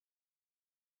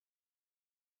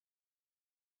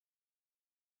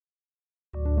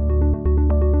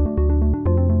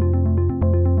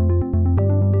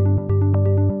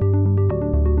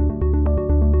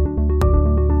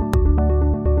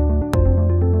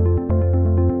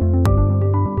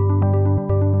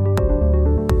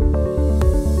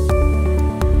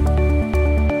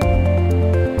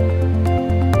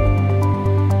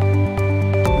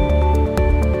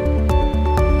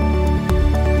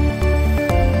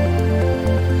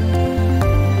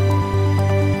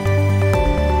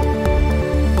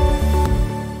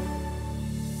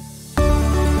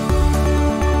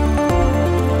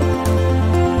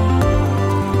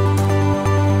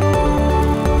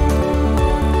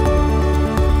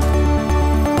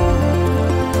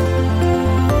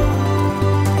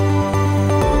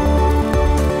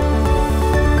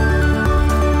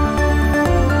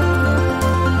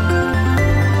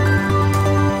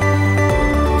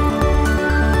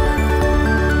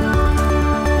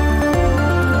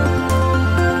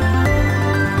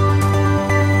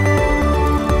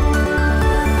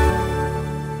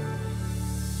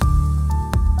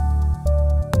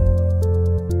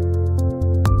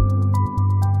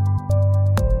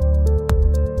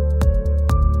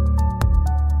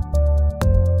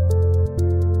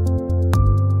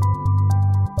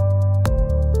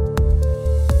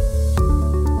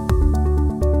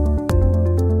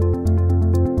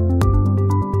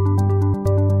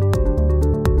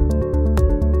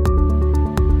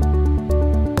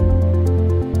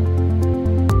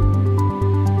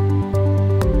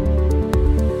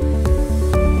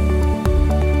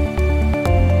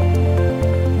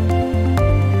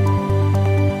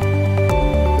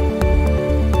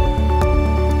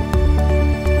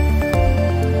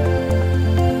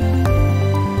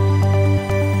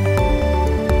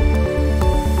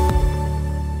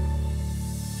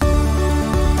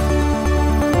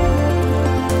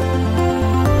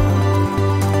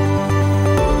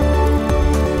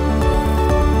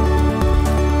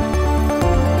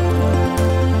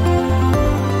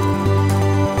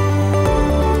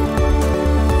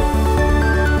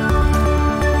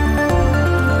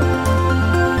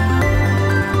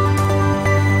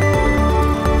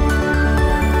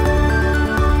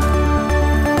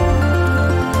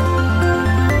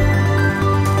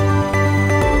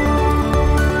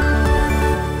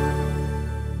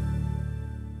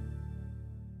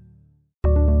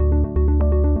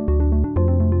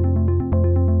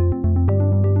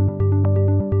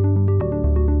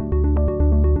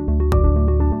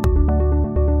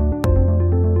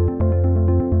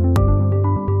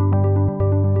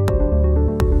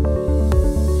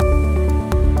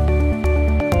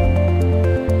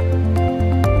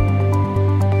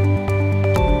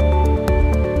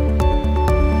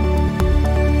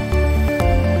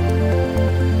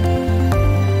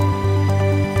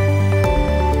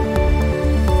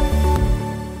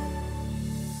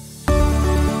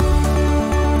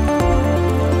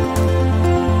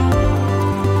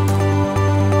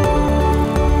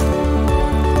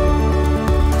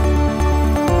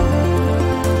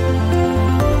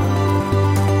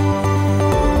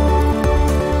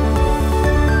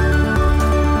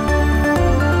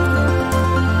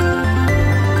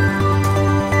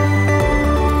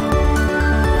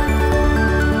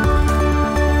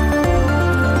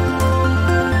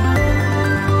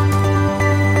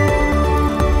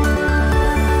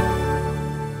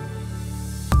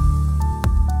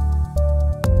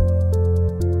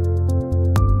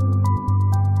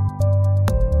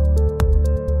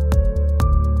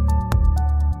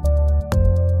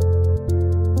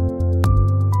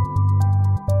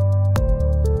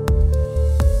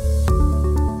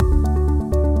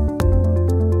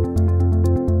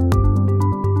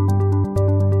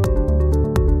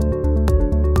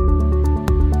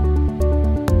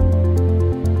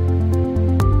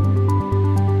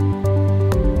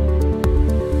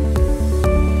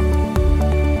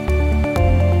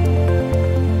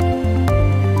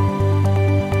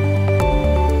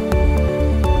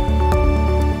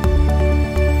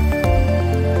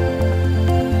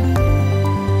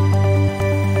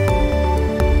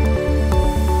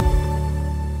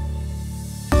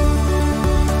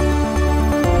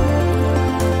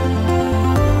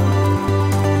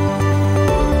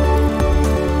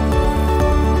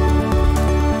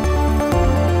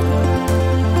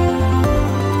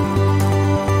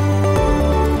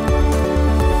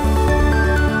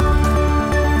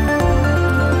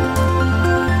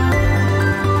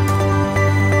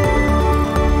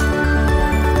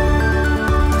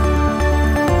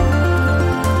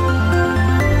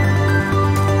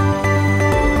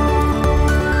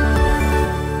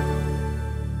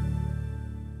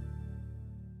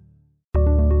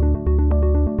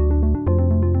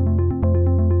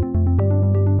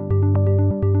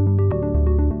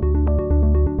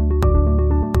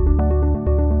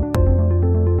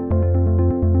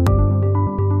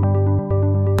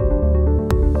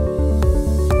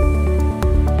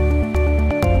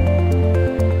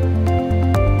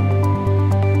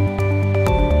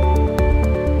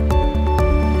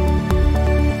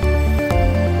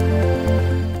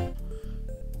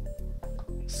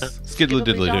Skiddly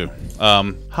diddly do.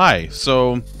 Hi.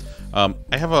 So, I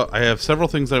have several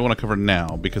things that I want to cover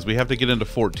now because we have to get into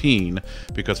 14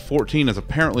 because 14 is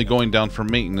apparently going down for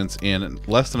maintenance in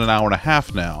less than an hour and a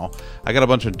half now. I got a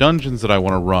bunch of dungeons that I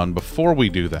want to run before we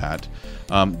do that.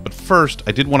 But first,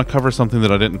 I did want to cover something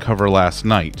that I didn't cover last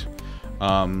night.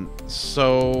 Let's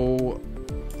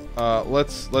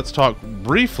talk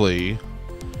briefly.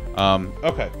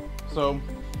 Okay. So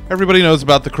everybody knows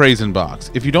about the Krazen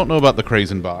box. If you don't know about the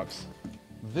Krazen box,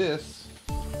 this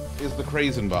is the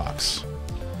Krazen box.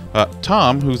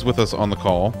 Tom, who's with us on the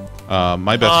call,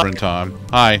 my best friend Tom.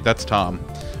 Hi, that's Tom.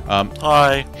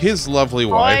 Hi. His lovely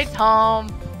wife. Hi, Tom.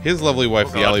 His lovely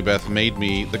wife, the Ally Beth, made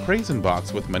me the Krazen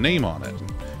box with my name on it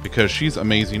because she's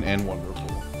amazing and wonderful.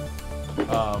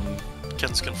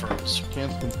 Kens confirms.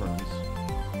 Kens confirms.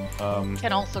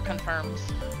 Ken also confirms.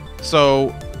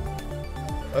 So,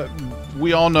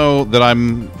 we all know that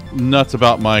I'm nuts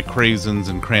about my Krazens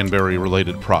and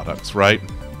cranberry-related products, right?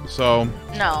 So...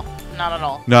 No, not at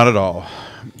all. Not at all.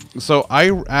 So,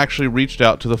 I actually reached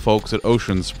out to the folks at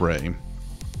Ocean Spray,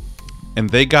 and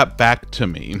they got back to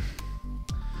me.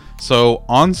 So,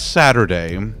 on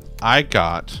Saturday, I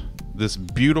got this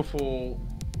beautiful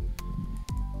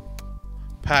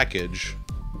package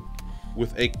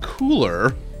with a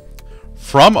cooler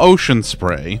from Ocean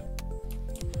Spray.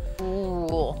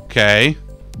 Ooh. Okay.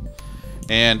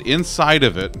 And inside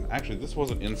of it, actually this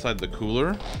wasn't inside the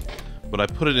cooler, but I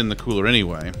put it in the cooler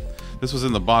anyway. This was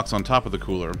in the box on top of the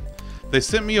cooler. They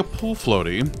sent me a pool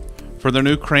floaty for their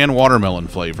new cran watermelon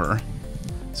flavor.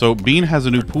 So Bean has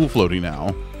a new pool floaty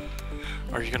now.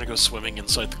 Are you gonna go swimming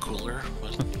inside the cooler?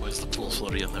 Why is the pool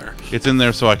floaty in there? It's in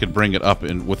there so I could bring it up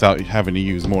without having to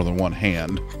use more than one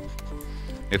hand.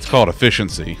 It's called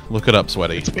efficiency. Look it up,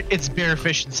 Sweaty. It's bare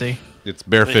efficiency. It's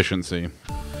bare efficiency.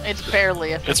 It's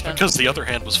barely efficient. It's because the other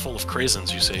hand was full of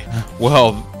crazens, you see.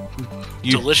 Well,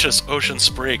 Delicious Ocean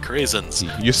Spray crazens.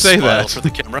 You say Smile that. for the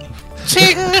camera.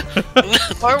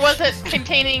 Or was it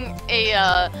containing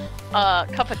a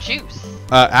cup of juice?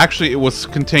 Actually, it was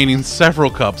containing several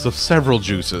cups of several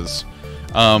juices.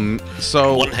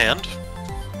 So One hand.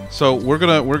 So we're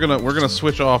gonna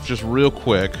switch off just real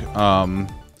quick.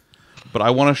 But I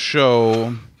want to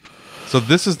show. So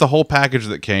this is the whole package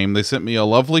that came. They sent me a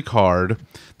lovely card.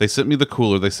 They sent me the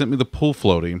cooler. They sent me the pool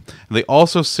floaty. And they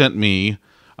also sent me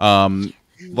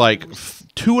like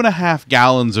 2.5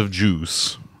 gallons of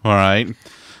juice. All right.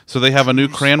 So they have a new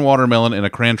cran watermelon and a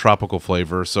cran tropical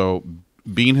flavor. So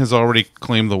Bean has already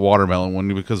claimed the watermelon one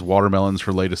because watermelon's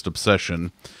her latest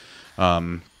obsession.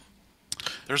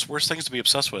 There's worse things to be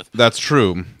obsessed with. That's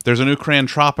true. There's a new cran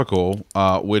tropical,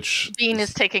 which Bean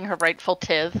is taking her rightful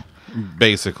tithe.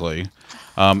 basically.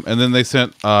 And then they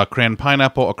sent a cran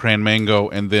pineapple, a cran mango,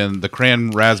 and then the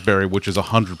cran raspberry, which is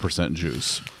 100%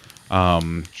 juice.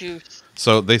 Juice.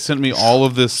 So they sent me all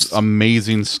of this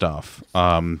amazing stuff.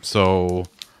 So,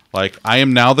 like, I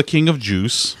am now the king of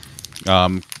juice.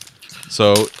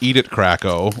 So eat it,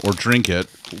 Krakow, or drink it,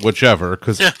 whichever,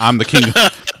 because I'm the king.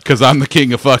 Because I'm the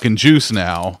king of fucking juice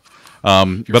now.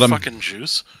 But I'm fucking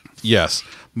juice. Yes,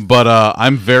 but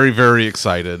I'm very, very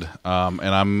excited,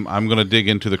 and I'm gonna dig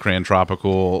into the cran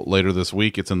tropical later this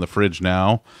week. It's in the fridge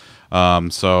now,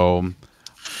 so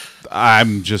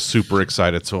I'm just super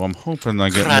excited. So I'm hoping I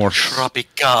get more.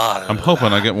 Tropical. I'm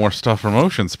hoping I get more stuff from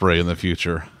Ocean Spray in the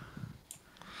future.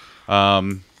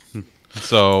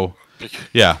 So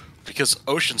yeah. Because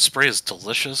Ocean Spray is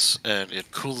delicious and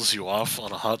it cools you off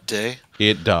on a hot day.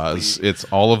 It does. It's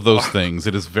all of those things.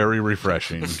 It is very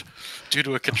refreshing. Due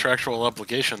to a contractual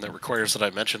obligation that requires that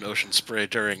I mention Ocean Spray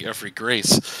during every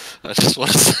grace, I just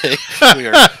want to say we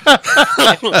are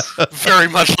very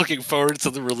much looking forward to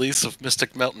the release of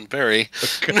Mystic Mountain Berry.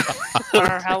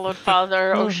 Our hallowed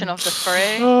father, ocean of the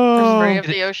spray. The spray of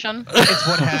the ocean.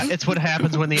 It's what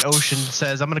happens when the ocean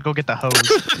says, "I'm gonna go get the hose."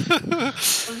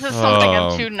 This is something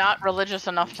I'm too not religious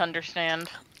enough to understand.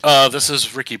 This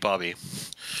is Ricky Bobby.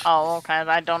 Oh, okay.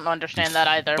 I don't understand that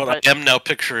either. But I am now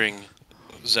picturing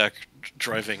Zach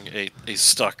driving a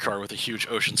stock car with a huge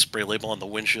Ocean Spray label on the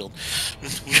windshield.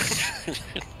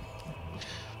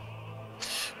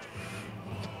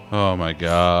 Oh my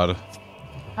god.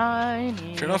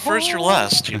 If you're not first, you're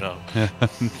last, you know.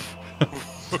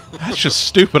 That's just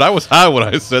stupid. I was high when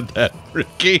I said that,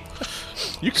 Ricky.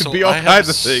 You could be all kinds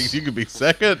of things. You could be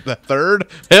second, third.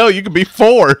 Hell, you could be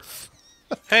fourth.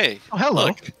 Hey. Oh, hello.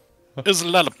 Look, there's a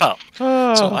lot of pop.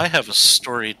 So I have a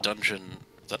story dungeon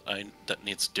that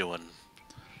needs doing.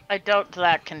 I doubt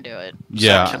Zach can do it.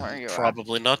 Yeah. Zach can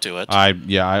probably not do it.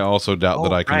 I also doubt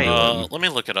that I can do it. Let me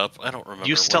look it up. I don't remember.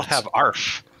 You still have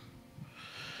ARF.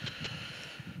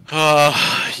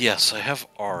 Yes, I have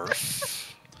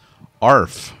ARF.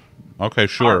 Arf. Okay,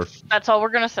 sure. Arf. That's all we're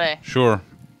gonna say. Sure.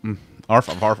 Arf,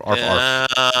 arf, arf, arf,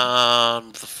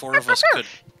 arf. The four of us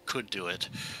could do it.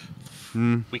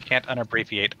 We can't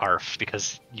unabbreviate ARF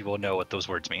because you will know what those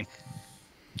words mean.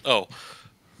 Oh,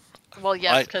 Well,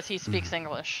 yes, because he speaks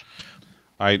English.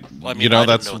 I Well, I mean, you know, I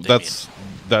don't know what they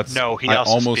that's No, he I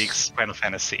also almost, speaks Final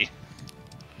Fantasy.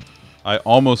 I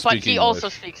almost But speak he English. also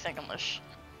speaks English.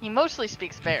 He mostly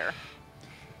speaks bear.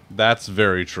 That's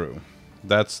very true.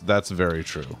 That's very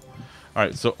true. All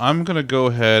right, so I'm gonna go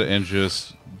ahead and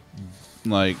just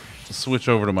like switch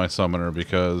over to my summoner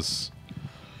because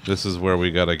this is where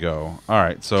we gotta go. All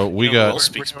right, so we You know who got. else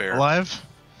speaks bear? Live?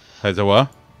 Hey, so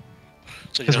what?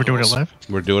 So you Because know we're who doing it else- live?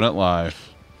 We're doing it live.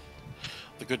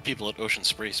 The good people at Ocean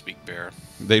Spray speak bear.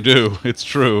 They do. It's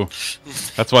true.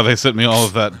 That's why they sent me all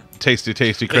of that tasty,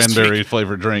 tasty They speak- cranberry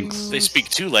flavored drinks. They speak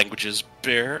two languages: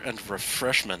 bear and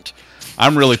refreshment.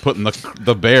 I'm really putting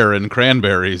the bear in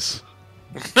cranberries.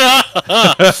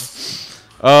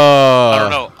 I don't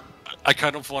know. I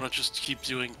kind of want to just keep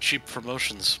doing cheap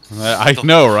promotions. I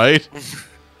know, right?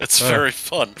 It's very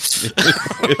fun.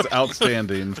 It's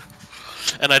outstanding.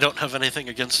 And I don't have anything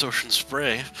against Ocean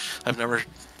Spray. I've never,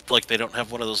 like, they don't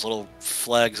have one of those little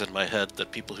flags in my head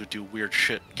that people who do weird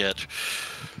shit get.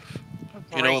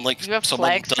 You know, when, like, you have someone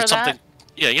flags does for something. that?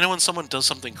 Yeah, you know when someone does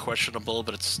something questionable,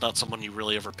 but it's not someone you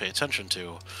really ever pay attention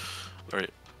to, right?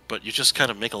 But you just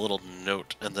kind of make a little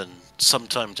note, and then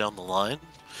sometime down the line,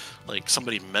 like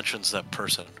somebody mentions that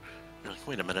person. You're like,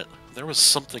 wait a minute, there was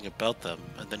something about them,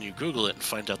 and then you Google it and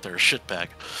find out they're a shitbag.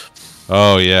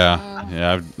 Oh yeah,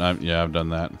 I've done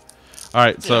that. All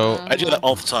right, so I do that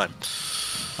all the time.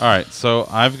 all right, so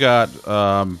I've got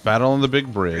Battle on the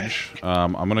Big Bridge.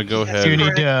 I'm gonna go ahead. Do you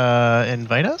need to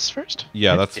invite us first?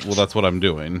 Yeah, that's what I'm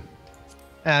doing.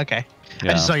 Okay.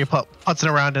 Yeah. I just saw you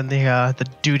putzing around in the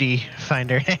duty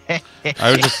finder.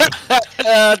 I was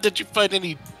just Did you find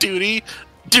any duty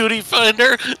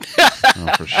finder?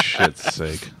 oh, for shit's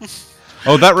sake.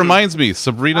 Oh, that reminds me.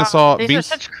 Sabrina saw These Bean, are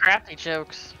such crappy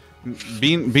jokes.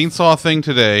 Bean saw a thing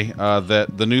today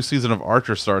that the new season of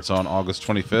Archer starts on August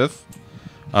 25th.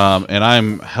 And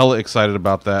I'm hella excited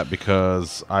about that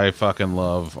because I fucking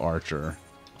love Archer.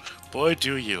 Boy,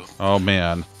 do you. Oh,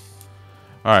 man.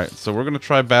 All right, so we're going to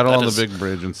try Battle That on is- the Big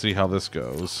Bridge and see how this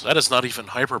goes. That is not even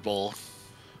hyperbole.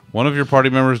 One of your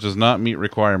party members does not meet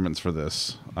requirements for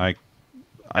this. I'm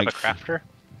a crafter.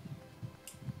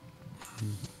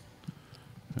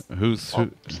 Who's Well,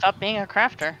 who? stop being a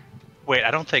crafter. Wait,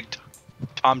 I don't think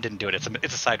Tom didn't do it. It's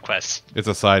a side quest. It's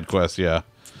a side quest, yeah.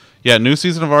 Yeah, new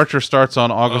season of Archer starts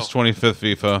on August 25th,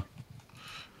 FIFA.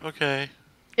 Okay.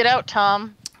 Get out,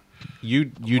 Tom.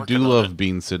 You working do on love it.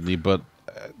 Bean, Sydney, but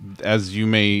as you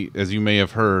may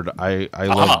have heard, I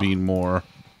love Bean more.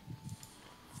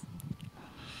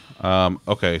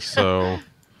 Okay, so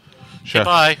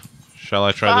Goodbye. shall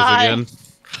I try Bye. this again?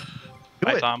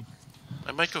 Bye, it. Tom.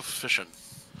 I might go fishing.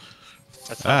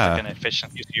 That sounds Ah. like an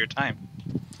efficient use of your time.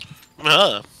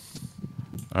 Ah.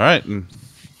 All right.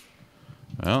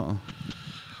 Well,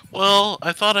 Well,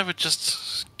 I thought I would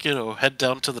just, head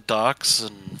down to the docks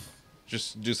and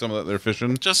just do some of that there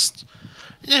fishing. just,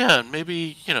 and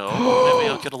maybe, maybe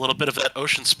I'll get a little bit of that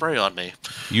ocean spray on me.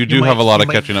 You do have a lot of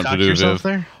catching up to do, yourself Viv.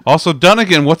 there? Also,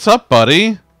 Dunnigan, what's up,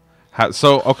 buddy?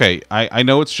 Okay, I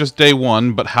know it's just day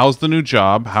one, but how's the new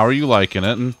job? How are you liking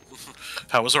it? And,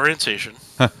 How was orientation?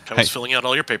 How was filling out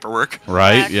all your paperwork?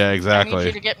 right? Max, Yeah, I need exactly.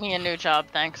 you to get me a new job,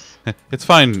 thanks. It's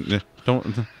fine. Don't.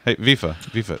 Hey, Vifa,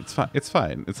 it's fine. It's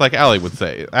fine. It's like Ali would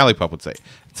say. Ali Pup would say.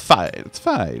 It's fine. It's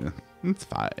fine. It's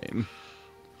fine.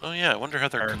 Oh yeah, I wonder how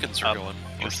their cookings are going.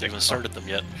 I haven't even started them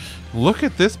yet. Look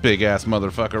at this big ass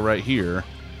motherfucker right here.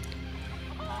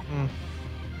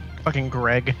 Fucking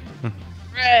Greg.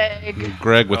 Greg.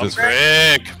 Greg with Oh, his.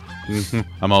 Greg!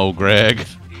 I'm old Greg.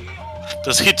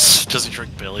 Does he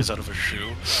drink Baileys out of a shoe?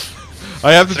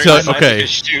 I have to tell you. Nice Okay.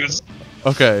 shoes.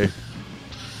 Okay.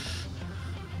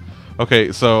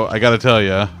 Okay. So I got to tell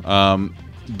you,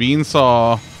 Bean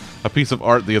saw a piece of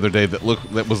art the other day that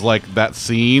was like that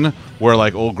scene where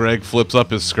like old Greg flips up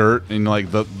his skirt and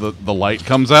like the light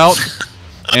comes out,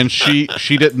 and she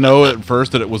didn't know at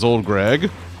first that it was old Greg,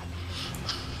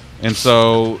 and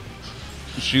so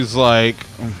she's like,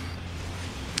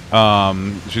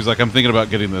 I'm thinking about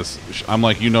getting this. I'm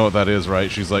like, you know what that is,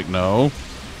 right? She's like, no.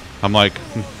 I'm like,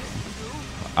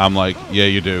 yeah,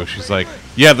 you do. She's like,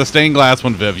 yeah, the stained glass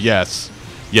one, Viv. Yes,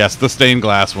 the stained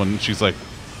glass one. She's like,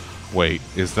 wait,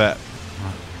 is that?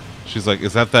 She's like,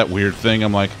 is that weird thing?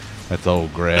 I'm like, that's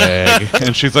old Greg.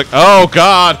 And she's like, oh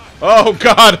god, no.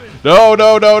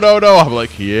 I'm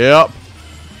like, yep.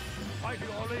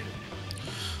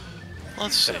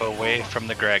 Let's see. Away from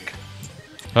the Greg.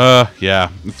 Yeah,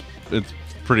 it's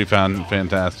pretty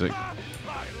fantastic.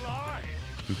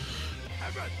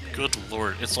 Good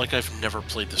lord, it's like I've never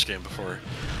played this game before.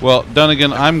 Well,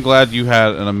 Dunnigan, I'm glad you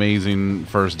had an amazing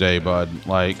first day, bud.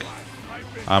 Like,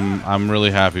 I'm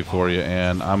really happy for you,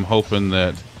 and I'm hoping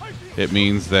that it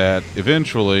means that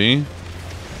eventually,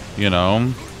 you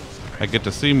know, I get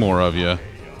to see more of you.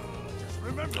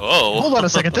 Oh. Hold on a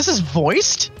second. This is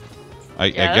voiced? I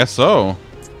Yes. guess so.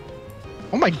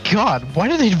 Oh my god, why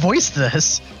did they voice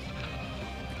this?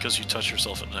 Because you touch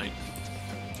yourself at night.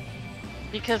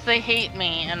 Because they hate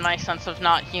me and my sense of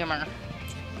not humor.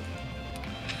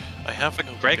 I have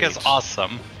no Greg is debate.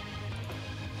 awesome.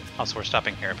 Also, we're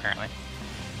stopping here apparently.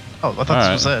 Oh, I thought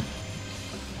Alright. this was it.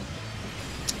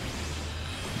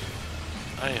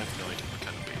 I have no idea what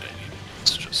kind of bait I need.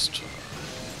 It's just...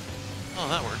 Oh,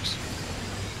 that works.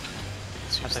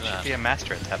 Let's I use should that. be a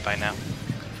master at that by now.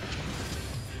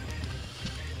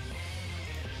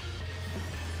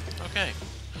 Okay.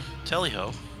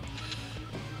 Tally-ho.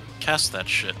 Cast that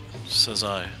shit, says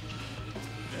I.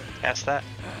 Cast that.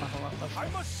 I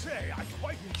must say, I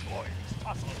quite enjoy this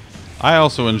tussle. I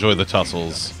also enjoy the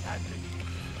tussles.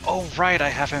 Oh right, I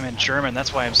have him in German.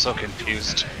 That's why I'm so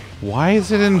confused. Why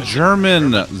is it in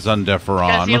German, Because he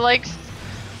Zunderstream? likes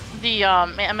the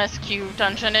MSQ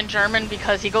dungeon in German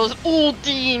because he goes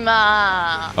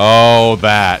Ultima. Oh,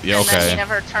 that. Yeah, And then he okay.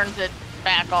 never turns it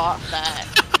back off that.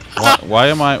 Why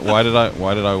am I? Why did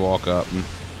I walk up?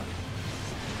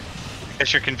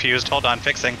 Guess you're confused. Hold on,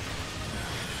 fixing.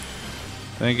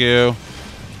 Thank you.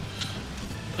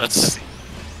 That's Thank you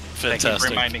for fantastic.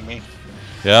 reminding me.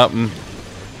 Yep.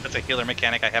 That's a healer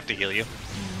mechanic. I have to heal you.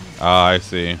 Ah, I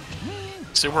see.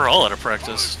 See, we're all out of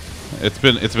practice. It's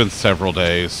been several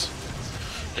days.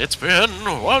 It's been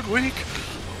 1 week.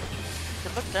 He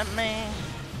looked at me.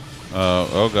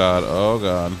 Oh god. Oh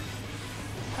god.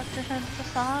 Tucked his head to the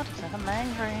side, said I'm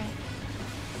angry.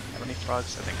 Have any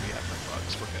frogs? I think we have no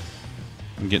frogs. We're good.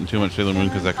 I'm getting too much Sailor Moon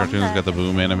because that cartoon's got the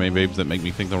boom anime babes that make me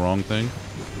think the wrong thing.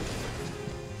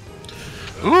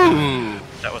 Ooh!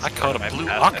 That was I caught my a blue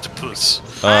path. octopus.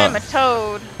 I'm a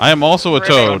toad. I am also a Ribbit.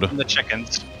 toad. From the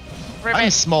chickens. I'm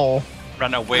Ribbit. small.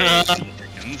 Run away,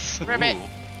 chickens. Ribbit.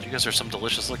 Ooh, you guys are some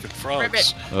delicious looking frogs.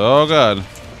 Ribbit. Oh god.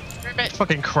 Ribbit.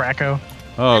 Fucking Krakow.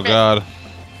 Oh Ribbit. god.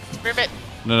 Ribbit.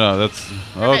 No, that's.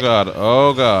 Oh Ribbit. god.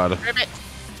 Oh god. Ribbit.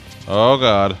 Oh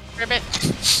god. Ribbit.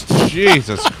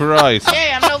 Jesus Christ.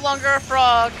 Yay, I'm no longer a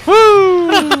frog.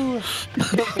 Woo!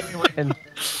 And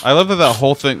I love that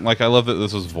whole thing. Like, I love that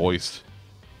this was voiced.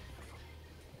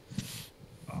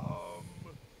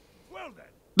 Well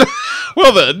then,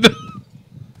 Well then.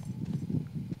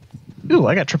 ooh,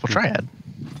 I got triple triad.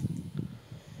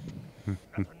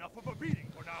 that's enough of a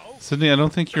beating for now. Sydney, I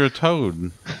don't think you're a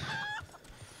toad.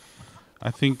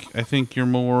 I think you're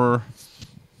more.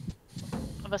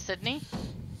 Of a Sydney?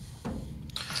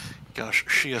 Gosh,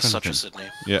 she is such a Sydney.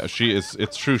 Yeah, she is.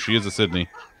 It's true. She is a Sydney.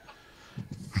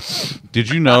 Did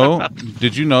you know?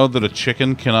 Did you know that a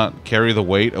chicken cannot carry the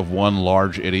weight of one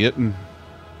large idiot?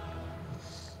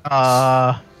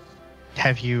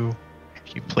 Have you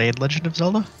played Legend of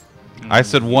Zelda? I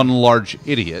said one large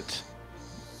idiot.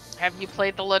 Have you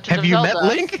played The Legend Have of you Zelda? met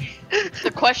Link? The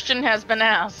question has been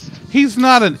asked. He's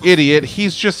not an idiot.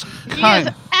 He's just He kind.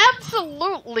 is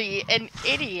absolutely an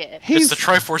idiot. It's the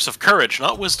Triforce of courage,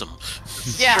 not wisdom.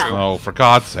 Yeah. Oh, for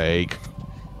God's sake!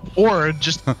 Or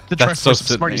just the That's so Triforce of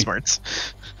Smarty Sydney.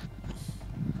 Smarts?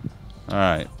 All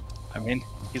right. I mean,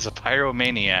 he's a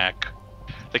pyromaniac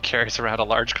that carries around a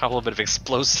large complement of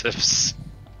explosives.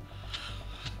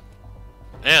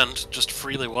 And just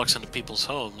freely walks into people's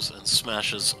homes and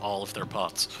smashes all of their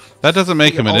pots. That doesn't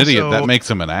make He him an idiot. also- That makes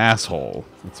him an asshole.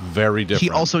 It's very different. He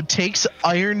also takes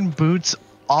iron boots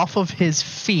off of his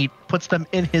feet, puts them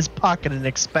in his pocket, and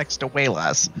expects to weigh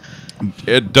less.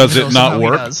 Does He it knows not how he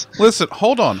work? does. Listen,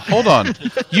 hold on.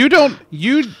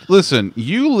 You listen.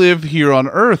 You live here on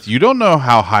Earth. You don't know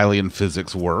how Hylian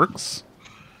physics works.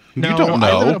 No, you don't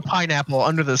I live in know. a pineapple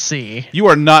under the sea. You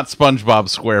are not SpongeBob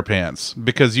SquarePants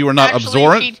because you are not Actually,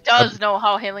 absorbent. he does know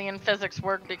how alien physics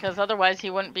work because otherwise he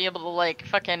wouldn't be able to like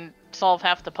fucking solve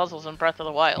half the puzzles in Breath of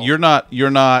the Wild. You're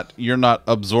not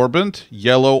absorbent,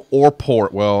 yellow, or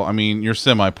porous. Well, I mean, you're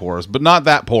semi-porous, but not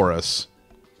that porous.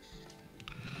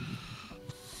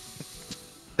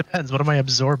 Depends. What am I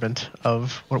absorbent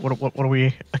of? What are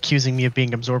we accusing me of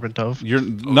being absorbent of? You're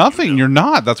nothing. You're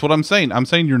not. That's what I'm saying. I'm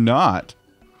saying you're not.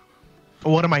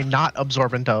 What am I not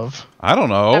absorbent of? I don't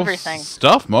know. Everything.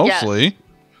 Stuff mostly.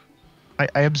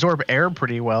 I absorb air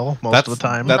pretty well most That's- of the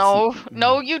time. that's-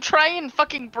 No, you try and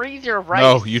fucking breathe your rice.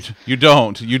 No, you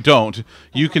don't. You don't.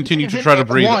 You continue to try to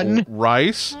breathe One.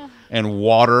 rice and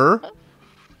water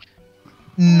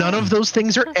None of those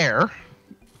things are air.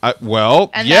 Well,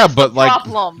 And yeah, that's the but like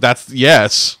problem. that's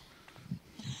yes.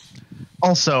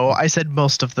 Also, I said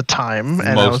most of the time, and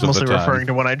I Most was of the mostly time. referring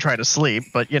to when I try to sleep,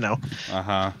 but you know.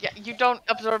 Uh-huh. Yeah, you don't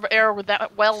absorb air with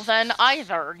that well then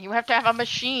either. You have to have a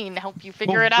machine help you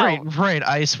figure it right, out. right.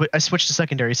 I switch to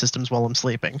secondary systems while I'm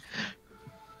sleeping.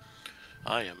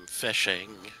 I am fishing.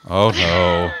 Oh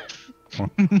no.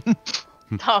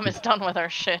 Tom is done with our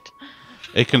shit.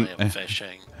 It can I am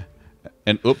fishing.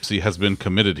 an oopsie has been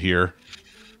committed here.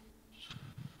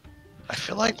 I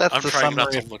feel like that's I'm the trying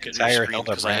not summary to of look the at your entire screen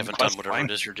because I Hildebrand haven't done quest whatever line.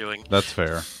 it is you're doing. That's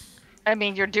fair. I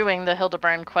mean, you're doing the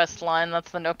Hildebrand quest line.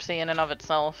 That's the Nopsy in and of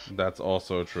itself. That's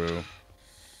also true.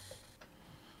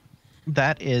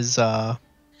 That is, Ooh.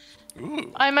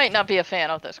 I might not be a fan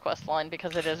of this quest line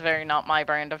because it is very not my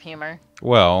brand of humor.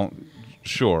 Well,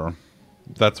 sure.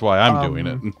 That's why I'm doing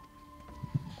it.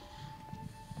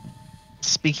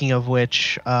 speaking of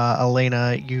which,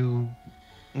 Elena, you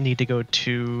need to go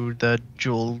to the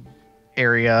jewel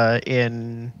area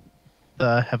in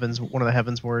the one of the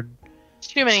Heavens Ward.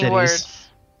 Too many cities. words.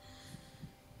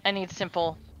 I need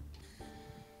simple.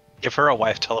 Give her a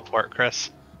wife teleport, Chris.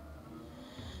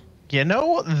 You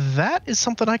know, that is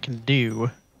something I can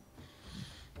do.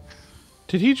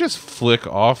 Did he just flick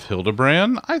off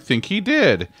Hildebrand? I think he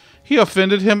did. He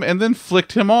offended him and then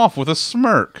flicked him off with a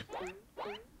smirk.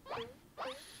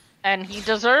 And he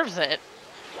deserves it.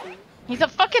 He's a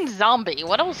fucking zombie.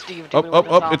 What else do you do Up, with up, a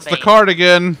up. zombie? It's the card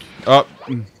again. Up.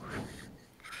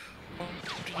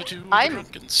 What do you do, I'm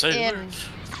drunken sailor? in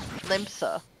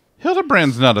Limsa.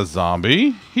 Hildebrand's not a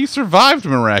zombie. He survived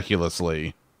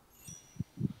miraculously.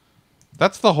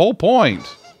 That's the whole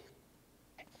point.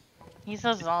 He's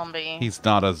a zombie. He's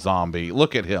not a zombie.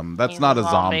 Look at him. That's He's not a a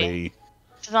zombie.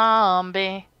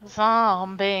 zombie.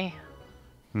 Zombie.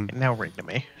 Now ring to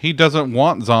me. He doesn't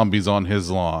want zombies on his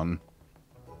lawn.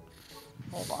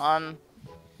 Hold on.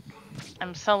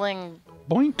 I'm selling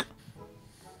Boink.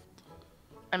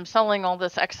 all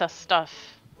this excess stuff.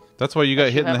 That's why you got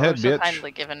that hit in the have head, so bitch.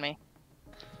 kindly given me.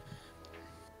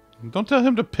 Don't tell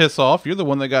him to piss off. You're the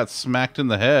one that got smacked in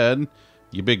the head.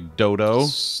 You big dodo.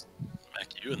 Smack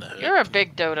you in the head. You're a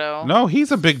big dodo. No,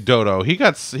 he's a big dodo. He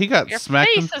got Your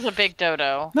smacked. face is a big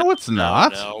dodo. No, it's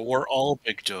not. No, we're all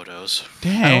big dodos.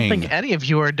 Dang. I don't think any of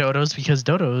you are dodos because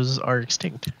dodos are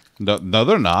extinct. No,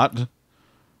 they're not.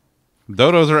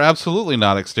 Dodos are absolutely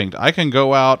not extinct. I can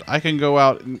go out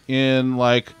in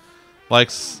like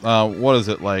what is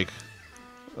it like?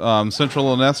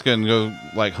 Central Alaska and go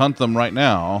like hunt them right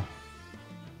now.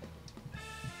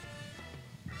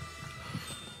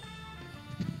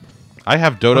 I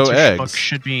have dodo What's your eggs. schmuck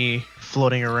should be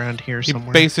floating around here He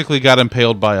somewhere. basically got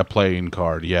impaled by a playing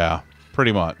card. Yeah,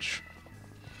 pretty much.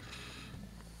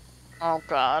 Oh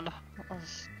god.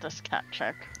 This cat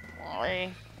chick.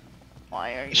 Why?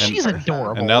 Why are you? She's a person?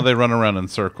 adorable. And now they run around in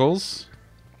circles.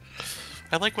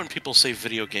 I like when people say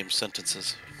video game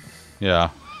sentences. Yeah.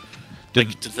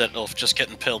 Like, did that elf just get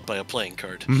impaled by a playing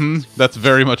card? That's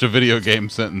very much a video game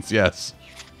sentence, yes.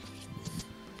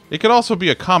 It could also be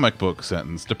a comic book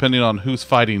sentence, depending on who's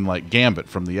fighting, like Gambit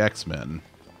from the X-Men.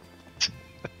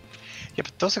 Yeah,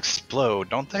 but those explode,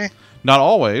 don't they? Not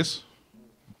always.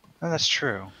 Oh, that's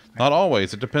true. Not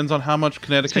always. It depends on how much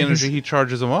kinetic Things- energy he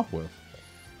charges them up with.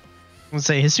 Let's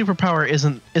say his superpower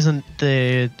isn't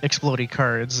the explodey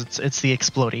cards. It's the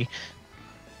explodey.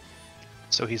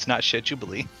 So he's not shit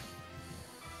Jubilee.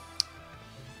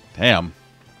 Damn.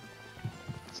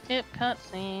 Skip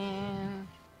cutscene.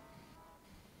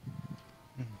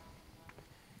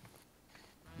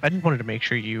 I just wanted to make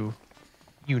sure you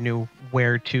knew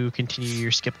where to continue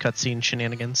your skip cutscene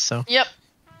shenanigans. So Yep.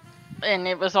 And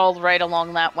it was all right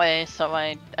along that way, so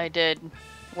I did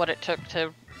what it took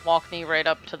to walk me right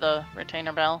up to the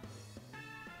retainer bell.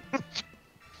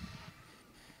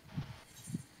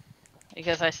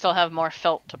 Because I still have more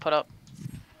felt to put up.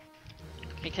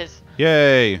 Because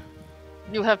Yay.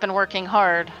 you have been working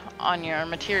hard on your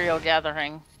material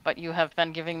gathering, but you have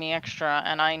been giving me extra,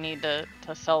 and I need to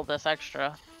sell this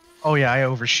extra. oh yeah, I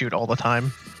overshoot all the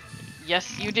time.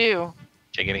 Yes, you do.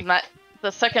 Giggity.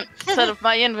 The second set of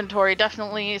my inventory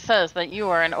definitely says that you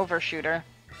are an overshooter.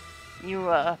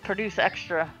 You produce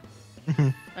extra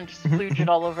and just splooge it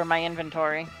all over my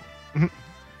inventory.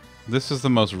 This is the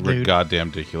most Dude. goddamn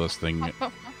ridiculous thing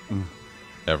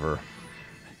ever.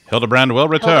 Hildebrand will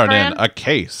return in Hildebrand? a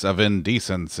case of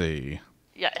indecency.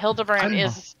 Yeah, Hildebrand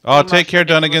is. Oh, the take most care, ridiculous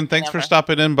Dunnigan. thing Thanks for ever.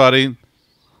 stopping in, buddy.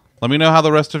 Let me know how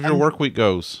the rest of your work week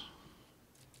goes.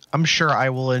 I'm sure I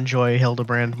will enjoy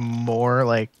Hildebrand more,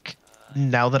 like,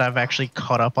 now that I've actually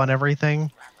caught up on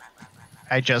everything.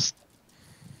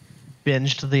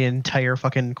 binged the entire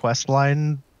fucking quest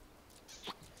line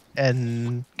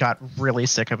and got really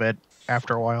sick of it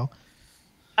after a while.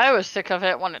 I was sick of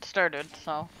it when it started,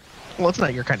 so. Well, it's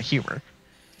not your kind of humor.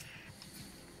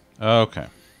 Okay.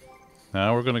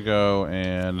 Now we're gonna go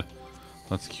and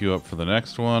let's queue up for the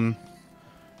next one.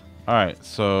 Alright,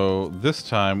 so this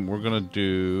time we're gonna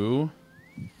do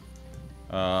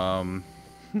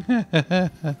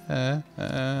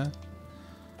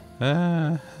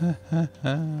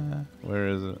where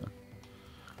is it?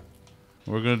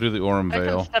 We're gonna do the Aurum I can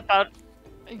Vale. step out.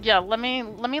 Yeah, let me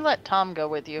let Tom go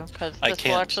with you, because I this will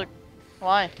can't. actually.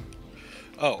 Why?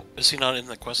 Oh, is he not in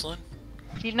the quest line?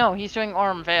 No, he's doing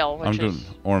Aurum Vale, which I'm is.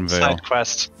 doing Aurum Vale. Side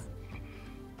quest.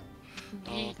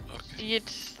 Oh, okay.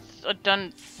 It's a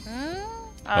done.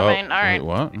 I Oh, mean, all right.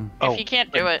 wait, what? If you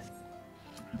can't do it,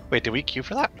 Wait, did we queue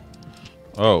for that?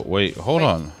 Oh, wait, hold Wait.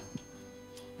 on.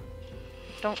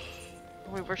 don't.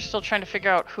 We were still trying to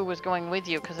figure out who was going with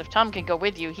you, because if Tom can go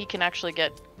with you, he can actually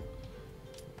get.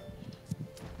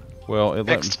 Well, it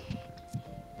let Fixed.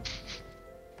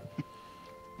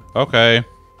 Okay.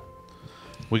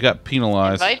 We got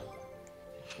penalized. Invite?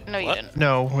 No, you What? didn't.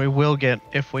 No, we will get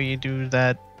if we do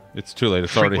that. It's too late.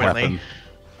 It's already Frequently.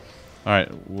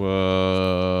 happened.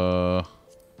 Alright.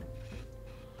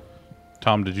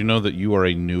 Tom, did you know that you are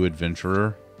a new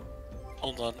adventurer?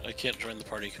 Hold on, I can't join the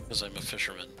party because I'm a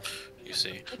fisherman. You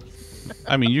see?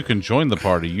 I mean, you can join the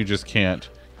party. You just can't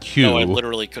queue. No, I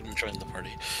literally couldn't join the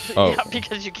party. Oh. Yeah,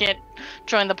 because you can't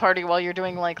join the party while you're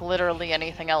doing like literally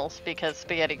anything else because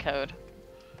spaghetti code.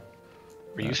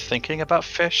 Were you thinking about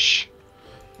fish?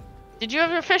 Did you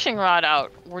have your fishing rod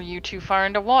out? Were you too far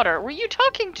into water? Were you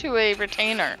talking to a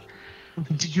retainer?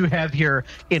 Did you have your,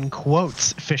 in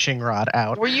quotes, fishing rod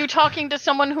out? Were you talking to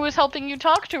someone who was helping you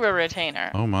talk to a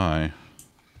retainer? Oh my.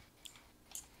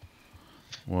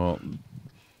 Well.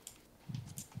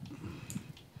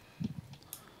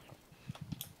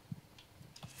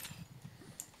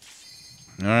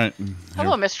 Alright.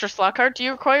 Hello, Mistress Lockhart. Do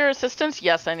you require assistance?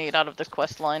 Yes, I need out of this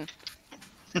quest line.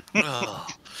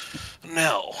 Ugh.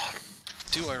 Now,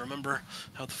 do I remember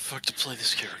how the fuck to play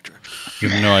this character? You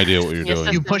have no idea what you're Yes,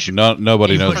 doing. You push.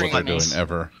 Nobody you knows push what they're doing, buttons.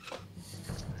 ever.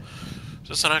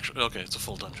 So it's an actual. Okay, it's a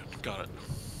full dungeon. Got it.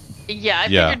 Yeah, I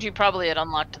Yeah. figured you probably had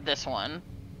unlocked this one.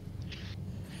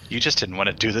 You just didn't want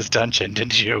to do this dungeon,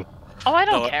 didn't you? Oh, I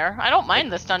don't No, care. I don't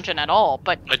mind this dungeon at all,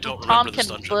 but I don't Tom remember this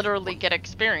can dungeon. literally get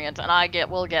experience, and I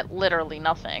will get literally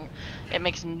nothing. It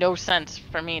makes no sense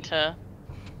for me to.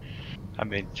 I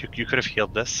mean, you could have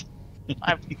healed this.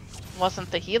 I wasn't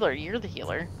the healer. You're the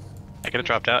healer. I could have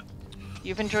dropped out.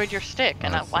 You've enjoyed your stick,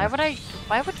 and That's why it. would I?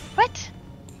 Why would what?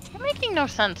 You're making no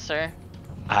sense, sir.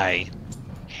 I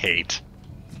hate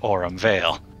Aurum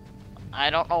Vale. I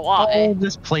don't know Oh, why.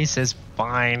 this place is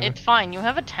fine. It's fine. You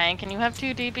have a tank, and you have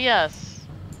 2 DPS.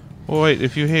 Well, wait.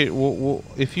 If you hate,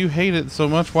 if you hate it so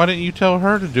much, why didn't you tell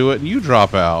her to do it and you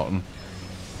drop out?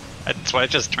 That's what I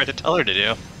just tried to tell her to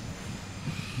do.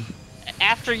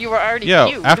 After you were already Yeah,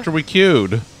 queued. after we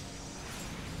queued.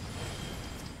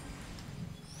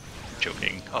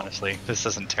 Joking, honestly. This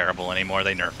isn't terrible anymore.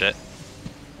 They nerfed it.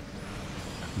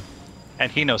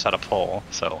 And he knows how to pull,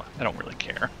 so I don't really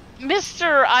care.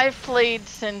 Mr. I've played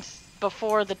since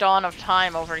before the dawn of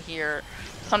time over here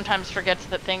sometimes forgets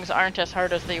that things aren't as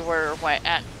hard as they were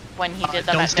when he did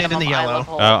them don't at stand in the minimum eye yellow.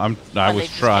 level. I when they was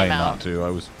just trying came not out.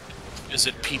 to. Is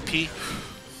it PP?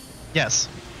 Yes.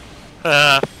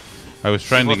 I was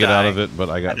trying to will get out die, of it, but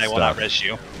I got And I will not stuck. res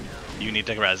you. You need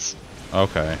to res.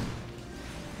 Okay.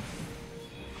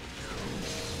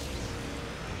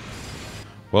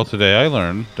 Well, today I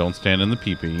learned: don't stand in the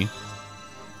pee-pee.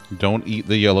 Don't eat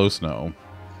the yellow snow.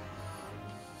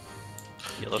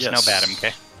 Yellow Yes. snow bad him,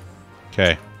 okay?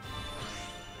 Okay.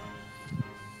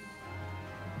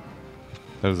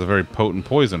 That is a very potent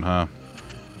poison, huh?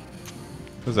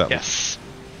 What is that? Yes.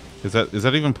 Is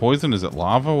that even poison? Is it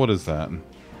lava? What is that?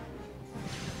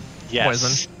 Yes.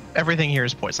 Poison. Everything here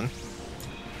is poison.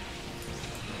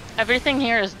 Everything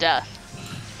here is death.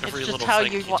 Every just little how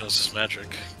thing you he wa- does is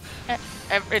magic.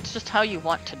 It's just how you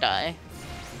want to die.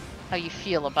 How you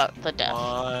feel about the death.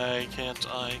 Why can't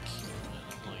I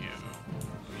kill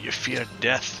you? You fear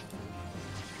death.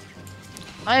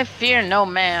 I fear no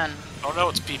man. Oh no,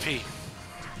 it's PP.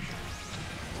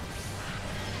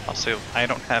 Also, I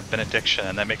don't have benediction,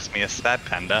 and that makes me a sad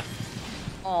panda.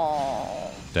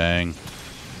 Oh, Dang.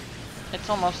 it's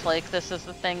almost like this is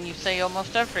the thing you say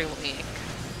almost every week.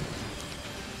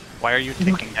 Why are you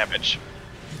taking damage?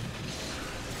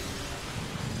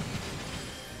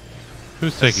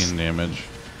 Who's taking damage?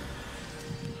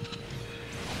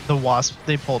 The wasp.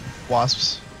 They pulled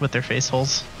wasps with their face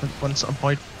holes at some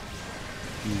point.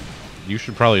 You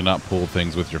should probably not pull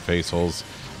things with your face holes.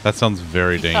 That sounds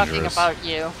very He's talking dangerous. about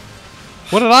you.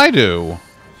 What did I do?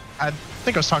 I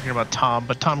think I was talking about Tom,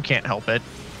 but Tom can't help it.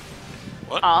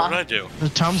 What? What did I do?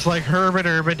 Tom's like, herbit,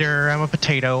 I'm a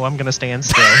potato, I'm gonna stand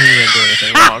still. He didn't do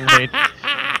anything wrong.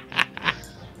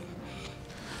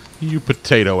 You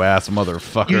potato ass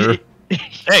motherfucker.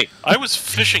 Hey, I was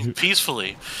fishing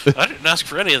peacefully. I didn't ask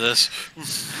for any of this.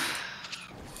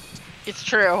 It's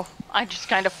true. I just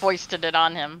kind of foisted it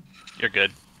on him. You're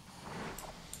good.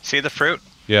 See the fruit?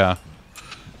 Yeah.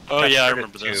 Oh Touch yeah, I it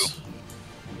remember too. this.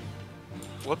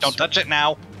 Whoops. Don't touch it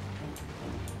now.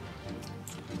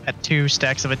 At 2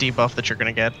 stacks of a debuff that you're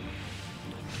gonna get.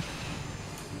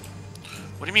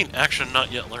 What do you mean action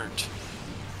not yet learned?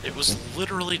 It was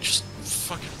literally just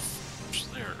fucking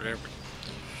just there.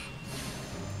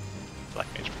 Black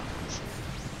Mage Province.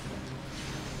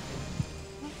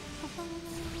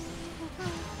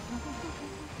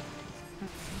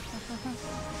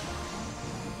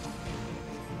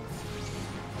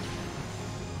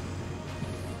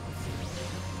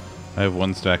 I have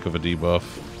 1 stack of a debuff.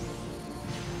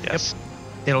 Yes.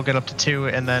 It'll get up to 2,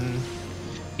 and then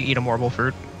you eat a marble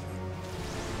fruit.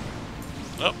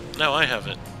 Oh, now I have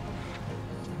it.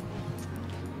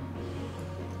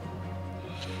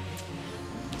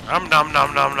 Nom nom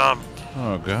nom nom.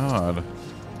 Oh god.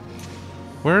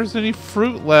 Where's any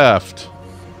fruit left?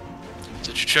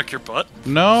 Did you check your butt?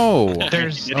 No.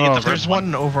 There's You did eat the there's first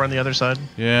one over on the other side.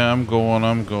 Yeah, I'm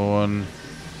going.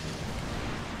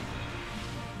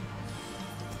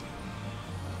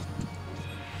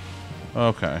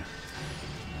 Okay.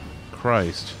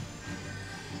 Christ.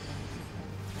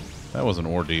 That was an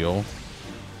ordeal.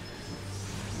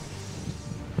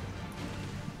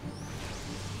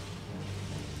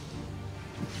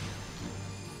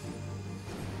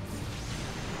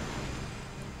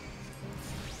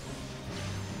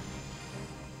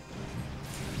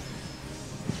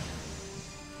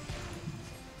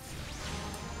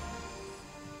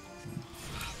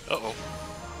 Uh-oh.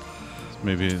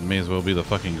 Maybe it may as well be the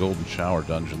fucking golden shower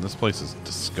dungeon. This place is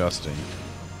disgusting.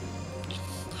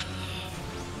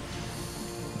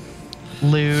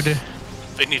 Lewd.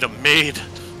 They need a maid.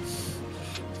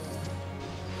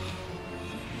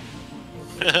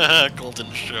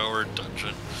 Golden shower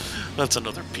dungeon. That's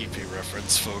another PP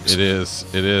reference, folks. It is.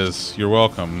 It is. You're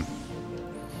welcome.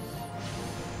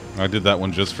 I did that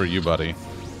one just for you, buddy.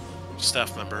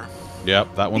 Staff member.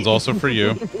 Yep, that one's also for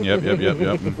you.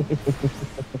 Yep.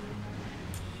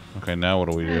 Okay, now what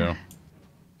do we do?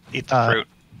 Eat the fruit.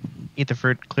 Eat the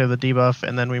fruit, clear the debuff,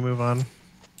 and then we move on.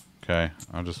 Okay,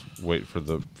 I'll just wait for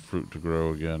the fruit to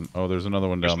grow again. Oh, there's another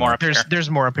one There's down more there. up here. There's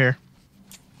more up here.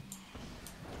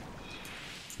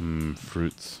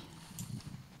 Fruits.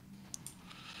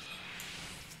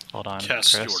 Hold on,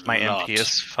 Cast Chris. your My lot. MP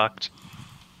is fucked.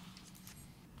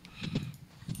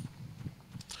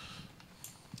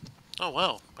 Oh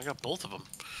wow, I got both of them.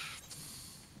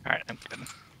 Alright, I'm good.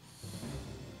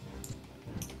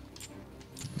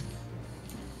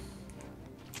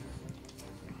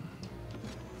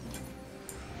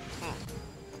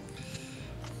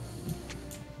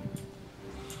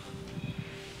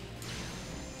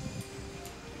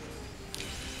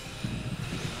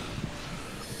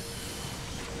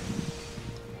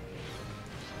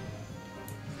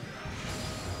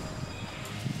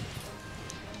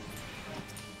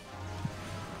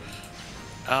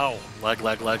 Ow. Lag.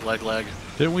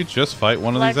 Didn't we just fight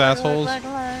one of these assholes?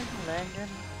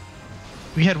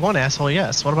 We had one asshole,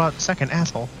 yes. What about second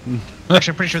asshole?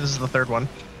 Actually, I'm pretty sure this is the third one.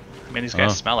 I mean, these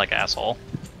guys Oh. smell like asshole.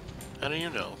 How do you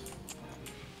know?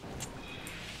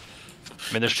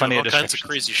 I mean, there's There's plenty all of kinds of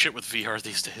descriptions. crazy shit with VR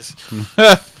these days.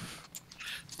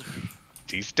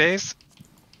 These days?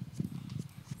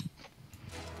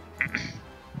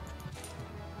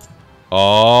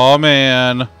 Oh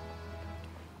man.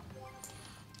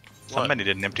 Somebody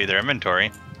didn't empty their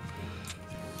inventory.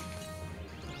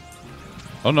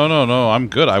 Oh no, I'm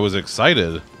good. I was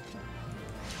excited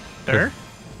Sir?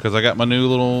 because I got my new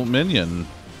little minion,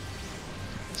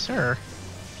 Sir.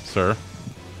 sir.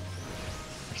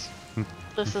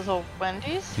 This is a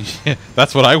Wendy's? Yeah,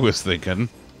 that's what I was thinking.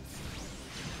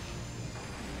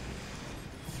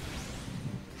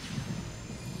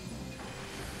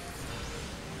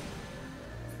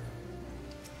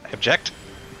 I object.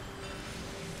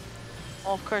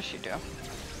 Well, of course you do.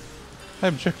 I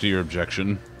object to your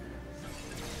objection.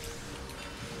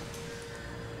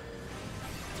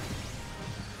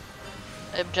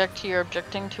 I object to your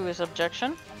objecting to his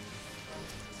objection?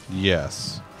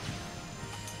 Yes.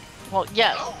 Well,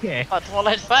 yes. Okay. That's what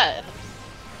I said.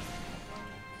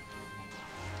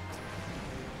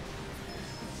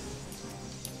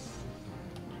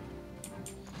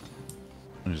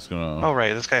 I'm just gonna. Oh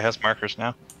right, this guy has markers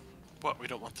now. What? We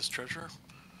don't want this treasure?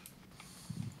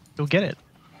 Go get it.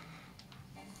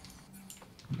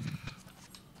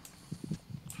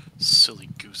 Silly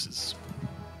gooses.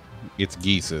 It's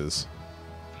geese's.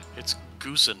 It's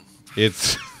goosin'.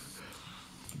 It's.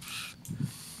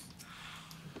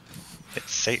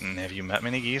 It's Satan. Have you met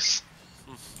many geese?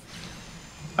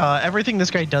 Everything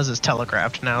this guy does is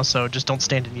telegraphed now, so just don't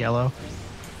stand in yellow.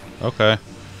 Okay.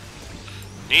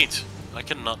 Neat. I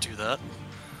cannot do that.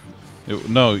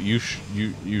 No, you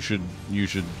should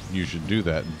do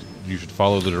that. You should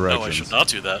follow the directions. No, I should not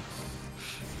do that.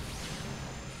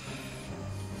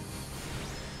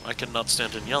 I cannot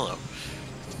stand in yellow.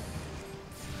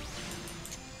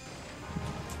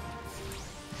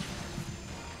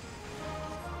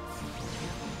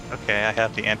 Okay, I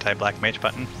have the anti-black mage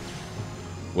button.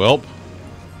 Welp.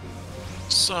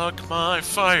 Suck my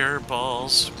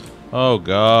fireballs. Oh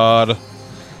God.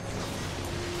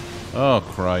 Oh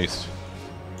Christ.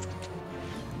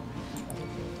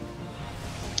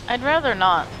 I'd rather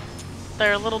not.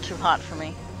 They're a little too hot for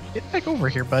me. Get back over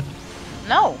here, bud.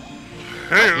 No.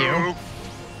 You.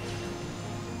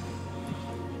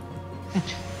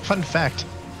 Fun fact: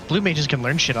 blue mages can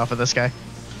learn shit off of this guy.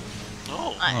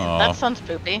 Oh. Aw. That sounds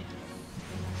poopy.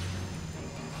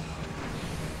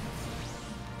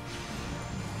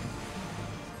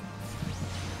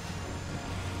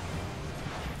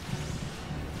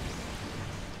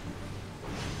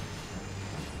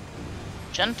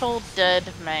 Gentle dead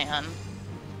man.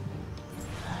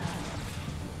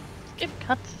 Skip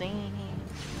cutscene.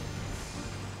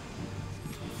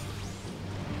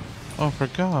 Oh, for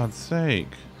God's sake.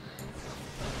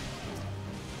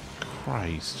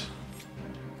 Christ.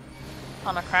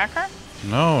 On a cracker?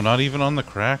 No, not even on the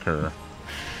cracker.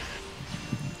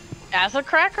 As a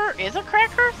cracker? Is a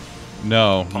cracker?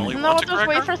 No. Polly Isn't that wants what a those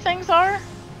cracker? wafer things are?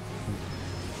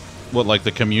 What, like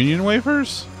the communion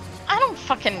wafers? I don't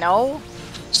fucking know.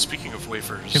 Speaking of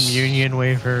wafers, Communion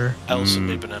wafer. Allison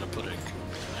made banana pudding.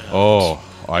 and Oh,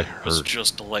 I it was heard.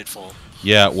 just delightful.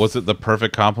 Yeah, was it the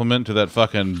perfect compliment to that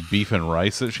fucking beef and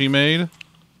rice that she made?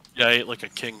 Yeah, I ate like a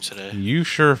king today. You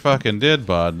sure fucking did,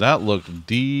 bud. That looked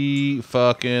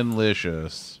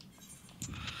de-fucking-licious.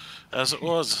 As it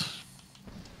was.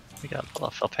 We got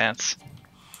falafel pants.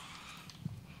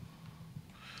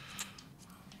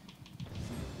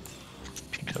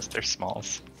 Because they're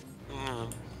smalls.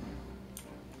 Mm.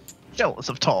 Jealous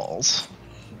of talls.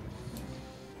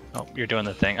 Oh, you're doing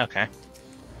the thing. Okay.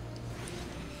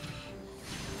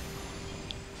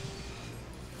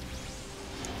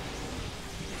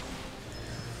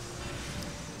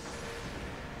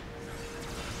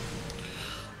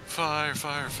 Fire,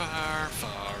 fire, fire,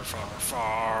 fire, fire,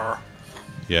 fire.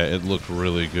 Yeah, it looked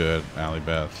really good, Allie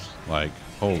Beth. Like,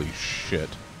 holy shit.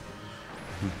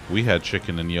 We had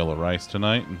chicken and yellow rice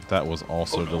tonight. That was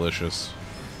also delicious.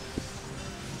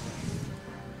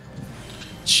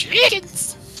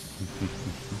 Chickens!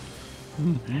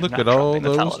 Look Not at all dropping the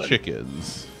those paladin.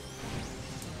 chickens.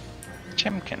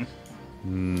 Chimkin.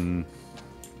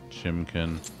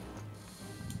 Chimkin.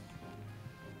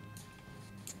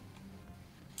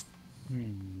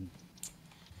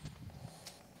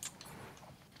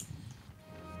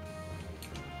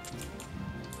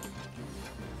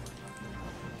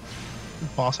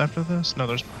 Boss after this? No,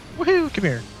 there's. Woohoo! Come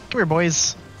here. Come here,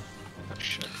 boys. Oh,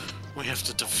 shit. We have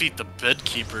to defeat the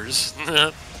bedkeepers.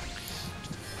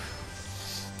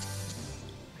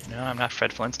 No, I'm not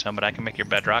Fred Flintstone, but I can make your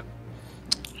bedrock.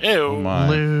 Oh Ew. my.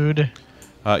 Lewd.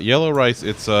 Yellow rice,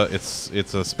 it's a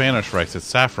Spanish rice. It's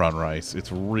saffron rice.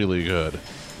 It's really good.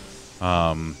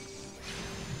 Oh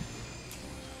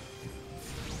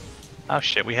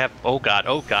shit, we have. Oh god,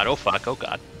 oh god, oh fuck, oh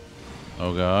god.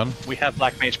 Oh God. We have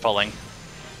Black Mage pulling.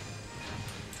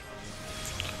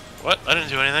 What? I didn't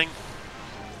do anything.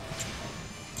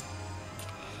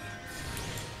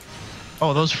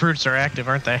 Oh, those fruits are active,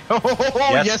 aren't they?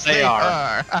 Oh, Yes, they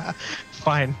are.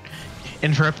 Fine.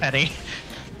 In for a penny.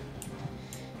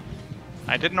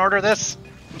 I didn't order this.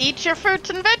 Eat your fruits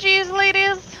and veggies,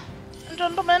 ladies and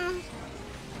gentlemen.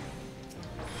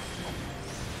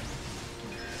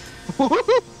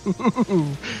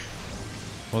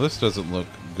 Well, this doesn't look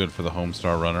good for the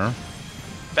Homestar Runner.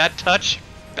 Bad touch.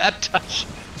 Bad touch.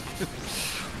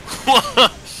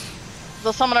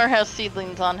 The summoner has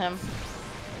seedlings on him.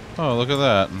 Oh, look at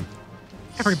that.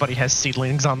 Everybody has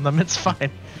seedlings on them. It's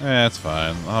fine. It's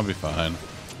fine. I'll be fine.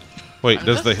 Wait, I'm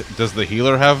does the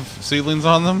healer have seedlings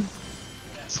on them?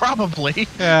 Probably.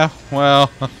 Yeah.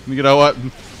 Well, you know what?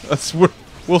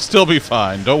 We'll still be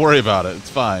fine. Don't worry about it. It's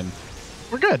fine.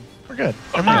 We're good. We're good.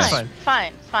 Everything's Fine,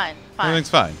 fine. fine. Everything's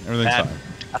fine. Everything's Bad fine.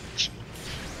 touch.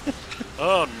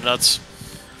 Oh, nuts.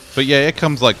 But yeah, it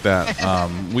comes like that.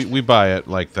 We buy it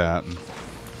like that.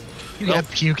 You got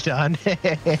puked on.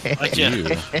 Ew.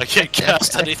 I can't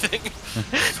cast anything.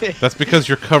 That's because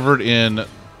you're covered in,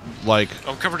 like,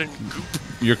 I'm covered in goop.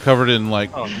 you're covered in like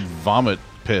Oh. vomit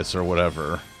piss or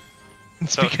whatever.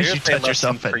 It's So because here's you a touch lesson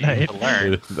yourself for at you night. to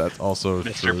learn, That's also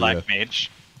Mr. true. Black Mage.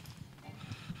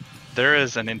 There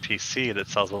is an NPC that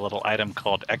sells a little item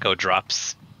called Echo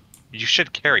Drops. You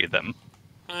should carry them.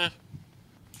 Eh.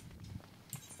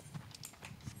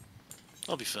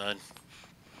 I'll be fine.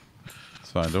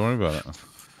 It's fine. Don't worry about it.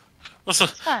 Listen,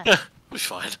 fine. we'll be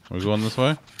fine. We're going this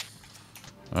way.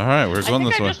 All right, we're I going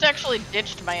think this I way. just actually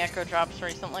ditched my echo drops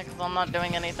recently because I'm not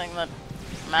doing anything that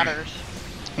matters.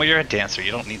 Well, you're a dancer.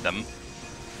 You don't need them.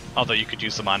 Although you could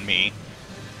use them on me.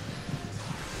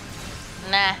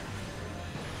 Nah.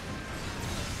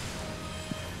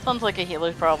 Sounds like a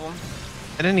healer problem.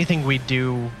 And anything we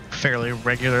do fairly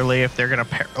regularly, if they're going to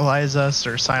paralyze us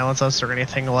or silence us or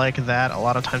anything like that, a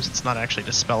lot of times it's not actually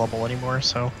dispellable anymore,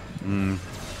 so... Mm.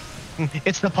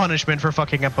 It's the punishment for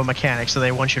fucking up a mechanic, so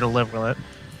they want you to live with it.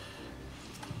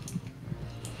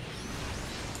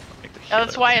 Make the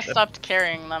That's healer why I like the- stopped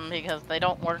carrying them, because they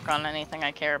don't work on anything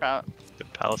I care about. The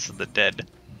Palace of the Dead.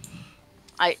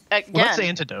 Again, Well, that's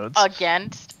antidotes.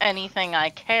 against anything I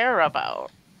care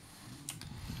about.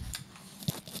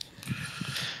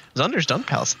 Zunder's done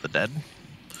Palace of the Dead.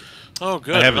 Oh,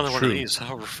 good. I have Another it one of true. these.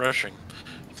 How refreshing.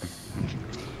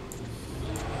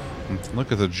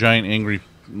 Look at the giant angry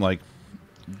like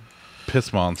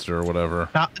piss monster or whatever.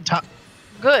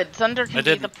 Good. Zunder can be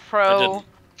didn't. the I pro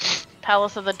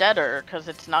Palace of the Deader, because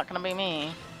it's not going to be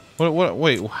me. What?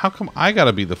 Wait, how come I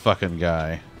gotta be the fucking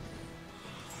guy?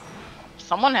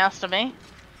 Someone has to be.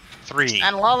 3.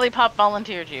 And Lollipop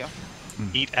volunteered you.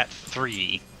 Eat at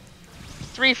 3.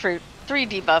 3 fruit. 3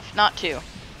 debuff, not 2.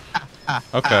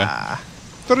 Okay. Ah.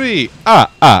 3.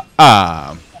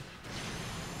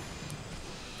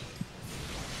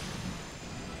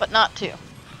 But not 2.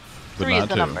 But 3 not is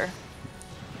the 2. number.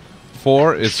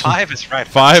 4 is 5 is right.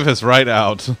 5 is right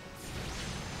out.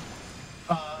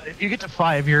 If you get to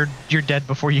 5, you're dead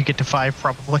before you get to 5,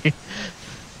 probably.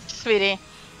 Sweetie,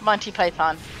 Monty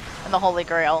Python, and the Holy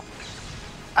Grail.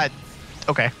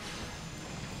 Okay.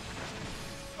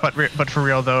 But for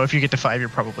real though, if you get to 5, you're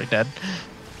probably dead.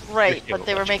 Right, Yeah, but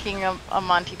they were watch. making a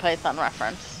Monty Python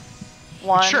reference.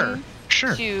 1,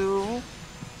 Sure. 2,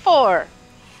 4,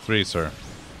 3, sir.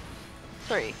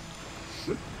 3.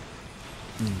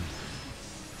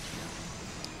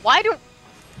 Why do...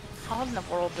 How in the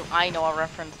world do I know a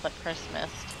reference that Chris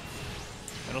missed?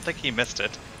 I don't think he missed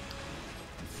it.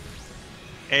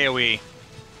 AoE.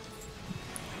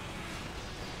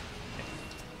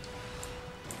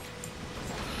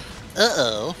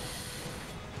 Uh-oh.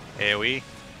 AoE.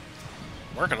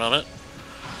 Working on it.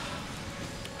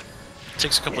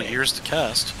 Takes a couple of years to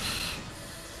cast.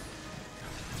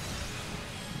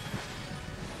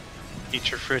 Eat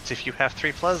your fruits if you have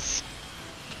 3+.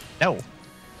 No.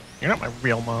 You're not my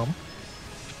real mom.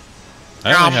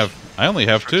 I only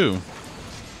have 2.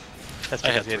 That's I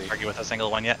because have you didn't 3. argue with a single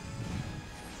one yet.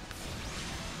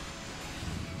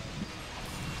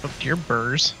 Oh, dear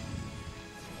burrs.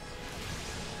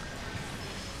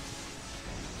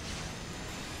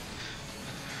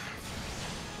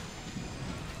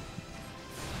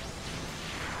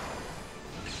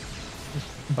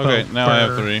 Okay, now I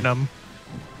have 3. Burnum.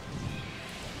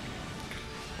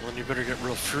 Well, then you better get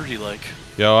real fruity like.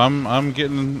 Yo, I'm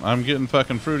getting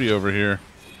fucking fruity over here.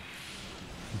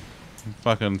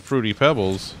 Fucking fruity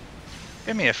pebbles.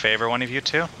 Do me a favor, one of you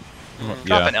two.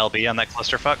 Drop an Yeah. LB on that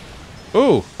clusterfuck.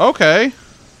 Ooh, okay.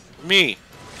 Me.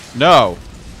 No.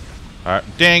 Alright,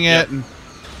 dang it. Yep.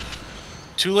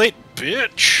 Too late,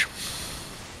 bitch.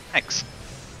 Thanks.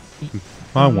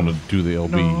 I want to do the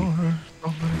LB.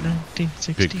 No, Big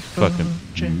 1964 fucking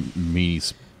Jet. meaty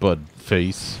spud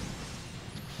face.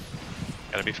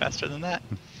 Gotta be faster than that.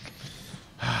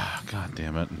 God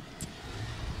damn it.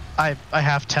 I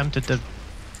half tempted to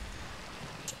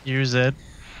use it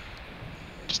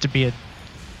just to be a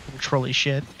trolly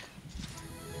shit.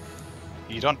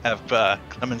 You don't have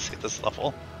clemency at this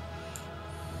level.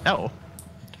 No,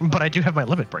 but I do have my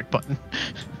limit break button.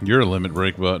 Your limit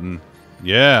break button.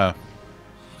 Yeah.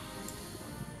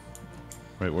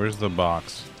 Wait, where's the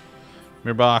box? Come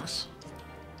here, box.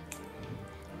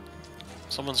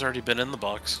 Someone's already been in the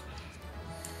box.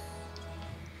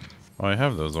 Oh, I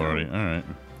have those already. Alright.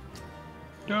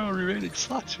 No remaining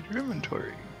slots in your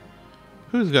inventory.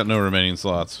 Who's got no remaining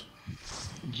slots?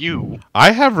 You.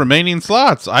 I have remaining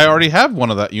slots. I already have one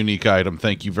of that unique item.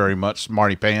 Thank you very much,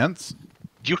 Smarty Pants.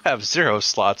 You have 0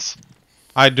 slots.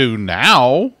 I do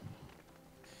now.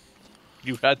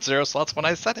 You had 0 slots when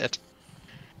I said it.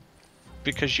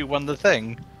 Because you won the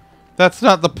thing. That's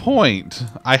not the point.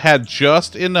 I had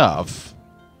just enough.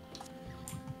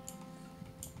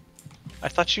 I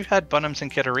thought you had Bunhams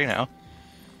and Kitterino.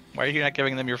 Why are you not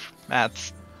giving them your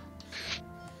mats?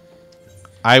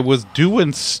 I was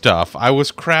doing stuff. I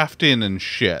was crafting and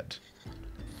shit.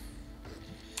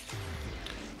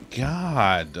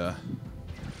 God.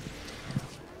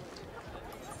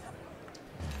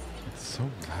 It's so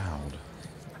loud.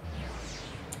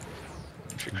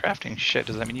 If you're crafting shit,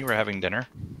 does that mean you were having dinner?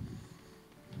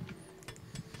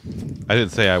 I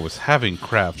didn't say I was having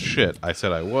craft shit. I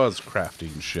said I was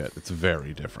crafting shit. It's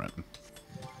very different.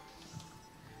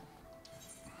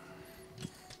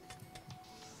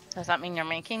 Does that mean you're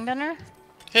making dinner?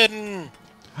 Hidden.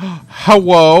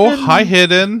 Hello. Hi,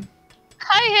 Hidden.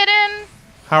 Hi, Hidden!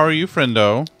 How are you,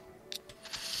 friendo?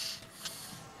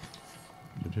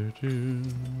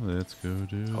 Let's go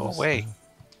do Oh, this wait.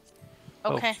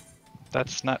 stuff. Okay.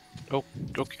 That's not... Oh,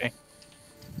 okay.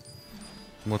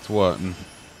 What's what?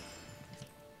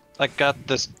 I got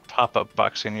this pop-up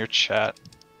box in your chat.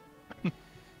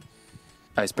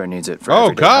 Iceberg needs it for Oh,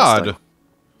 everyday God. hustling.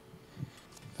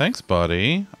 Thanks,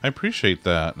 buddy. I appreciate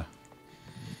that.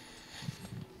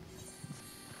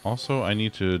 Also, I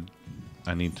need to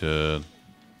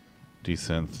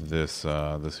desynth this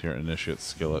this here initiate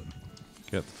skillet.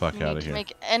 Get the fuck You out need of to here.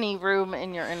 make any room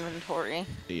in your inventory.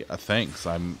 Yeah, thanks.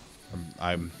 I'm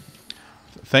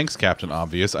thanks, Captain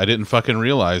Obvious. I didn't fucking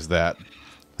realize that.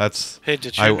 That's Hey,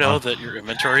 did you know that your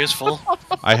inventory is full?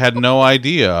 I had no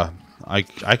idea. I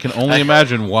can only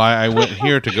imagine why I went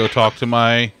here to go talk to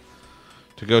my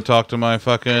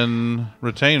fucking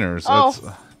retainers. Oh.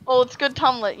 That's, Well, it's good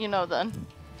Tom let you know then.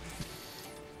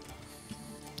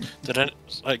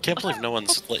 I can't believe no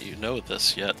one's let you know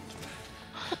this yet.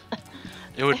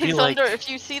 It would be It's like... if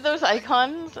you see those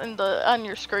icons on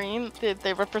your screen,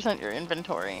 they represent your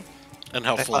inventory. And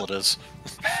how full it is.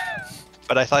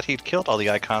 But I thought he'd killed all the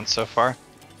icons so far.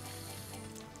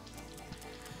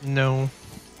 No.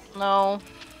 No.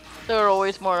 There are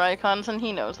always more icons, and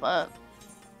he knows that.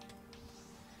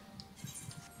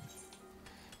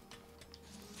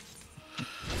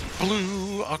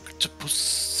 Blue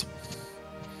octopus.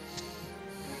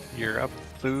 You're a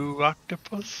blue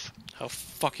octopus? How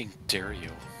fucking dare you?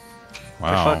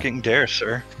 wow. I fucking dare,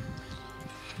 sir.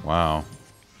 Wow.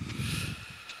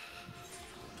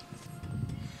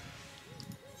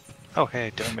 Oh,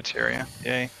 hey, doing materia.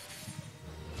 Yay.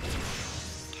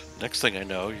 Next thing I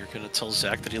know, you're gonna tell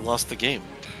Zach that he lost the game.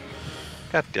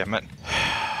 God damn it.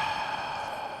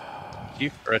 You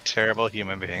are a terrible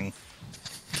human being.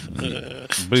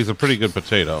 But he's a pretty good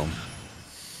potato.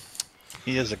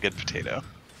 He is a good potato.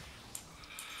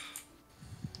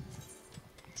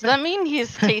 Does that mean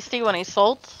he's tasty when he's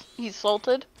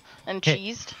salted and Hey.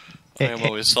 cheesed? I am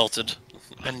always salted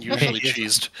and usually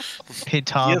cheesed. Hey He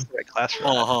Tom, is the right class for that.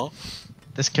 Uh-huh.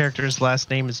 this character's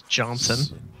last name is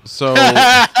Johnson. So,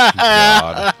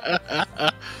 God.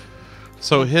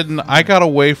 So Hidden, I got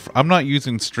away. I'm not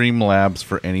using Streamlabs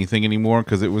for anything anymore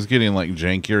because it was getting like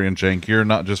jankier and jankier,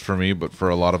 not just for me, but for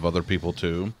a lot of other people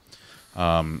too.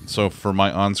 So for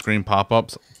my on-screen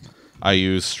pop-ups, I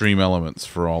use Stream Elements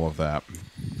for all of that.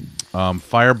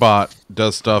 Firebot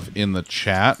does stuff in the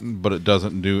chat, but it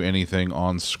doesn't do anything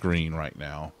on screen right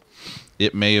now.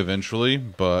 It may eventually,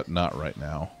 but not right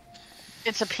now.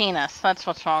 It's a penis. That's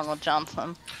what's wrong with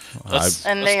Johnson. That's,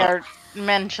 And that's they not are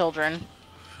men children.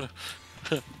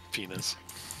 penis.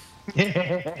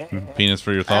 Penis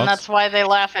for your And thoughts? that's why they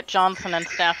laugh at Johnson and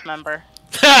staff member.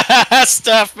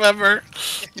 Staff member.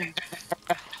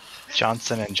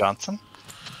 Johnson and Johnson?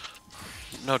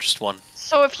 No, just one.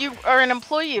 So if you are an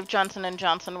employee of Johnson &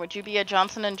 Johnson, would you be a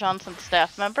Johnson & Johnson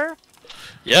staff member?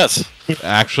 Yes.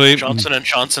 Actually, Johnson and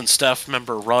Johnson staff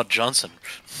member Rod Johnson.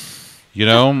 you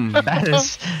know, That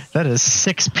is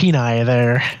 6 peni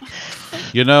there.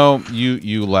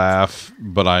 you laugh,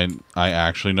 but I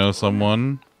actually know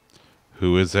someone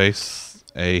who is a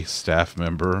staff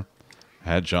member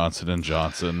at Johnson &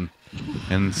 Johnson,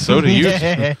 and so do you.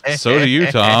 So do you,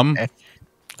 Tom.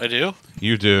 I do?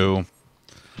 You do.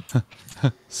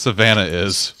 Savannah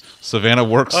is. Savannah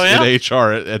works Oh, yeah? in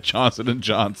HR at Johnson &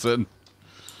 Johnson.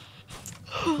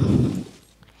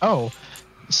 Oh,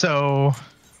 so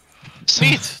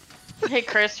Neat. Hey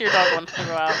Chris, your dog wants to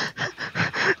go out.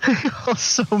 I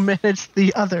also manage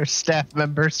the other staff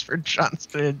members for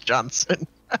Johnson & Johnson.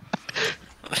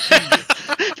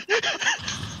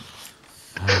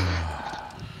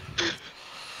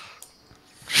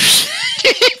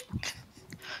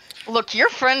 Look, you're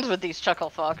friends with these chuckle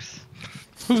fucks.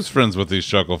 Who's friends with these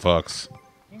chuckle fucks?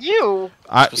 You.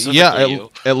 Specifically Yeah, you.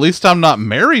 at least I'm not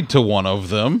married to one of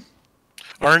them.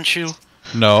 Aren't you?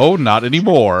 No, not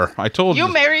anymore. I told you.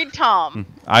 You married Tom.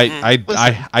 I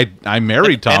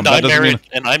married Tom. And That I doesn't married, mean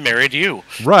and I married you.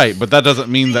 right, but that doesn't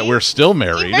mean that we're still He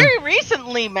married. very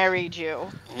recently married you.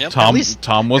 Yep.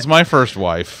 Tom was my first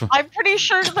wife. I'm pretty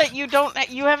sure that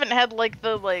you haven't had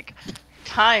the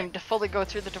time to fully go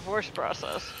through the divorce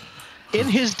process. In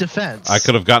his defense, I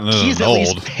could have gotten it he's at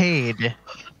least annulled. paid.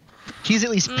 He's at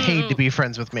least paid to be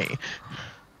friends with me.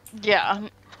 Yeah.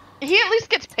 He at least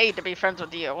gets paid to be friends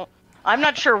with you. I'm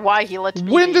not sure why he lets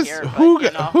me When be does here, but,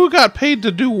 who got paid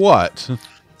to do what?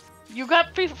 you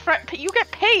get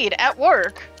paid at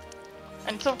work,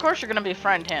 and so of course you're gonna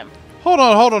befriend him. Hold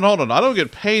on. I don't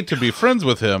get paid to be friends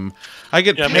with him. I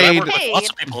get Yeah, I mean, I paid. work with lots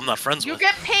of people I'm not friends You with.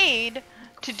 get paid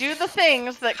to do the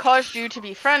things that caused you to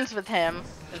be friends with him.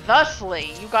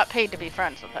 Thusly, you got paid to be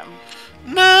friends with him.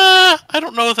 Nah, I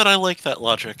don't know that I like that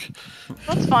logic.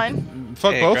 That's fine.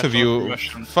 Fuck Hey, both of Gretel you.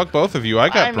 promotion. Fuck both of you. I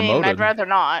got mean, promoted. I'd rather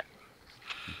not.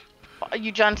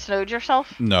 You Jon Snowed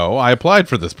yourself? No, I applied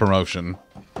for this promotion.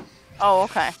 Oh,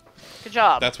 okay. Good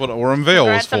job. That's what Orem Vale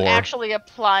was Congrats on for. actually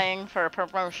applying for a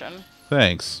promotion.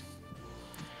 Thanks.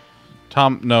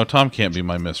 Tom can't be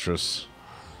my mistress.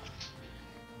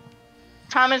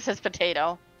 Tom is his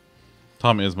potato.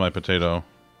 Tom is my potato.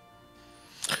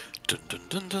 Dun, dun,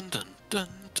 dun, dun, dun, dun,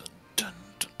 dun, dun,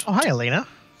 dun. Oh, hi, Elena.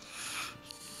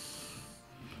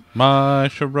 My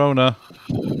Sharona.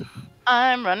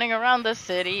 I'm running around the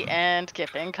city and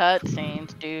skipping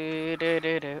cutscenes. Do do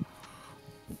do do.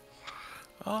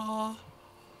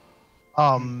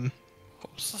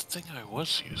 What was the thing I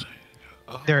was using?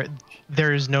 Oh.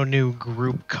 There is no new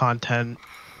group content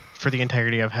for the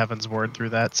entirety of Heaven's Ward through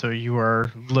that, so you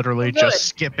are literally Good. just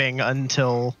skipping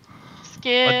until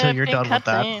you're done with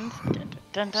that. Dun,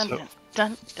 dun, dun, So- dun,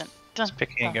 dun, dun, dun,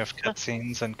 Speaking dun, of dun.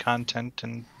 cutscenes and content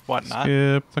and whatnot,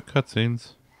 Skip the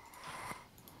cutscenes.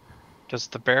 does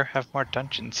the bear have more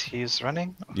dungeons he's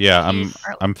running? Yeah,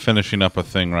 I'm finishing up a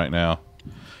thing right now.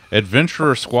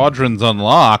 Adventurer Squadron's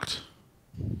unlocked.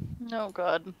 No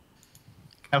good.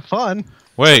 Have fun.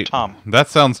 Wait, Tom. that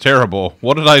sounds terrible.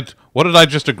 What did I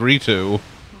just agree to?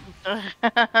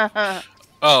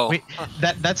 Oh, Wait,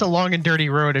 that's a long and dirty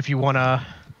road if you want to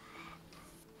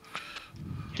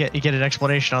get an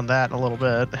explanation on that in a little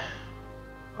bit.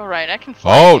 All right, I can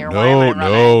fly Oh here. Why am I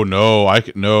running?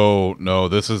 no.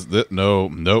 This is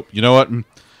nope. You know what?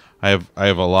 I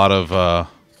have a lot of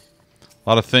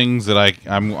things that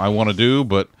I want to do,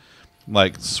 but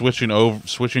like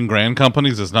switching grand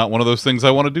companies is not one of those things I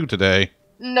want to do today.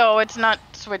 No, it's not.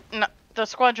 No, the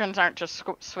squadrons aren't just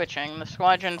switching. The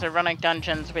squadrons are running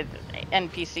dungeons with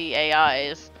NPC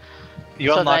AIs.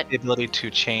 You So unlock that- the ability to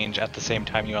change at the same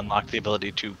time you unlock the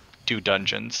ability to do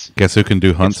dungeons. Guess who can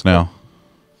do hunts now?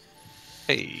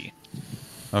 Hey.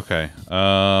 Okay.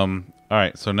 All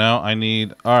right. So now I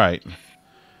need. All right.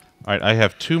 I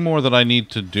have two more that I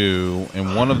need to do,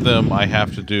 and one of them I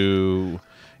have to do.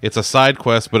 It's a side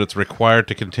quest, but it's required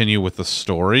to continue with the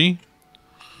story.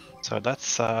 So that's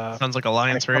Sounds like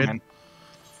Alliance raid. Do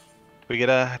we get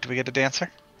a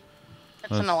dancer?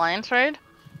 It's an alliance raid.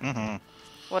 Mm-hmm.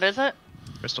 What is it?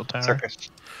 Crystal Tower. Circus.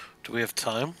 do we have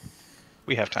time?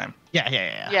 We have time. Yeah.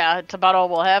 Yeah, it's about all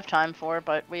we'll have time for,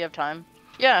 but we have time.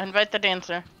 Yeah, invite the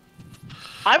dancer.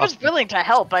 I was willing to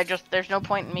help. There's no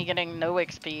point in me getting no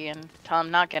XP and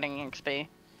Tom not getting XP.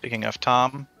 Speaking of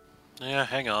Tom, Yeah,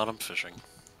 hang on, I'm fishing.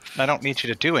 I don't need you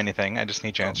to do anything. I just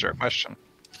need you to answer a question.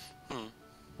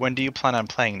 When do you plan on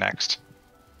playing next?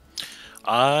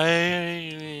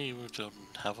 I don't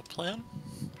have a plan.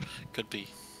 Could be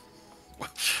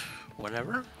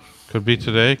whenever. Could be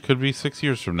today. Could be 6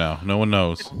 years from now. No one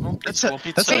knows. That's Won't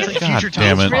be that's today. like God future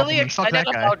damn Tom's it. Really problem. Fuck excited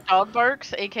that guy. about Dog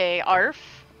Barks, aka ARF.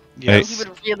 Hey. He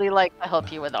would really like to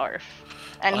help you with ARF.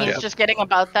 And he's Yeah. just getting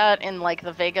about that in like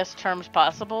the vaguest terms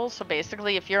possible. So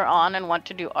basically, if you're on and want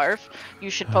to do ARF, you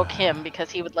should poke him because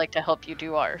he would like to help you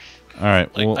do ARF. All right.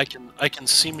 Like Well, I can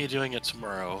see me doing it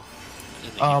tomorrow.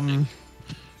 In the evening.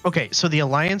 Okay, so the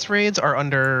Alliance raids are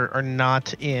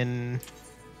not in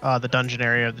the dungeon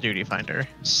area of the Duty Finder.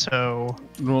 So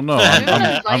well, no. You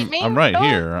didn't invite me? I'm right No,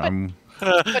 here. but- I'm.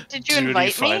 But did you Duty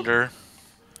invite me? Finder.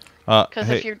 Because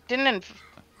Hey. if you didn't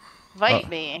invite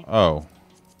me, Oh.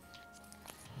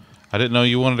 I didn't know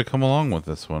you wanted to come along with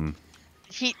this one.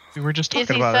 we were just talking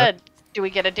Izzy about said, "Do we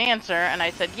get a dancer?" And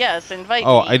I said, "Yes, invite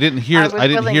Oh, me." I didn't hear. was I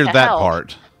didn't willing hear to that help.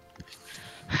 part.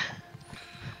 it.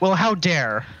 Well, how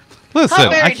dare? Listen, How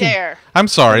very I can't. dare! I'm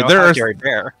sorry. No, There how are dare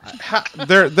you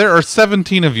dare. there are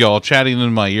 17 of y'all chatting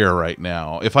in my ear right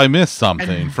now. If I miss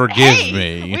something, forgive Hey,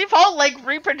 me. we've all like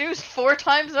reproduced 4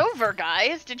 times over,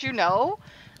 guys. Did you know?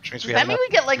 Which means Does we that have mean enough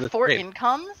we get like to 4 trade.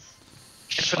 incomes?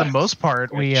 For the most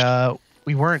part, we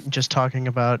weren't just talking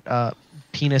about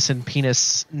penis and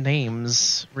penis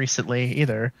names recently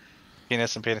either.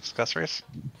 Penis and penis accessories.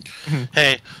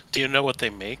 Hey, do you know what they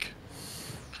make?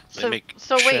 They make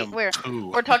So wait, where?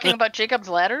 shampoo. We're talking about Jacob's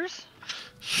ladders?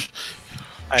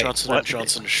 Johnson and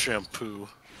Johnson shampoo.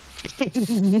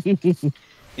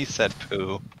 He said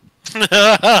poo.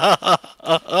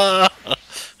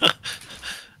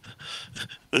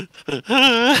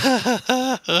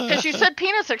 Because you said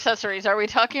penis accessories. Are we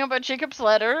talking about Jacob's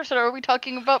ladders or are we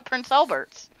talking about Prince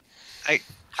Albert's? Do you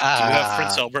have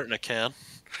Prince Albert in a can?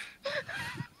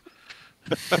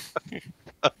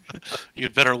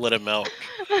 You'd better let him out.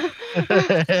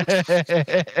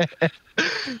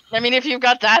 I mean, if you've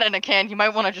got that in a can, you might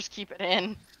want to just keep it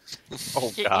in.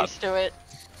 Oh Get God. used to it.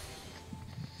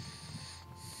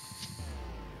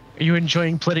 Are you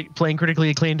enjoying playing critically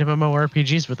acclaimed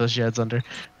MMORPGs with us, Jed Zunder?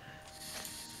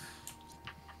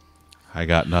 I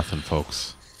got nothing,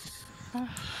 folks. I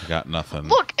got nothing.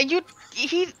 Look, he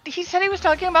said he was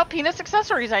talking about penis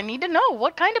accessories. I need to know,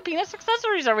 what kind of penis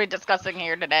accessories are we discussing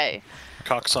here today?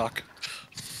 Cocksock.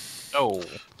 Oh.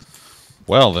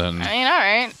 Well then, I mean, all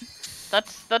right,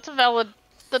 that's a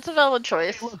valid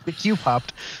choice. Look, the queue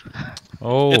popped.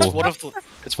 oh, It's one of the.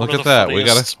 It's Look one of at the that, we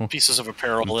funniest gotta- pieces of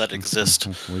apparel that exist.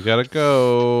 we gotta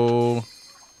go.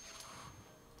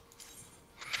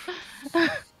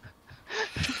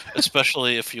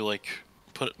 Especially if you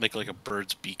make like a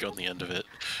bird's beak on the end of it.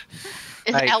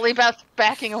 Is Allie Beth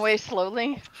backing away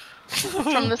slowly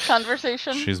from this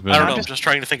conversation? She's been. I don't know. I'm just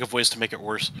trying to think of ways to make it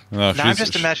worse. No, Now I'm she's-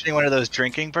 just imagining one of those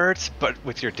drinking birds, but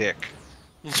with your dick.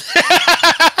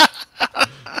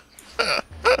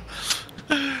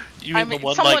 You mean, I mean, the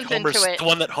one someone's like into it. the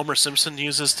one that Homer Simpson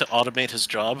uses to automate his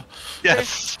job?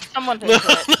 Yes. Someone's into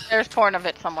it. There's porn of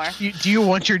it somewhere. Do you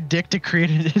want your dick to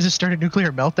to start a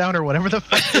nuclear meltdown or whatever the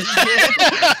fuck this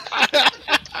is?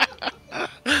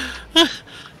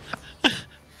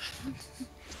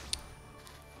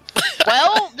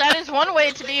 Well, that is one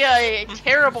way to be a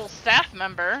terrible staff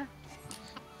member.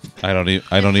 I don't even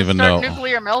Start know.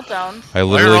 nuclear meltdowns. I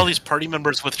Why are all literally, these party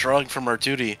members withdrawing from our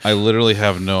duty? I literally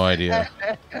have no idea.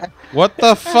 What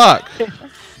the fuck?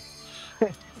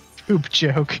 Poop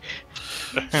joke.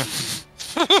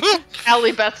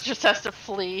 Allie Beth just has to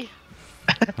flee.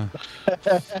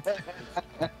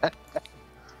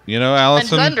 You know, And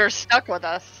Allison, Zunder's stuck with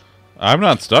us. I'm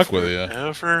not stuck with you.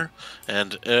 Ever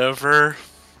and ever.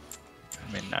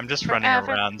 I mean, I'm just running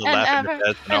Forever around the and left ever and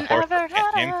bed and and a horse ever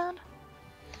campaign. on.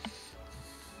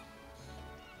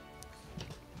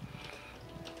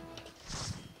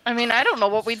 I mean, I don't know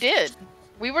what we did.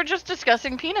 We were just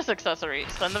discussing penis accessories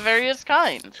and the various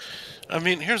kinds. I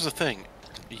mean, here's the thing.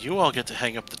 You all get to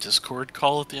hang up the Discord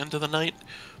call at the end of the night,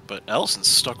 but Allison's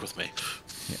stuck with me.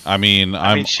 I mean,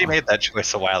 I mean, she made that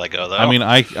choice a while ago, though. I mean,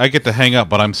 I get to hang up,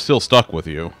 but I'm still stuck with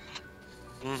you.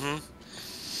 Mm-hmm.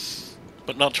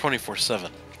 But not 24/7,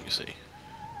 you see.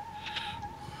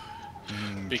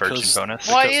 virgin bonus.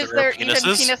 Why Because is there are there even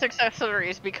penises? penis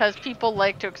accessories? Because people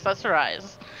like to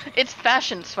accessorize. It's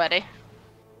fashion, sweaty.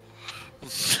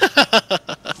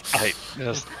 Hey,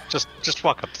 just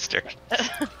walk up the stairs.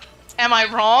 Am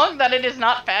I wrong that it is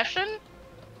not fashion?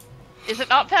 Is it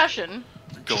not fashion?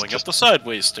 Going up the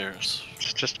sideways stairs.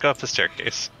 Just go up the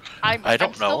staircase. I I'm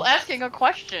don't still know. asking a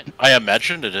question. I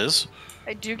imagine it is.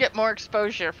 I do get more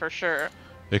exposure for sure.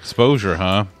 Exposure,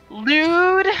 huh?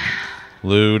 Lewd.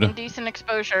 Lewd. Indecent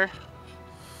exposure.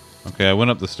 Okay, I went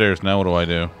up the stairs. Now what do I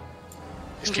do?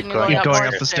 Just keep Continue going. Keep up going more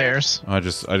up the stairs. I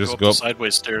just Go up go the up.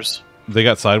 sideways stairs. They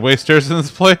got sideways stairs in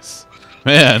this place?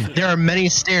 Man. There are many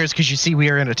stairs because you see we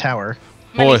are in a tower.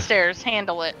 Many Boy. stairs.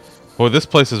 Handle it. Boy, this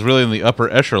place is really in the upper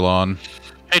echelon.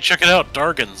 Hey, check it out,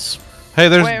 Dargans. Hey,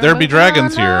 We're there be moving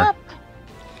dragons on here. up.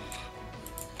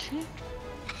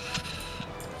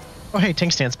 Oh, hey,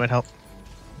 tank stance might help.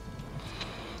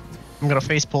 I'm gonna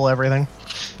face pull everything.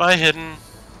 Bye, Hidden.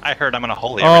 I heard I'm gonna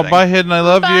holy Oh, everything. bye, Hidden. I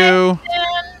love Bye, you.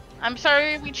 Jen. I'm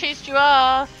sorry we chased you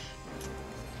off.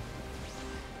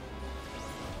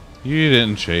 You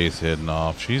didn't chase Hidden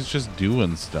off. She's just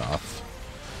doing stuff.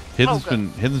 Hidden's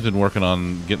good. been working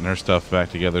on getting her stuff back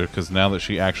together because now that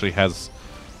she actually has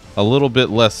a little bit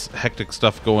less hectic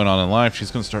stuff going on in life,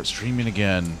 she's gonna start streaming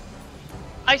again.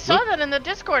 I saw that in the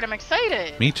Discord. I'm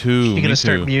excited. Me too. You me gonna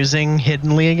start too. musing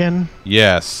hiddenly again?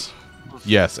 Yes.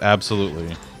 Yes,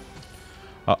 absolutely.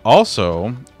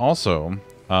 Also,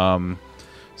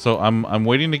 so I'm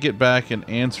waiting to get back an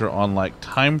answer on like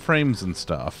time frames and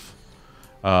stuff.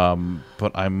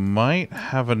 But I might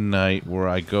have a night where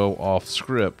I go off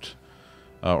script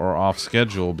or off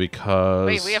schedule because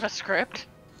Wait, we have a script?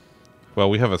 Well,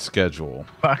 we have a schedule.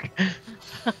 Fuck.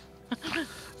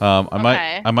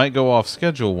 Okay. I might go off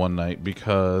schedule one night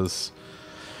because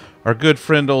our good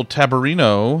friend old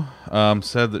Tabarino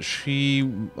said that she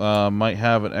might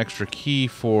have an extra key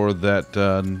for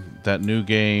that new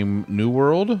game, New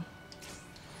World,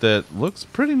 that looks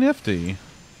pretty nifty.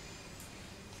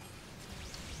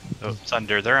 Oh,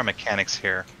 Zunder, there are mechanics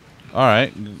here. All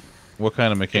right, what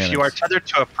kind of mechanics? If you are tethered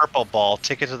to a purple ball,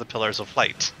 take it to the Pillars of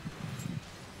Light.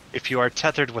 If you are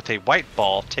tethered with a white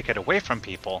ball, take it away from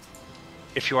people.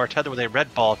 If you are tethered with a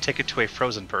red ball, take it to a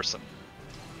frozen person.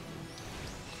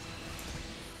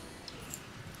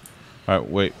 All right,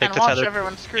 wait. And watch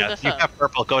everyone screw this you up. have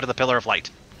purple, go to the Pillar of Light.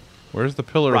 Where's the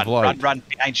Pillar of Light? Run,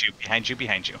 behind you, behind you,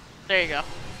 behind you. There you go.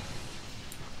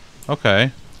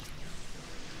 Okay.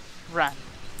 Run.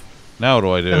 Now what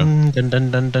do I do? Dun, dun,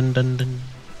 dun, dun, dun, dun, dun.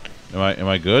 Am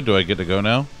I good? Do I get to go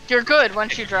now? You're good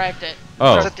once you dragged it.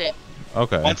 Oh. Dropped it.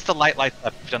 Okay. Once the light lights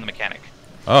up, you've done the mechanic.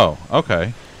 Oh,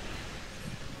 okay.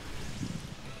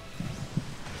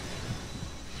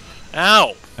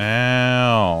 Ow!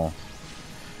 Ow.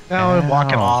 Now I'm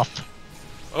walking Ow. off.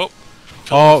 Oh.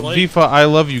 Oh, Light. Vifa, I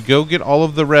love you. Go get all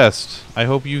of the rest. I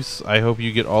hope you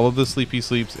get all of the sleepy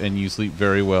sleeps and you sleep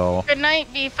very well. Good night,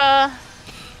 Vifa.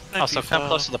 Also, come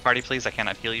close to the party, please. I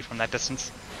cannot heal you from that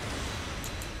distance.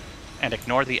 And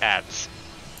ignore the ads.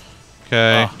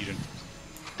 Okay.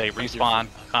 They respawn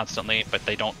constantly, but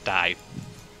they don't die.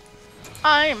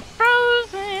 I'm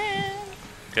frozen.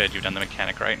 Good, you've done the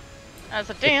mechanic right. As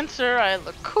a dancer, I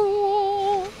look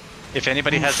cool. If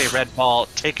anybody has a red ball,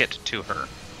 take it to her.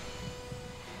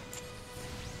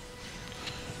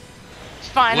 It's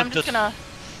fine. What I'm just did- gonna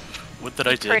What did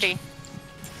I do? pretty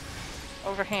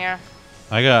over here.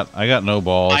 I got no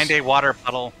balls. Find a water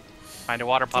puddle. Find a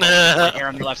water puddle. Right here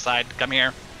on the left side. Come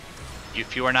here.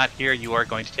 If you are not here, you are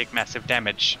going to take massive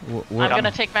damage. I'm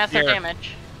gonna take massive Here.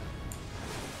 damage.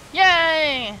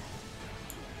 Yay!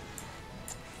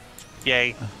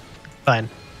 Yay. Fine.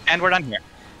 And we're done here.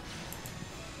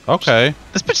 Okay.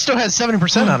 This bitch still has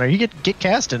 70% on her. You get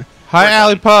casting. Hi,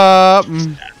 Allie Pup.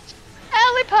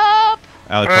 Alley Pop!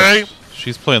 Allie Hey. Pup.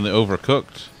 She's playing the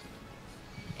Overcooked.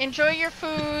 Enjoy your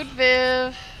food,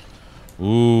 Viv.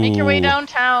 Ooh. Make your way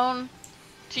downtown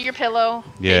to your pillow.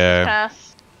 Yeah.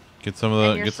 Pass. Get some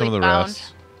And of you're the sleep-bound.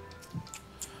 rest.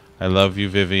 I love you,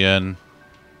 Vivian.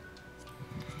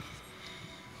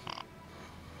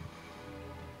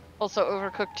 Also,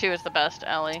 Overcooked 2 is the best,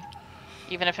 Allie.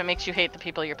 Even if it makes you hate the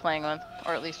people you're playing with.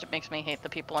 Or at least it makes me hate the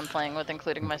people I'm playing with,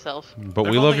 including myself. But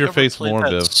I've we love only your ever face played more,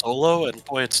 that Viv. Solo, and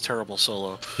boy, it's terrible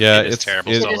solo. Yeah, It is it's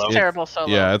terrible It solo. is terrible solo.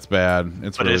 Yeah, it's bad.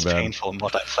 It's But really it's bad. painful in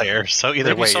multiplayer, so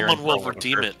either Maybe way, someone you're will in for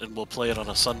redeem it, and we'll play it on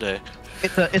a Sunday.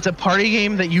 It's a party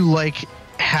game that you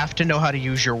have to know how to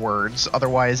use your words.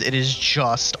 Otherwise, it is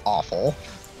just awful.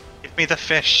 Give me the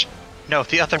fish. No,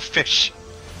 the other fish.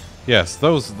 Yes,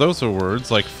 those are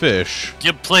words like fish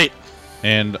Gib plate.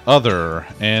 and other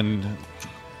and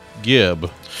gib.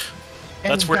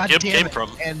 That's And where Gib goddamn came it,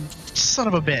 from. And son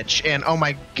of a bitch. And oh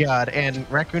my god. And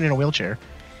raccoon in a wheelchair.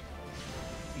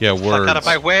 Yeah, Fuck words. out of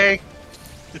my way.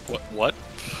 What?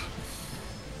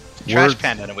 Trash Words.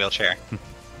 panda in a wheelchair.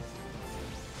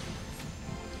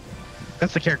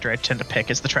 That's the character I tend to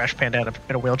pick. Is the trash panda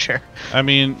in a wheelchair. I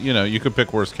mean, you could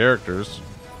pick worse characters.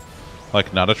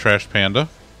 Like not a trash panda.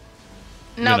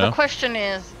 Now, You know? the question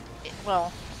is,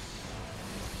 well,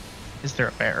 Is there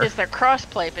a bear? is there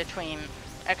crossplay between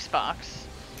Xbox?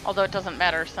 Although it doesn't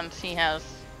matter since he has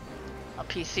a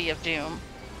PC of Doom.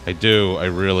 I do. I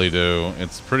really do.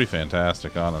 It's pretty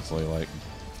fantastic, honestly. Like,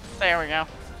 There we go.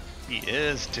 He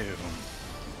is Doom.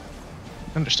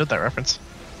 Understood that reference.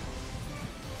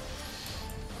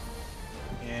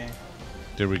 Yeah.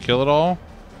 did we kill it all?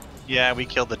 Yeah, we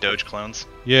killed the Doge clones.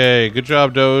 Yay! Good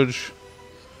job, Doge.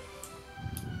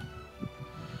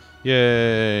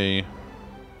 Yay!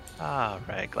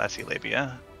 Alright, Glassy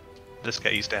Labia. This guy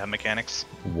used to have mechanics.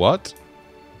 What?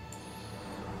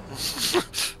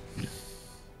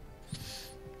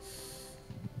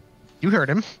 You heard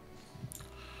him.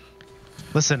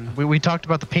 Listen, we talked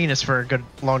about the penis for a good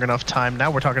long enough time.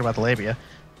 Now we're talking about the labia.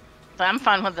 So I'm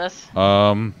fine with this. You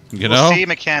We'll know? see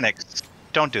mechanics.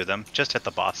 Don't do them. Just hit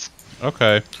the boss.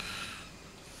 Okay.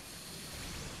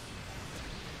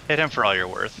 Hit him for all you're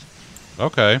worth.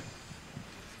 Okay.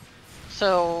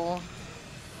 So,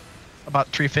 About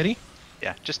 350?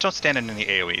 Yeah, just don't stand in any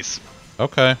AoEs.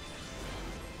 Okay.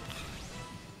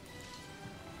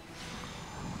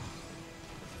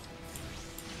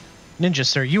 Ninja,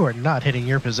 sir, you are not hitting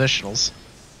your positionals.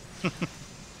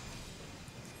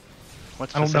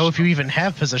 What's I don't know if you even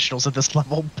have positionals at this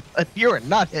level, but you are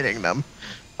not hitting them.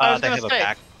 I was they gonna have say. a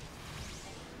back.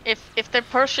 If they're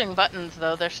pushing buttons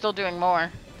though, they're still doing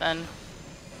more than.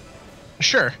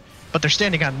 Sure, but they're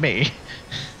standing on me.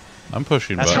 I'm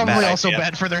pushing That's It's buttons. probably bad also idea.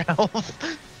 bad for their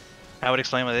health. That would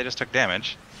explain why they just took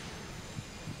damage.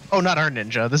 Oh, not our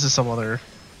ninja. This is some other.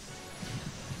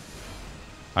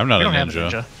 I'm not We a don't have a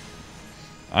ninja.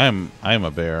 ninja. I am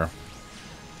a bear.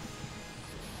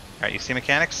 Alright, you see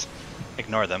mechanics?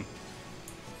 Ignore them.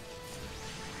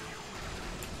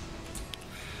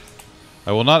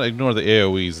 I will not ignore the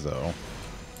AoEs though.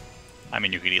 I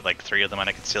mean, you could eat like 3 of them and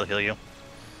I could still heal you.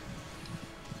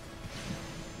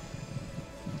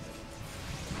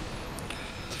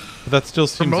 But that still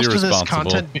For seems most of this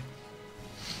irresponsible. content.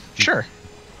 Sure.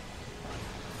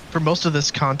 For most of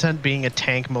this content, being a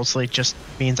tank mostly just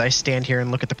means I stand here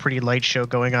and look at the pretty light show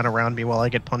going on around me while I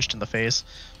get punched in the face.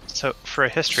 So, for a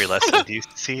history lesson, do you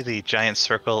see the giant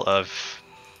circle of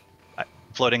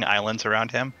floating islands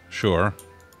around him? Sure.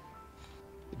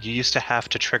 You used to have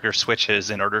to trigger switches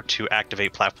in order to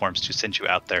activate platforms to send you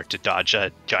out there to dodge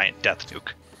a giant death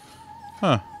nuke.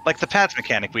 Huh. Like the pads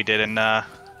mechanic we did in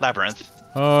Labyrinth.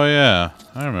 Oh yeah,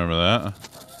 I remember that.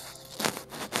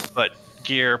 But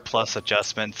gear plus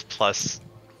adjustments plus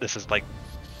this is like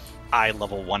eye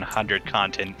level 100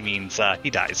 content means he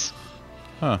dies.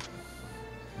 Huh.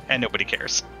 And nobody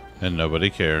cares. And nobody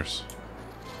cares.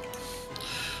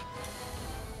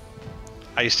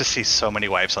 I used to see so many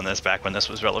wipes on this back when this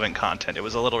was relevant content. It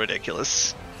was a little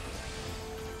ridiculous.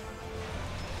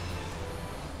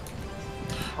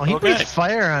 Oh, he Okay. breathed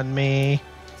fire on me.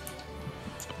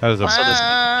 That is a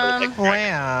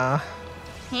Wow.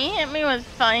 He hit me with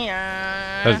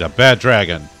fire. that is a bad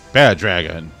dragon. Bad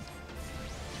dragon.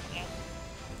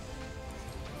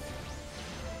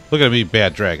 Look at me,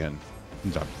 bad dragon.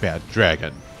 He's a bad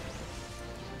dragon.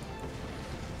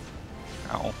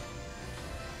 Oh.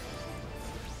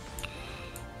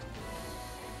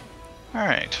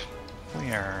 Alright.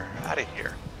 We are out of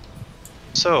here.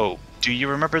 So, do you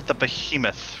remember the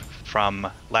behemoth from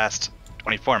last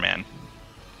 24 Man?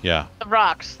 Yeah. The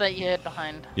rocks that you hid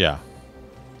behind. Yeah.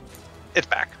 It's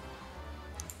back.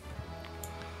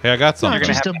 Hey, I got Not something.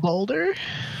 gonna just have a boulder.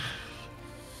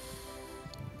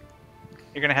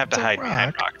 You're gonna have to It's a hide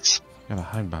behind rock. rocks. Gotta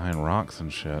hide behind rocks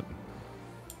and shit.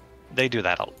 They do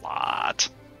that a lot.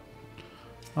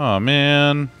 Oh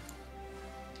man.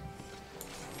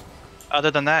 Other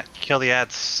than that, kill the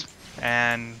ads,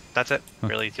 and that's it.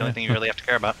 Really, the only thing you really have to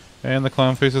care about. And the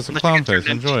clown face is a Unless you clown get turned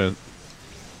face. Enjoy it.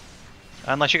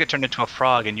 Unless you get turned into a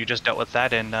frog, and you just dealt with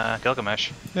that in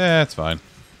Gilgamesh. Yeah, it's fine.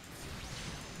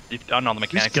 You don't know the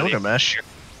Who's mechanics. of the- Gilgamesh?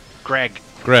 Greg.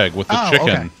 Greg with the Oh, chicken.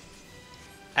 okay.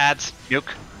 Ads. Nuke.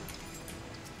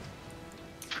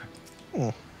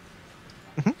 Oh.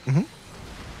 Mhm.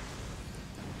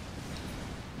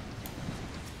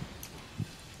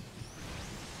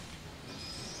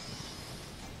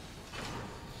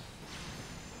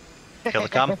 Kill the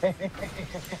cum.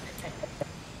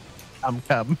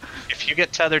 Come. If you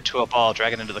get tethered to a ball,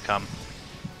 drag it into the cum.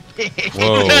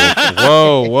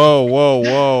 Whoa. Whoa, whoa,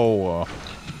 whoa, whoa.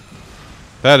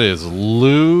 That is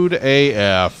lewd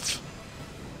AF.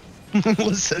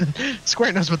 Listen,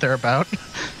 Square knows what they're about.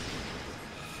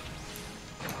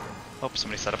 Oh,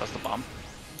 somebody set up us the bomb.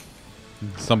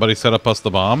 Somebody set up us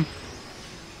the bomb.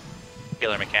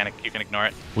 Healer mechanic, you can ignore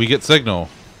it. We get signal.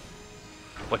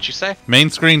 What you say? Main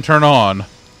screen turn on.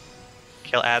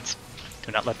 Kill ads.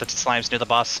 Do not let the slimes near the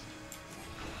boss.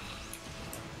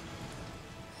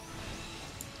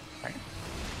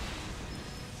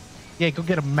 Yeah, go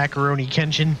get a macaroni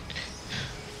Kenshin.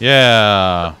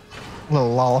 Yeah.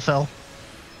 Little Lalafell. About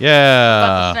the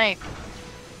Yeah. snake.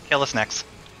 Kill us next.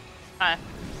 Hi.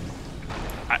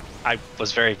 I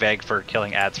was very vague for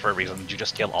killing ads for a reason. You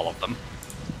just kill all of them.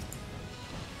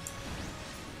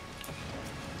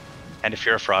 And if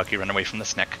you're a frog, you run away from the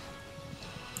snake.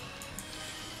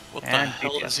 What the And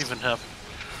hell DPS. is even happening?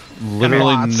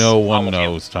 Literally Lots. no All one of you.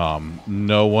 knows, Tom.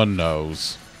 No one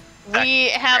knows. We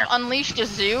have unleashed a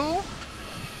zoo.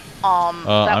 That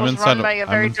I'm was inside run of- by a I'm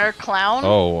very in- dark clown.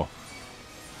 Oh.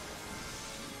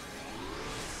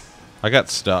 I got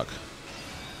stuck.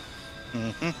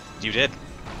 You did.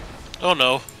 Oh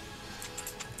no.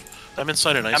 I'm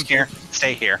inside an ice I'm here.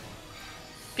 Stay here.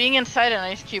 Being inside an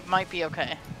ice cube might be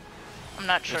okay. I'm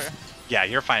not sure. Yeah,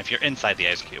 you're fine if you're inside the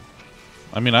ice cube.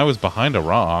 I mean, I was behind a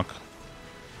rock.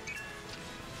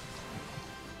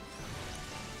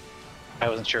 I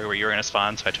wasn't sure where you were going to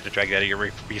spawn, so I tried to drag you out of your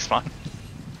respawn.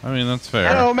 I mean, that's fair.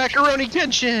 Hello, macaroni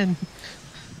Kenshin.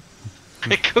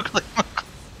 Googling.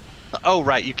 Oh,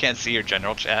 right, you can't see your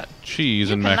general chat. Cheese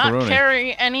You and cannot macaroni.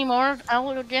 carry any more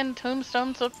elegant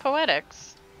tombstones of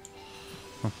poetics.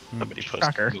 Somebody posted.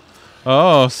 Shocker.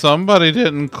 Oh, somebody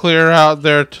didn't clear out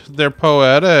their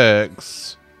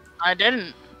poetics. I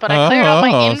didn't, but I cleared out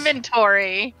my Oh.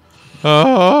 inventory.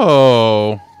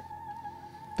 Oh.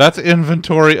 That's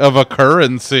inventory of a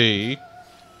currency.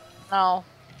 No,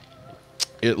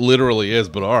 It literally is,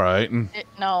 but alright.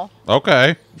 no.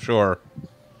 Okay, sure.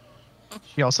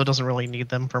 She also doesn't really need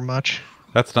them for much.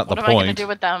 That's not What the am I point. gonna do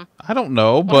with them? I don't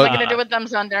know, What am I but gonna do with them,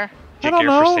 Zunder? I Get don't gear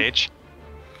for know. Sage.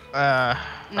 No.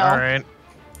 Alright.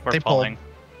 We're They pulled. pulling.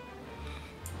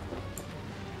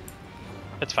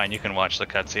 It's fine. You can watch the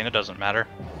cutscene. It doesn't matter.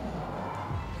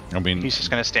 I mean, He's just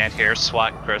gonna stand here,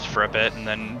 swat growth for a bit, and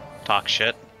then talk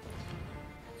shit.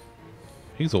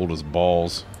 he's old as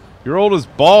balls. You're old as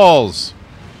balls!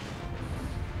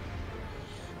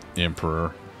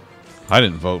 Emperor. I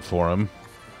didn't vote for him.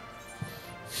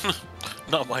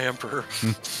 Not my emperor.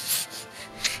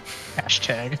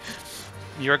 Hashtag.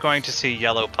 You're going to see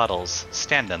yellow puddles.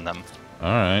 Stand in them.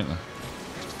 Alright.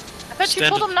 I thought you Stand-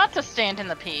 told them not to stand in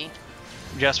the pee.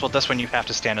 Yes, well, this one you have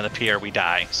to stand in the P or we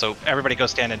die. So everybody go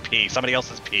stand in P. Somebody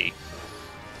else's P.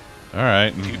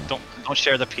 Alright. You don't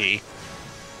share the P.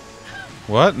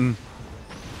 What?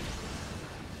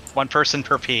 One person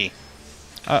per P.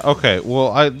 Okay,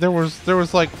 well, there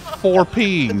was like 4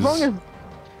 P's.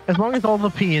 As long as all the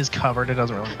P is covered, it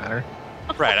doesn't really matter.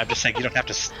 Right, I'm just saying you don't have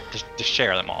to to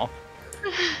share them all.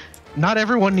 Not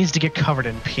everyone needs to get covered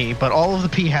in P, but all of the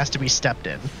P has to be stepped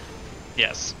in.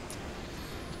 Yes.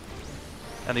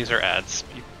 And these are ads.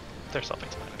 They're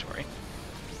self-explanatory.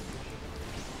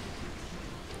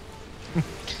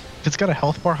 If it's got a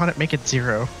health bar on it, make it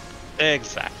 0.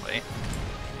 Exactly.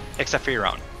 Except for your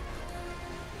own.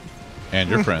 And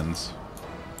your friends.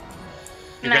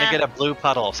 You're Nah. gonna get a blue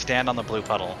puddle. Stand on the blue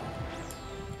puddle.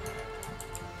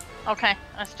 Okay,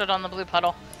 I stood on the blue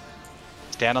puddle.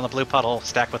 Stand on the blue puddle.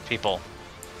 Stack with people.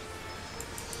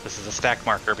 This is a stack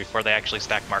marker before they actually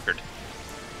stack markered.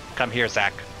 Come here,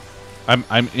 Zach.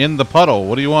 I'm in the puddle.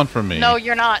 What do you want from me? No,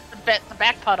 you're not. The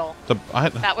back puddle.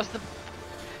 That That was the.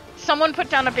 Someone put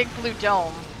down a big blue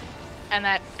dome, and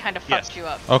that kind of fucked Yes. you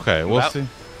up. okay, we'll Well- see.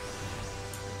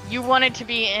 You wanted to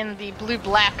be in the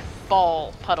blue-black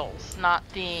ball puddles, not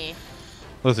the.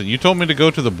 Listen, you told me to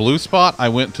go to the blue spot. I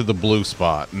went to the blue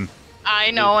spot. And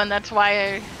I know, and that's why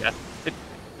I. Yeah.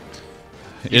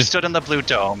 You Is- stood in the blue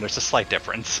dome. There's a slight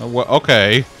difference.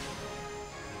 okay.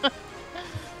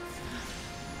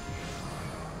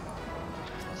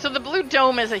 So the blue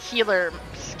dome is a healer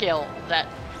skill that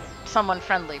someone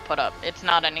friendly put up. It's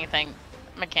not anything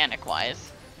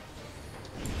mechanic-wise.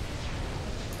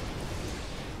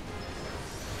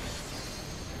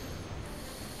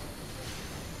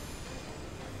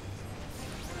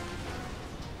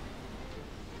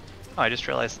 Oh, I just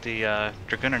realized the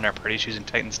Dragoon in our party's using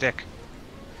Titan's dick.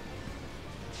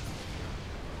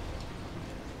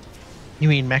 You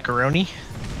mean macaroni?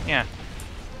 Yeah.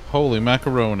 Holy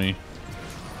macaroni.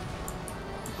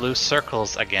 Blue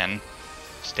circles again.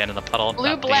 Stand in the puddle. Blue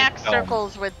not the black dome.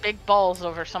 circles with big balls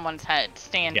over someone's head.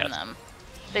 Stand in Yes. them.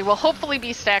 They will hopefully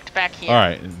be stacked back here. All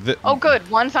right. Oh, good.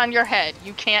 One's on your head.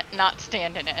 You can't not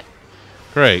stand in it.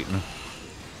 Great.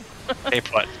 Stay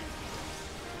put.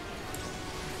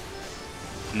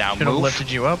 Now Should have move.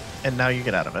 lifted you up, and now you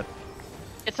get out of it.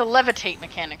 It's a levitate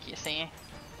mechanic, you see.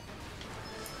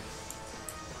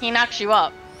 He knocks you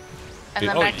up, and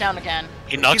then Oh, back down again.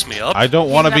 He knocks me up. I don't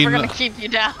want to He's be. never gonna keep you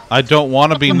down. I don't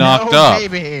want to be knocked no, up.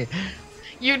 baby.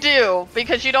 You do,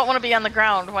 because you don't want to be on the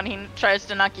ground when he tries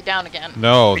to knock you down again.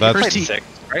 No, But you that's played he- 6,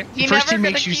 right? He's First never he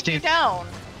gonna makes you keep you stand- down.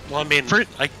 Well, I mean, For-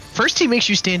 First he makes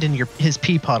you stand in his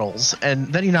pee puddles,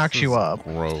 and then he knocks you up.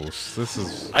 gross. This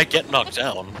is. I get knocked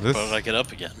down, This- but I get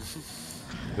up again.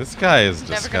 This guy is Never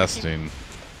gonna keep- disgusting.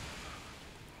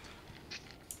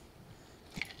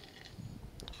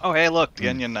 Oh, hey, look, the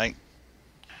Onion Knight.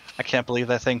 I can't believe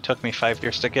that thing took me 5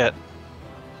 years to get.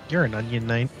 You're an onion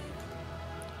knight.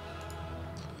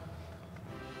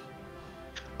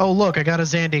 Oh look, I got a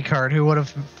Zandy card. Who would have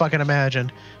fucking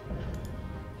imagined?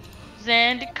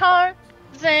 Zandy card,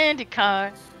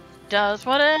 does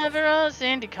whatever a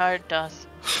Zandy card does.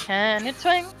 Can it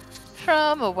swing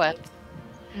from a web?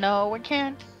 No, it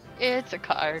can't. It's a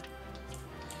card.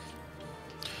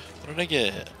 What did I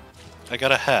get? I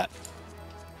got a hat.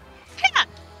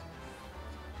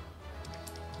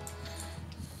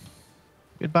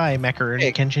 Goodbye, macaroni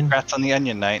Hey, Kenshin. congrats on the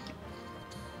Onion Knight.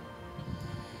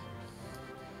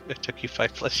 It took you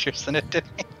 5+ years than it did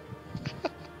me.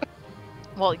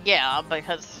 Well, yeah,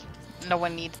 because no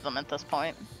one needs them at this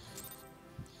point.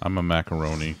 I'm a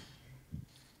macaroni.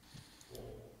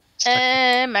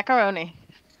 Macaroni.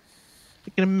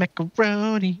 Speaking of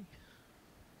macaroni.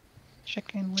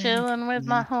 Chicken wings. Chilling with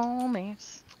my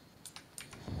homies.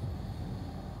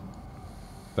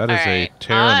 That is a Alright,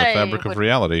 tear in the I fabric of would-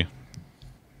 reality.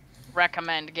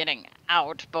 Recommend getting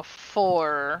out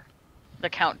before the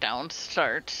countdown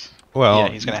starts. Well, Yeah,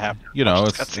 he's gonna have to you know,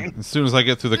 watch this as cutscene. soon as I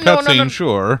get through the No, no, cutscene, no.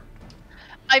 sure.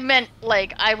 I meant,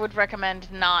 like, I would recommend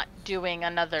not doing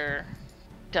another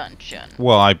dungeon.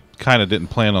 Well, I kind of didn't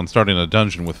plan on starting a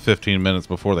dungeon with 15 minutes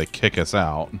before they kick us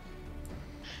out.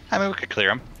 I mean, we could clear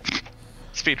him.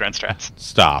 Speedrun strats.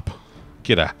 Stop.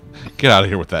 Get out of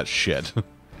here with that shit.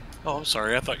 Oh, I'm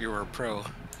sorry. I thought you were a pro.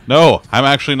 No, I'm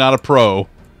actually not a pro.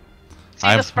 See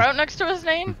I'm- the sprout next to his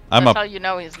name? I'm That's a- how you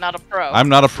know he's not a pro. I'm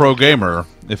not a pro gamer.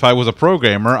 If I was a pro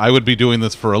gamer, I would be doing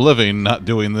this for a living, not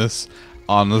doing this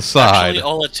on the side. Actually,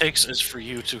 all it takes is for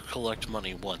you to collect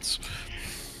money once.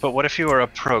 But what if you were a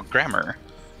programmer?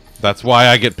 That's why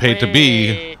I get paid to be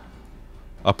Wait,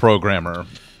 a programmer.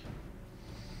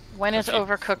 When is If you-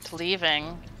 Overcooked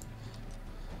leaving?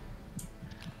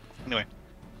 Anyway,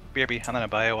 BRB, I'm gonna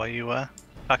buy while you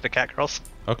talk to cat girls.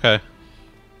 Okay.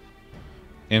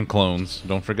 And clones.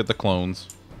 Don't forget the clones.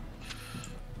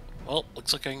 Well,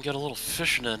 looks like I can get a little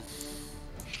fishing in.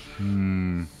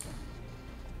 Hmm.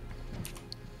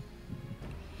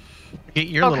 Get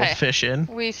your little Okay. fish in.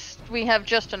 We have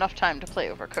just enough time to play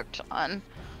Overcooked on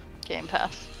Game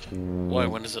Pass. Why?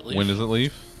 When does it leave? When does it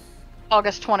leave?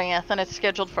 August 20th, and it's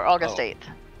scheduled for August Oh. 8th.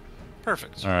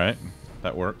 Perfect. All right,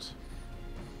 that works.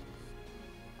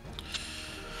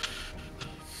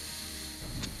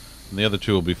 And the other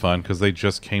two will be fun because they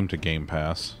just came to Game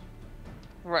Pass.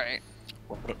 Right.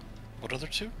 What other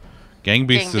two? Gang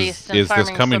Beasts Gang is, Beasts and is this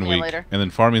Farming coming Simulator. week, and then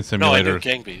Farming No, I Simulator. know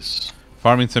Gang Beasts.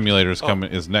 Farming Simulator is Oh.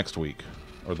 coming is next week,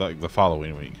 or the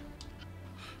following week.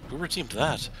 Who redeemed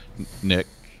that? Nick.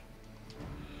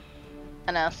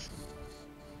 NS.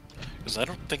 Because I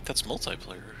don't think that's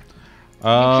multiplayer.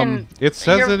 It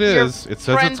says Your- it your is. It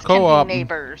says friends it's co-op. Can be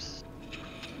neighbors.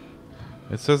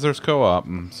 It says there's co-op,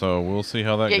 so we'll see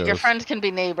how that Yeah, goes. your friends can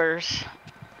be neighbors.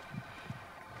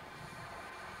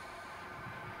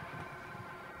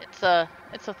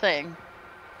 It's a thing.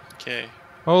 Okay.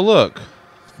 Oh look,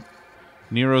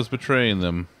 Nero's betraying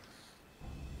them.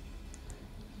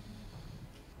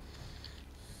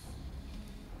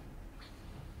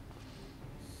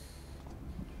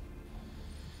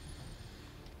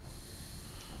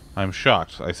 I'm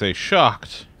shocked. I say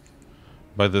shocked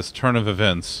by this turn of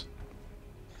events.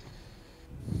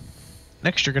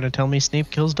 Next, you're gonna tell me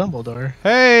Snape kills Dumbledore.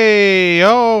 Hey!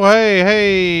 Oh,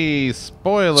 hey!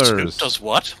 Spoilers! Snoop does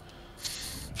what?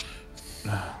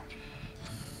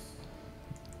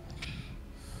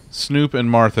 Snoop and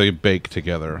Martha bake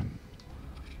together.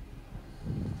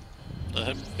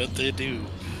 I bet they do.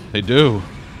 They do.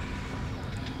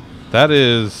 That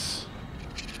is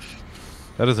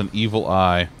an evil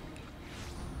eye.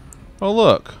 Oh,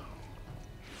 look.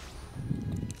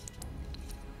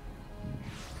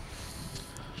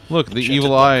 Look, the Enchanted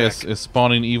evil eye backpack. is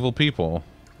spawning evil people.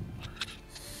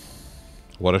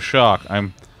 What a shock.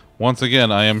 Once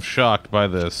again, I am shocked by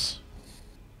this.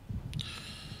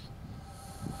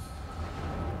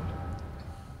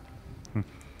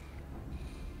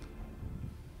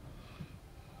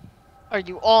 Are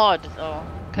you awed though?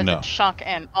 Because No. it's shock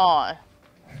and awe.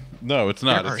 No, it's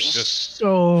not. There are It's just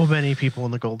so many people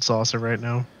in the gold saucer right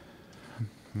now.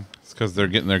 it's because they're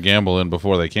getting their gamble in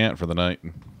before they can't for the night.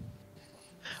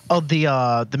 Oh,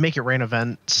 the Make It Rain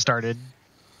event started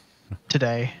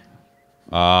today.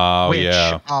 Oh, which,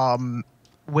 yeah.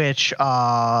 Which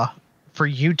for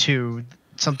you two,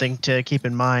 something to keep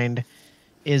in mind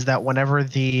is that whenever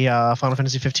the Final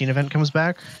Fantasy 15 event comes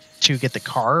back to get the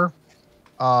car,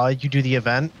 you do the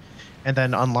event, and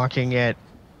then unlocking it.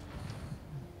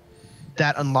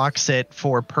 That unlocks it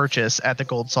for purchase at the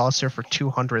Gold Saucer for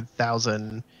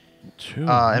 200,000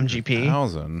 MGP.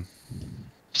 200,000.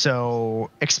 So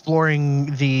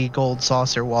exploring the Gold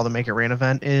Saucer while the Make It Rain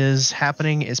event is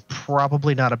happening is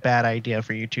probably not a bad idea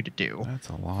for you two to do. That's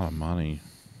a lot of money.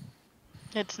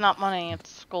 It's not money,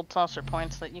 it's gold saucer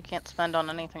points that you can't spend on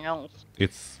anything else.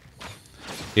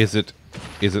 Is it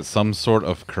some sort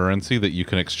of currency that you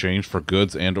can exchange for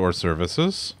goods and or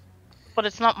services? But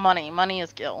it's not money. Money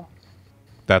is gil.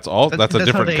 That's all. That- That's a that's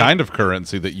how different they- kind of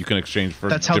currency that you can exchange for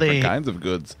That's how different they- kinds of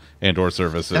goods and or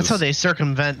services. That's how they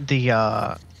circumvent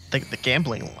the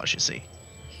gambling laws. You see,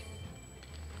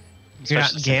 you're not Especially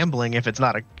since- gambling if it's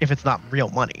not real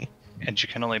money. And you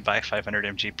can only buy 500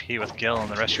 MGP with Gil, and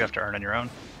the rest you have to earn on your own.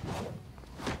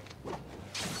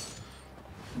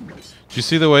 Did you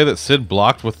see the way that Sid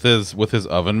blocked with his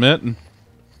oven mitt?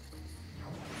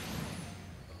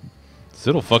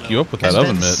 Sid'll fuck you up with that And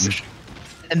oven then mitt.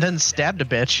 And then stabbed a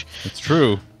bitch. It's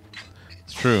true.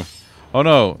 It's true. Oh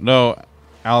no,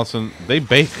 Allison, they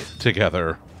bake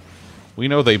together. We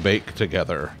know they bake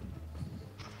together.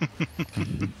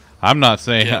 I'm not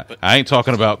saying... Yeah, but- I ain't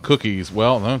talking about cookies.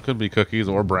 Well, no, it could be cookies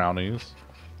or brownies.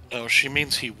 No, she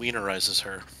means he wienerizes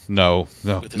her. No,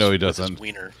 no, With his, no, he with his doesn't.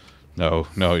 wiener. No,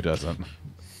 no, he doesn't.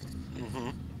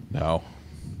 No.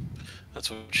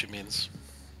 That's what she means.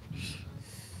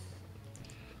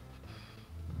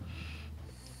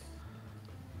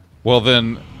 Well,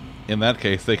 then, in that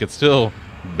case, they could still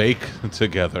bake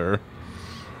together.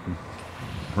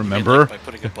 Remember? Like by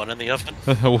putting a bun in the oven?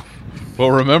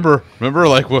 Well, remember,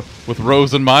 like with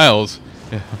Rose and Miles.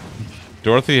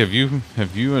 Dorothy, have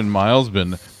you and Miles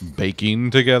been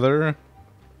baking together?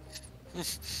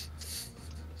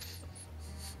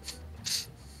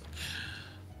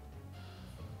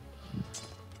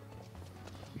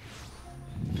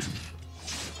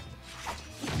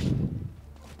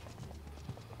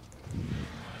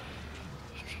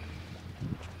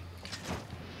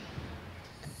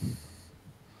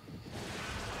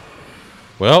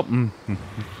 Well,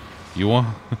 you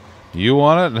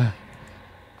want it?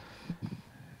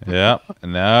 Yep,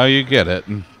 and now you get it.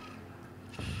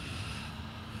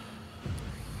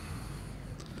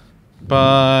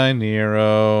 Bye,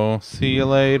 Nero. See you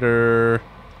later.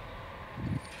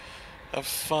 Have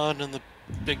fun in the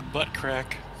big butt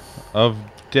crack. Of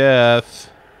death.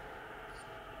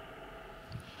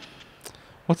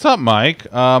 What's up, Mike?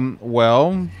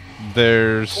 Well,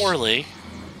 there's... Poorly.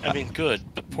 I mean, good,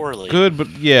 but poorly. Good, but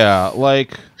yeah,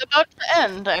 like... About to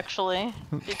end, actually,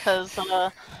 because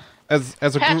As a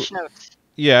group... patch notes.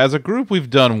 Yeah, as a group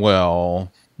we've done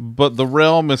well, but the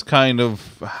realm is kind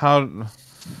of...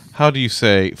 How do you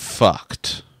say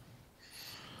fucked?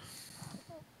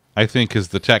 I think is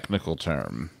the technical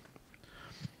term.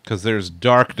 Because there's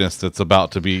darkness that's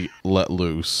about to be let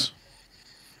loose.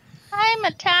 I'm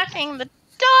attacking the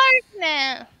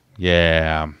darkness.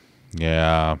 Yeah.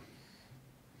 Yeah.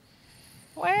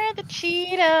 Where are the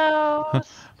Cheetos?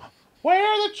 Where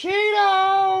are the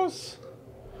Cheetos?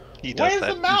 He does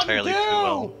that entirely too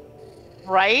well.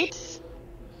 Right?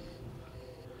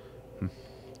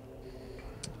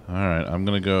 Alright, I'm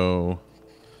gonna go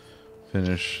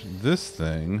finish this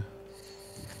thing.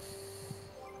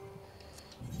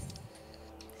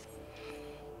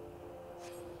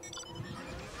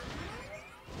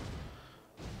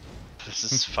 This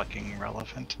is fucking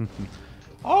relevant.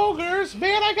 Ogres!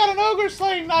 Man, I got an ogre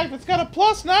slaying knife! It's got a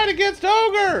 +9 against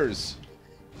ogres!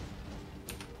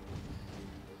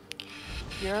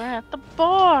 You're at the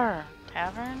bar,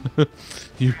 tavern.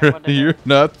 You're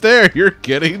not there. You're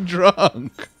getting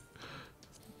drunk.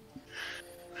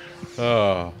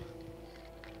 Oh.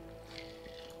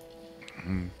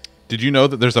 Did you know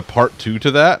that there's a part 2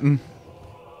 to that?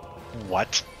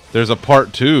 What? There's a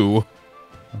part 2.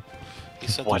 He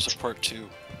said What? there's a part 2.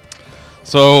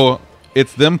 So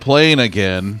it's them playing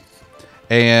again,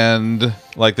 and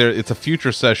like it's a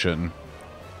future session.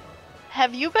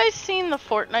 Have you guys seen the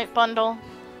Fortnite bundle?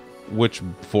 Which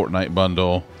Fortnite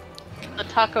bundle? The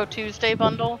Taco Tuesday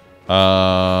bundle?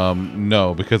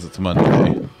 No, because it's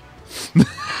Monday.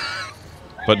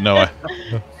 But no,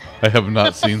 I have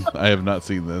not seen. I have not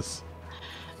seen this.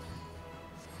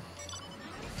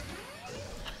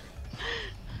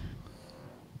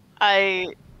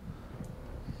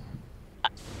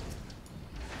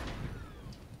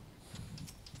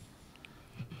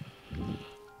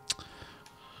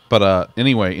 But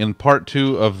anyway, in part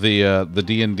 2 of the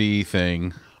D&D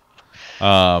thing,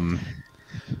 the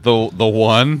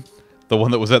one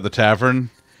that was at the tavern,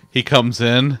 he comes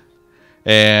in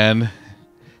and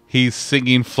he's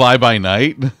singing "Fly by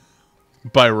Night"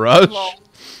 by Rush, Lol.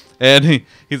 and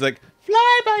he's like,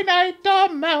 "Fly by night, the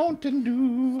Mountain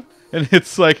Dew," and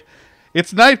it's like,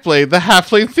 it's Nightblade, the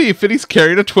halfling thief, and he's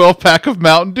carrying a 12-pack of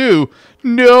Mountain Dew.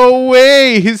 No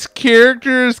way! His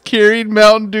character is carrying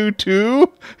Mountain Dew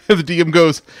too? And the DM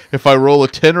goes, if I roll a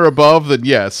 10 or above, then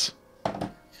yes.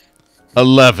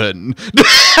 11.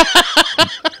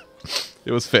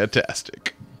 It was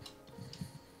fantastic.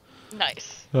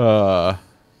 Nice.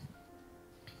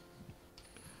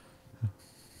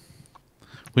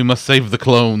 We must save the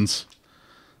clones.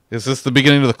 Is this the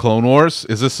beginning of the Clone Wars?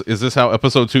 Is this how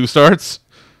episode 2 starts?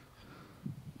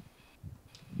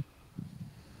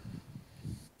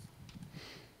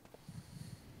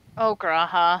 Oh,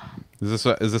 Graha. Is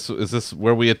this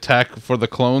where we attack for the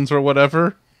clones or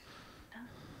whatever?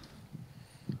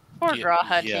 Poor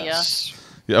Graha to Yes.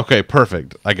 Yeah, okay,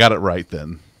 perfect. I got it right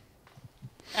then.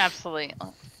 ya. Absolutely.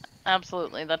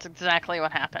 Absolutely. That's exactly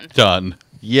what happened. Done.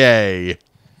 Yay.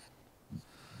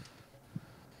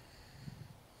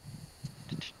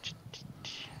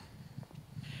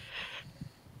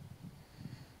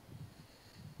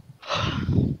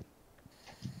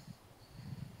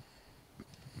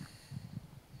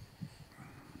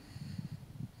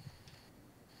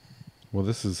 Well,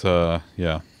 this is,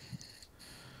 yeah.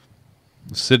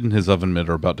 Sid and his oven mitt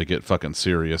are about to get fucking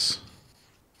serious.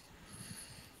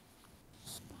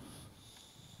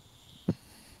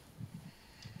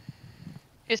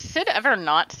 Is Sid ever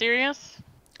not serious?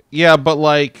 Yeah, but,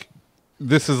 like,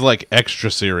 this is, like,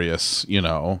 extra serious, you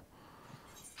know?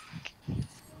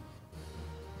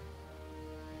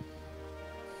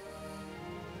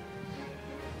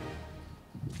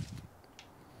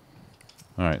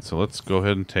 Alright, so let's go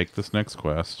ahead and take this next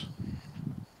quest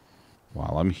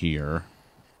while I'm here.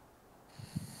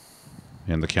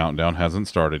 And the countdown hasn't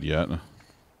started yet.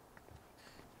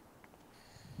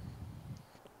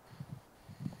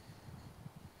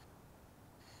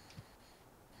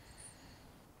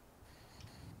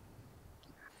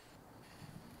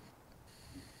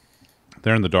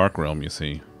 They're in the Dark Realm, you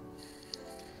see.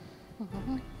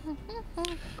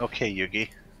 Okay, Yugi.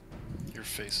 Your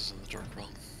face is in the dark realm.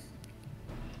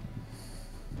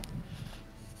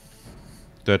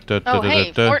 Oh,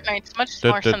 hey, Fortnite's much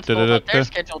more sensible about their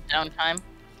scheduled downtime.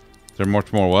 They're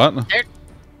much more what?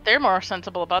 They're more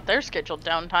sensible about their scheduled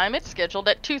downtime. It's scheduled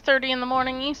at 2:30 in the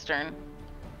morning Eastern.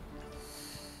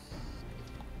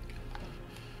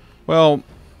 Well,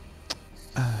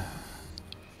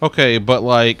 okay, but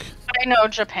like I know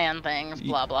Japan things,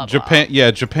 blah blah Japan, blah. yeah,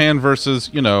 Japan versus,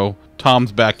 you know,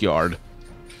 Tom's backyard.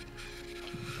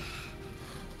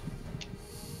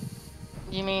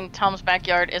 You mean Tom's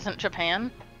backyard isn't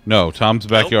Japan? No, Tom's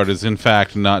backyard is in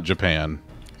fact not Japan.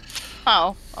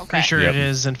 Oh, okay. Pretty sure Yep. it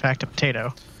is, in fact, a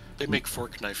potato. They make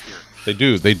fork knife here. They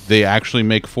do. They actually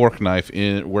make fork knife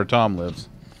in where Tom lives.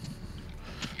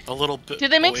 A little bit. Do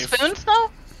they make away spoons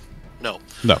though? No.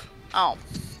 No. Oh.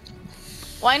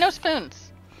 Why no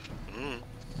spoons? Mm.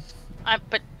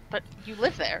 But you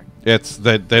live there. It's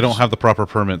that they don't have the proper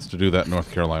permits to do that in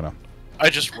North Carolina. I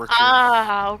just work here.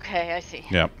 Ah, okay, I see.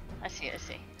 Yep. I see.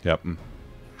 Yep.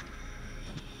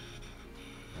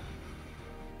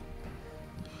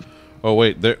 Oh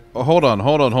wait, they're hold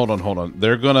on.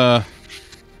 They're gonna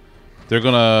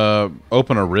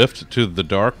open a rift to the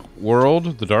dark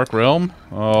world, the dark realm.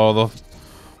 Oh,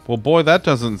 well, boy, that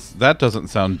doesn't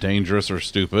sound dangerous or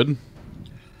stupid.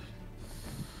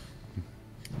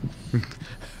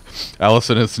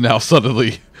 Allison is now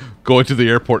suddenly going to the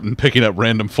airport and picking up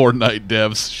random Fortnite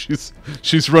devs.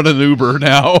 She's running Uber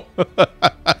now.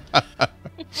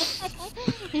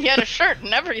 He had a shirt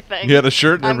and everything. He had a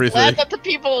shirt and everything. I'm glad that the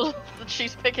people that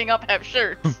she's picking up have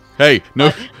shirts. Hey,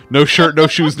 no shirt, no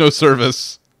shoes, no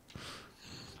service.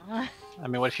 I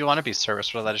mean, what if you want to be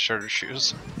serviced without a shirt or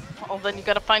shoes? Well, then you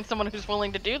got to find someone who's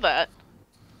willing to do that.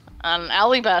 And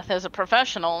Alibeth is a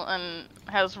professional and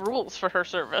has rules for her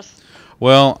service.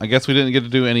 Well, I guess we didn't get to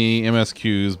do any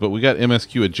MSQs, but we got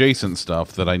MSQ adjacent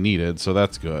stuff that I needed, so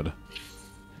that's good.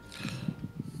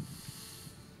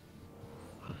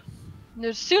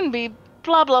 There'll soon be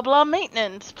blah blah blah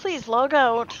maintenance. Please log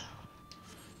out.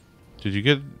 Did you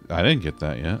get... I didn't get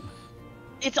that yet.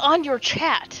 It's on your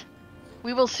chat.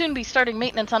 We will soon be starting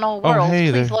maintenance on all Oh, worlds.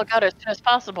 hey Please there. log out as soon as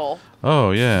possible.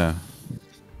 Oh, yeah.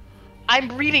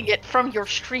 I'm reading it from your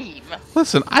stream.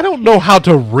 Listen, I don't know how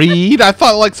to read. I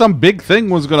thought like some big thing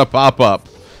was going to pop up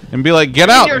and be like, get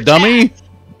In out, your dummy. chat.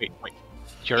 Wait.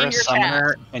 You're In a your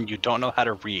summoner and you don't know how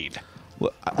to read.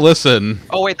 Listen,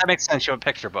 Oh wait, that makes sense. You have a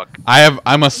picture book.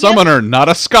 I'm a summoner, not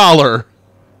a scholar.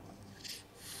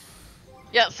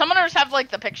 Yeah, summoners have like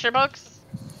the picture books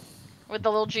with the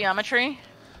little geometry.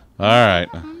 All right.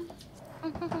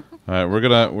 All right,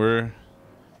 we're...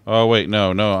 Oh, wait,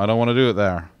 no, I don't want to do it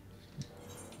there.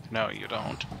 No, you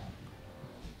don't.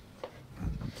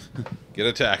 Get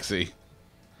a taxi.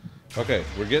 Okay,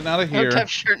 we're getting out of No here. tough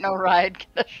shirt, no ride.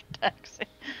 Get a taxi.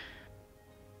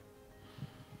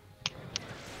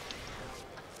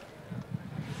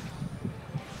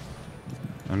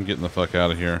 I'm getting the fuck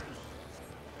out of here.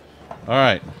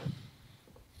 Alright.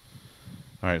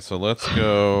 Alright, so let's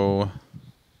go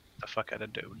The fuck out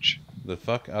of Doge. the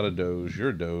fuck out of Doge.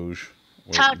 You're Doge.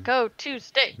 Wait. Taco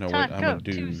Tuesday. No, wait, Taco I'm a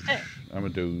Doge. Tuesday. I'm a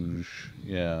Doge.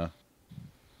 Yeah.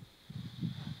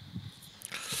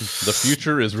 The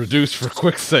future is reduced for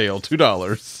quick sale.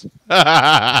 $2.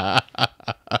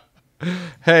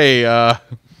 Hey,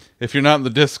 if you're not in the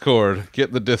Discord,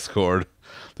 get the Discord.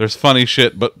 There's funny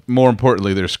shit, but more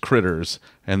importantly, there's critters.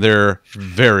 And they're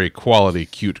very quality,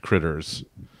 cute critters.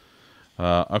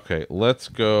 Okay, let's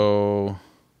go...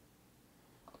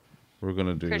 We're going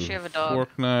to do Chris, you have a dog.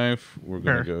 fork knife. We're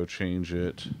going to Sure. go change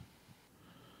it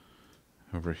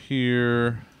over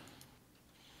here.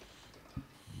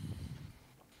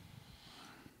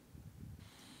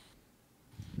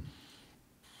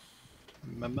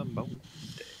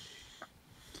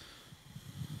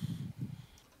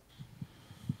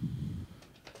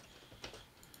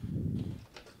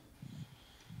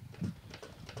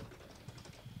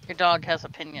 dog has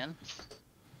opinions.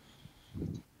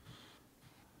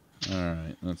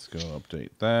 Alright, let's go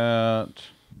update that.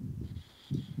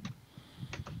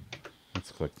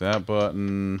 Let's click that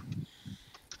button.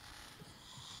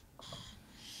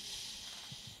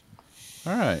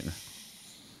 Alright.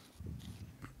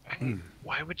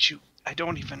 Why would you? I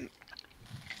don't even.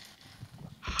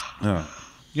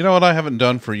 You know what I haven't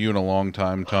done for you in a long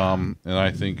time, Tom, and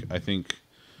I think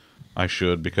I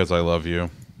should because I love you.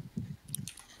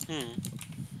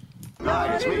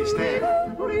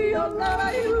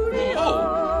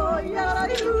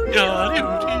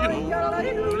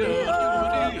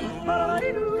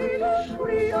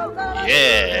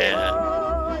 Yeah.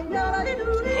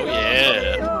 Oh yeah.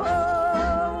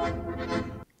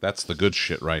 That's the good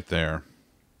shit right there.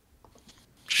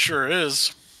 Sure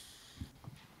is.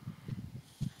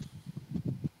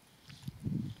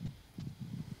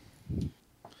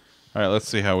 All right, let's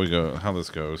see how this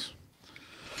goes.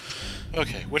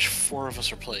 Okay, which four of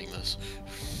us are playing this?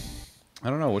 I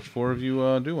don't know which four of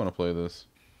you do want to play this.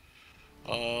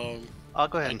 I'll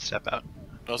go ahead and step out.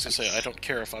 I was gonna say I don't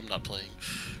care if I'm not playing.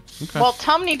 Okay. Well,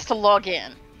 Tom needs to log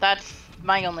in. That's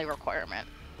my only requirement.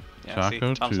 Yeah,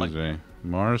 Taco see, Tom's like, Tuesday,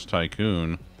 Mars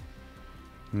Tycoon.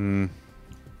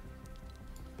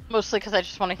 Mostly because I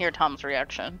just want to hear Tom's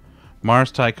reaction.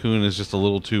 Mars Tycoon is just a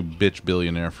little too bitch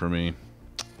billionaire for me.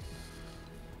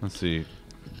 Let's see.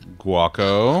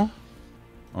 Guaco.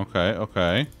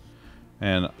 Okay.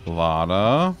 And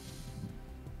Lada.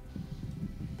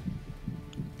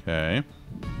 Okay.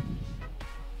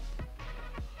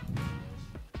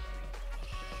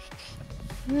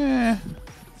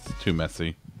 It's too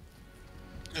messy.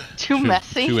 Too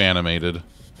messy? Too animated.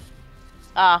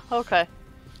 Ah, okay.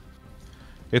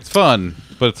 It's fun,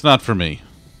 but it's not for me.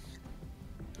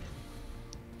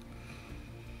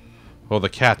 Oh, the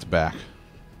cat's back.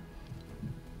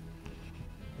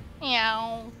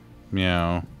 Meow.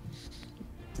 Meow.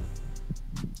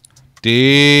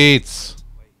 Deets!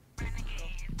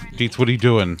 Deets, what are you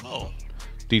doing? Oh.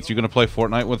 Deets, you gonna play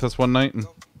Fortnite with us one night?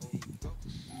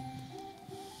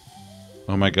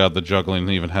 Oh my god, the juggling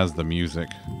even has the music.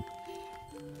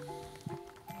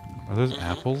 Are those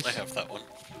apples? I have that one.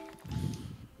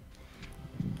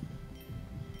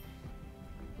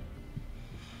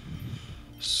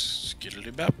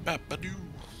 Skiddly bap bap ba doo.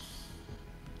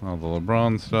 All the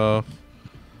LeBron stuff.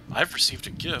 I've received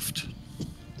a gift.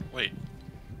 Wait.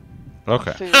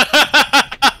 Okay. Food.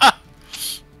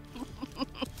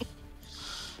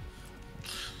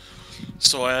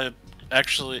 So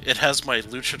it has my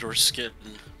luchador skin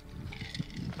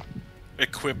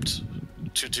equipped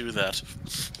to do that.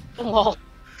 Lol.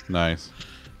 Nice.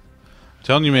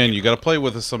 Telling you, man, you gotta play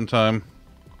with us sometime.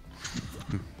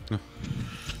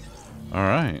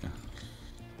 Alright.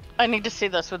 I need to see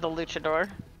this with the luchador.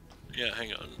 Yeah,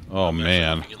 hang on. Oh, I'm actually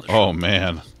man. looking in the Oh, shop.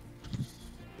 man.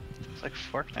 it's like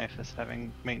Fork Knife is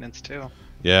having maintenance too.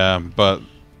 Yeah, but,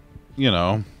 you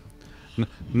know,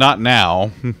 not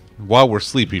now. While we're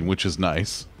sleeping, which is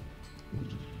nice.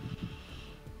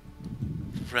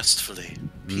 Restfully,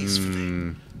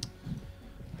 peacefully.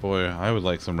 Boy, I would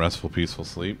like some restful, peaceful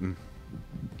sleep.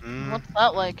 What's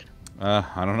that like?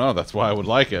 I don't know. That's why I would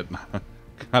like it.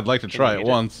 I'd like to try it eat it?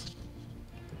 once.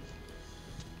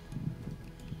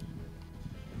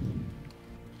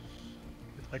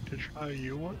 I'd like to try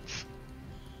you once.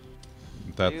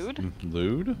 That's Lewd?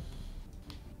 lewd?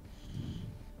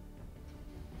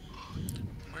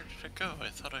 Where did it go? I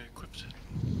thought I equipped it.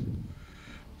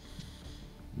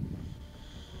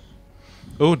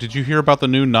 Oh, did you hear about the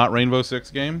new Not Rainbow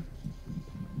Six game?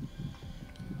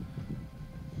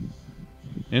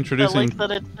 I Introducing. like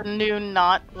that it's the new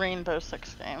not Rainbow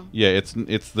Six game. Yeah, it's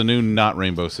the new Not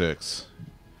Rainbow Six.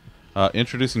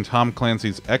 Introducing Tom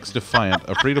Clancy's X Defiant,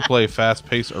 a free-to-play,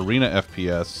 fast-paced arena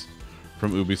FPS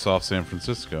from Ubisoft San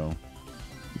Francisco.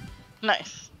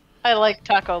 Nice. I like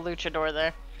Taco Luchador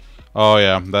there. Oh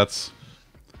yeah, that's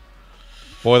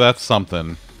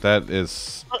something. That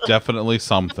is definitely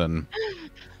something.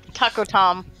 Taco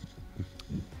Tom.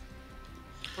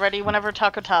 Ready whenever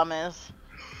Taco Tom is.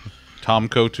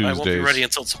 Tomco Tuesdays. I won't be ready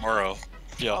until tomorrow.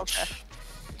 Yeah. Okay.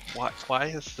 Why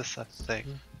is this a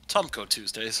thing? Tomco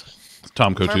Tuesdays.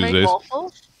 Tomco Mermaid Tuesdays.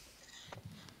 waffles?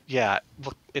 Yeah,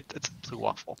 look, it's a blue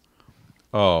waffle.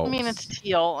 Oh. I mean, it's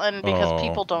teal, and because Oh.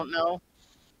 people don't know.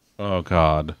 Oh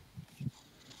God.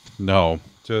 No.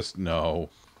 Just no.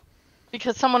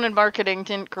 Because someone in marketing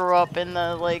didn't grow up in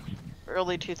the, like,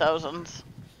 early 2000s.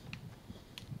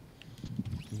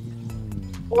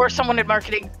 Or someone in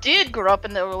marketing did grow up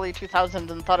in the early 2000s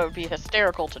and thought it would be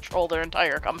hysterical to troll their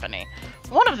entire company.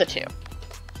 One of the two.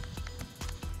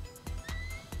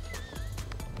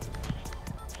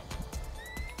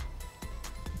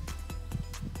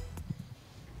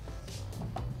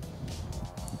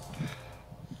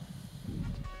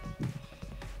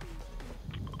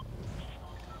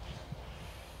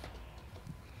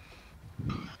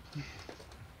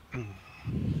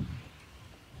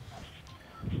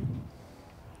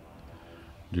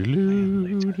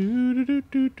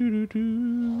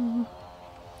 Do-do-do-do-do-do-do-do.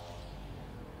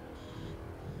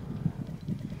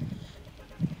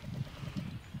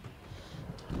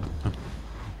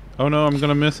 Oh no, I'm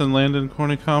gonna miss and land in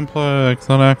Corny Complex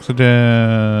on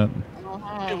accident.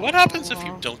 Hey, what happens if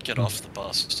you don't get off the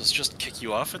bus? Does it just kick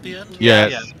you off at the end?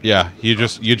 Yeah. You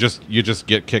just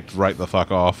get kicked right the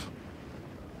fuck off.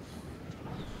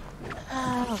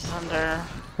 Oh, Thunder.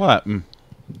 What?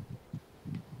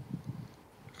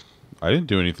 I didn't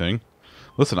do anything.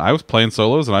 Listen, I was playing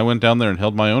solos and I went down there and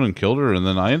held my own and killed her, and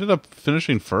then I ended up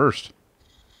finishing first.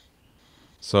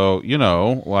 So,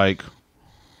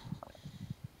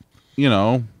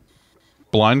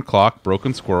 blind clock,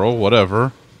 broken squirrel,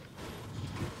 whatever.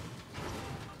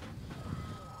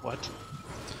 What?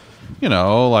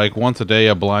 Like once a day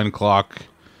a blind clock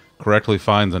correctly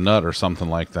finds a nut or something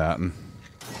like that. Well,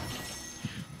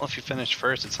 if you finished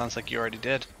first, it sounds like you already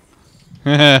did.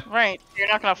 Right, you're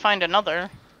not gonna find another.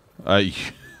 I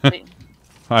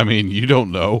mean, you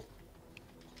don't know.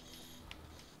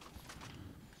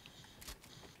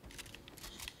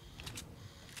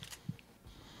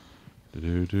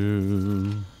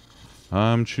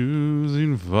 I'm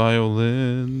choosing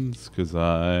violins because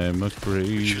I'm a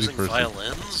crazy You're choosing person.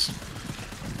 violins?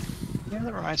 Yeah,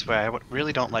 that reminds me, I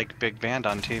really don't like big band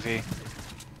on TV.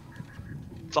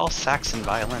 It's all sax and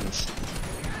violins.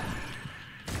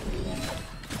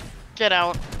 Get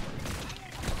out.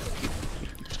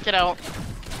 Get out.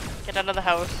 Get out of the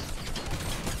house.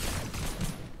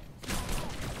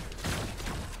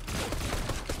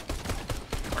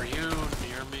 Are you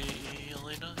near me,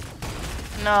 Elena?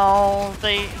 No,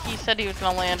 he said he was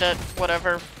gonna land at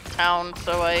whatever town,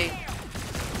 so I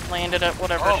landed at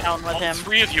whatever town with all him.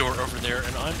 3 of you are over there,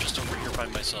 and I'm just over here by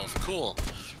myself. Cool.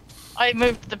 I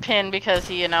moved the pin because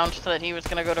he announced that he was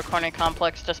gonna go to Corny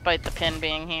Complex despite the pin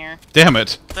being here. Damn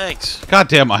it. Thanks.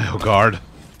 Goddamn IOGuard.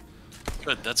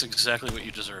 Good, that's exactly what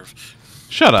you deserve.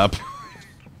 Shut up.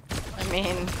 I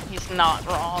mean, he's not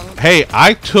wrong. Hey,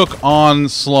 I took on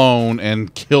Sloane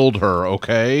and killed her,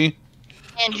 okay?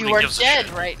 And you Nobody are gives a dead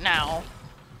shit. right now.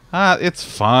 It's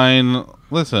fine.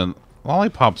 Listen,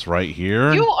 Lollipop's right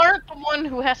here. You aren't the one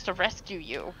who has to rescue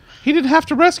you. He didn't have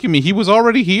to rescue me. He was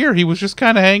already here. He was just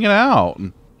kind of hanging out.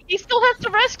 He still has to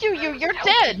rescue you. You're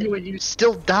dead. You and you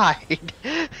still died.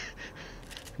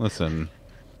 Listen.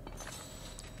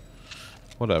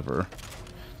 Whatever.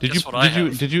 Did Guess you what I did you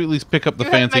have? did you at least pick up the You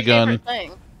have fancy my gun? favorite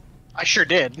thing. I sure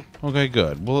did. Okay,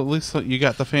 good. Well, at least you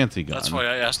got the fancy gun. That's why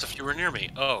I asked if you were near me.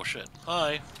 Oh, shit.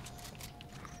 Hi.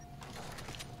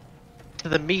 To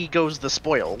the me goes the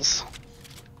spoils.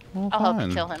 Well, I'll help fine.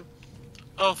 you kill him.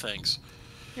 Oh, thanks.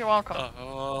 You're welcome.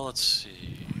 Let's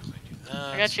see. We do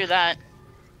that. I got you that.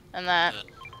 And that.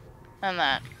 And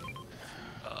that.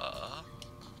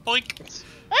 Boink. Thanks.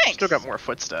 Still got more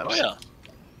footsteps. Oh, yeah.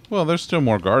 Well, there's still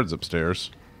more guards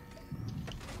upstairs.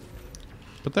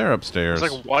 But they're upstairs.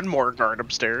 There's like one more guard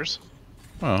upstairs.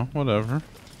 Oh, whatever.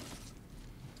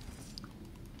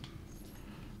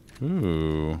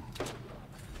 Ooh.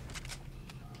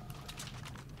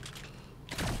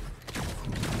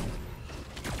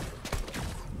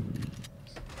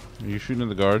 Are you shooting at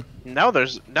the guard? Now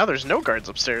there's no guards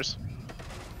upstairs.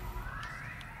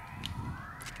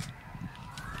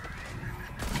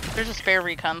 There's a spare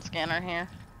recon scanner here.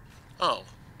 Oh.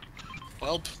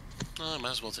 Well, I might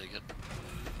as well take it.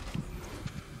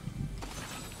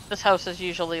 This house is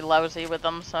usually lousy with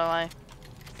them, so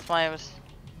that's why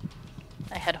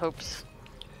I had hopes.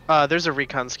 There's a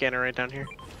recon scanner right down here.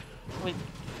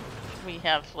 We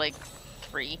have like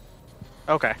 3.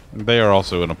 Okay. They are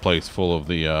also in a place full of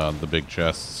the big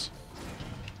chests.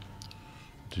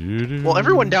 Well,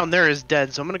 everyone down there is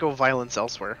dead, so I'm gonna go violence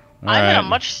elsewhere. I'm in a Alright.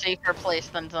 much safer place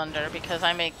than Thunder because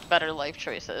I make better life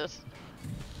choices.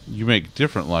 You make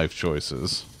different life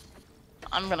choices.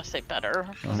 I'm gonna say better,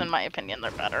 because in my opinion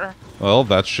they're better. Well,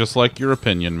 that's just like your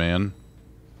opinion, man.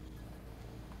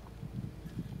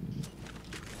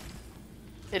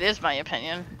 It is my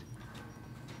opinion.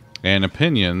 And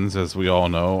opinions, as we all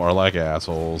know, are like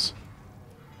assholes.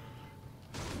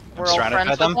 We're all surrounded by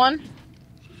friends them? with one.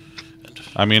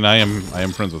 I mean, I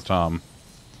am friends with Tom.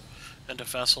 And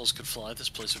if assholes could fly, this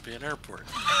place would be an airport.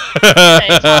 Hey,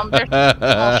 Tom, there's a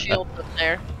small shield up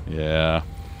there. Yeah.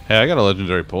 Hey, I got a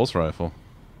legendary pulse rifle.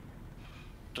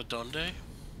 Donde?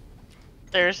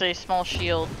 There's a small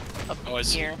shield up Oh, I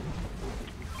see. here.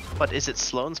 But is it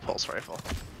Sloane's pulse rifle?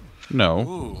 No,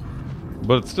 Ooh.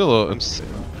 but it's still it's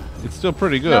still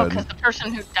pretty No, good. because the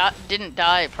person who didn't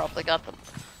die probably got the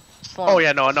slow. Oh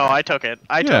yeah, no, I took it.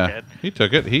 I took it. He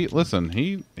took it. He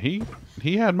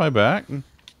had my back.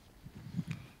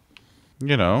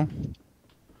 You know.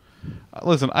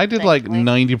 Listen, I did like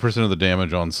Thankfully. 90% of the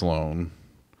damage on Sloan.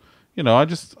 You know, I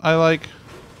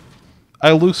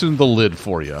loosened the lid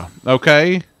for you,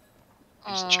 okay?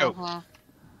 He's choked.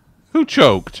 Who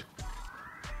choked?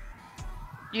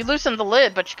 You loosened the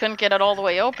lid, but you couldn't get it all the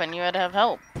way open. You had to have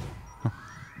help.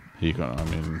 I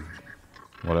mean,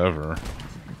 whatever.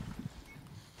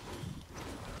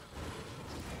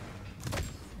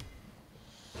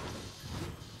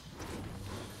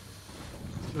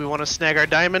 Do we want to snag our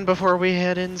diamond before we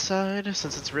head inside,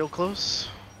 since it's real close?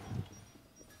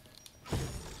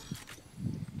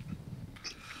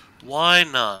 Why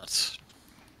not?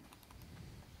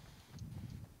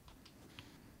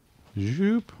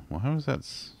 Zoop. Well, how was that?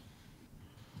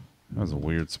 That was a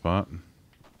weird spot.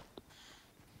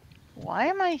 Why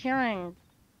am I hearing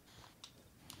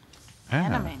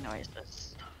anime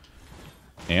noises?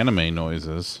 Anime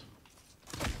noises.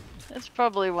 It's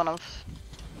probably one of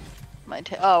my.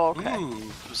 Oh, okay. Ooh,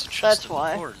 there's a chest That's in the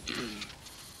why. board.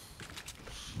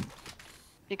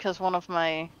 Because one of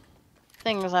my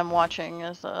things I'm watching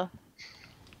is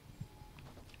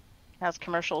has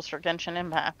commercials for Genshin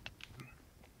Impact.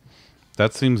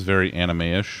 That seems very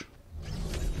anime-ish.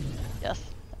 Yes,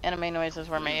 anime noises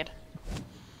were made.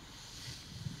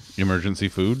 Emergency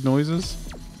food noises?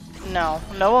 No,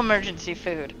 no emergency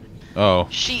food. Oh.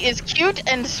 She is cute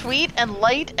and sweet and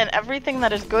light and everything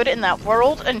that is good in that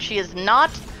world, and she is not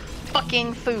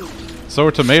fucking food. So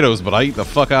are tomatoes, but I eat the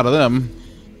fuck out of them.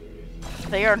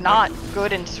 They are not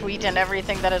good and sweet and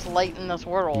everything that is light in this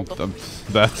world.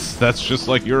 That's just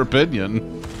like your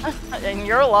opinion. And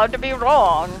you're allowed to be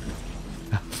wrong.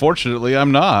 Fortunately,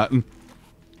 I'm not. What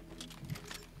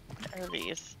are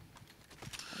these?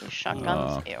 These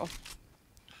shotguns, ew.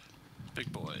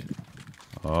 Big boy.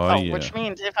 Oh, yeah. Which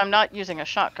means if I'm not using a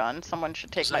shotgun, someone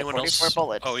should take Does my anyone 44 else?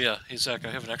 bullets. Oh yeah, hey Zach,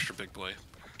 I have an extra big boy.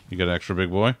 You got an extra big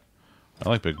boy? I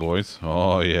like big boys.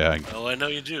 Oh, yeah. Oh, I know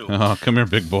you do. Oh, come here,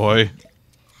 big boy.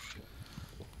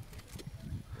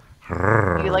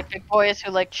 Do you like big boys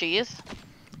who like cheese?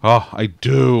 Oh, I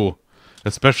do.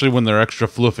 Especially when they're extra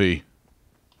fluffy.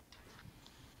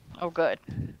 Oh, good.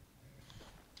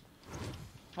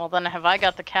 Well, then have I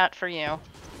got the cat for you?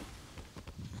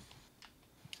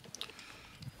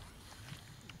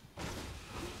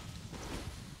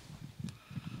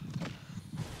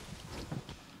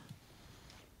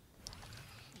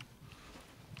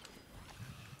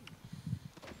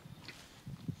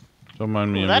 Don't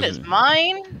mind me. Ooh, I'm that just- is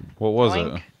mine. What was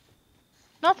Oink. it?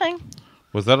 Nothing.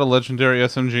 Was that a legendary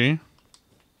SMG?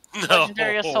 No.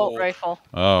 Legendary assault rifle.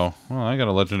 Oh, well, I got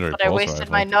a legendary But I pulse wasted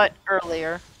rifle. my nut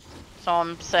earlier, so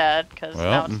I'm sad because Well,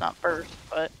 now it's not burst.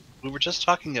 But We were just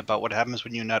talking about what happens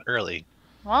when you nut early.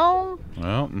 well,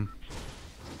 Well,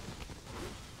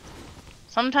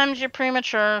 sometimes you're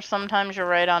premature, sometimes you're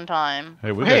right on time. hey,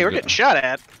 Hey, got we're good- getting shot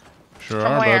at. Sure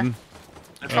From are, where? bud.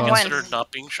 Have From you whence? considered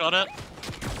not being shot at?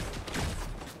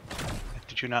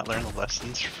 Did you not learn the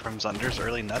lessons from Zunder's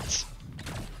early nuts?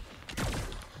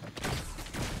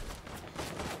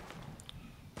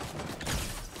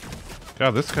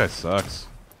 God, this guy sucks.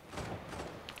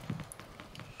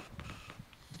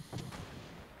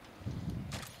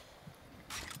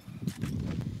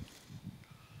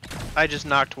 I just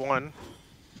knocked one.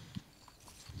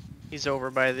 He's over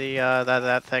by the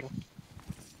that thing.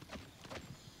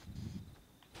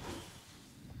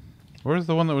 Where's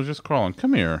the one that was just crawling?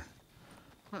 Come here.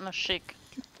 I'm gonna shake.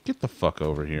 Get the fuck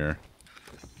over here.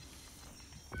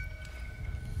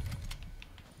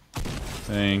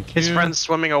 Thank you. His friend's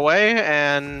swimming away,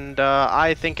 and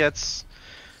I think it's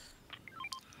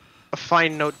a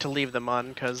fine note to leave them on,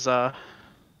 because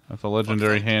That's a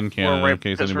legendary hand cannon we're in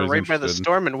case right, anybody's we're right by the interested.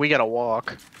 storm, and we gotta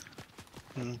walk.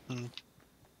 Mm-hmm.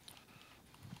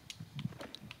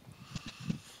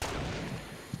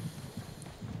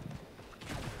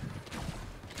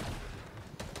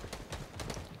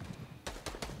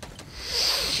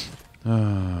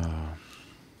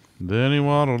 Then he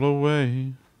waddled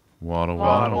away. Waddle, Waddle,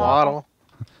 waddle. waddle.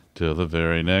 Till the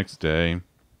very next day.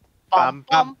 Bum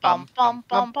bum bum bum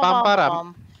bum bum bum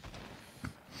bum.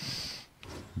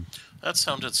 That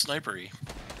sounded snipery.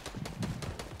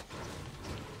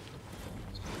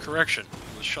 Correction,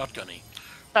 it was shotgunny.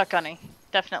 Shotgunny.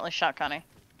 Definitely shotgunny.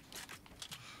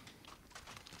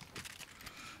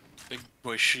 Big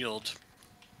boy shield.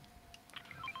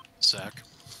 Zach.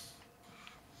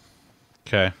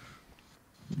 Okay.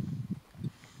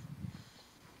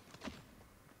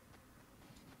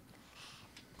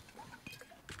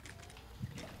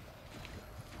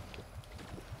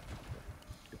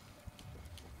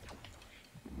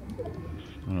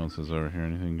 What else is over here?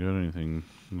 Anything good? Anything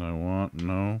I want?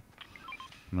 No.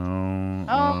 No.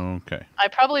 Oh. Okay. I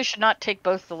probably should not take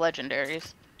both the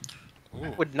legendaries.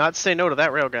 Ooh. Would not say no to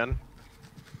that railgun.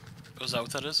 Oh, is that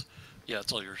what that is? Yeah,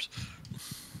 it's all yours.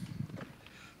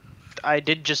 I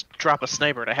did just drop a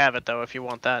sniper to have it though, if you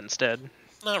want that instead.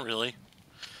 Not really.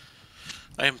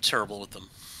 I am terrible with them.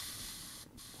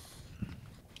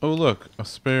 Oh, look, a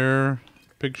spare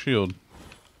big shield.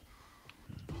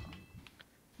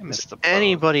 I missed the boat.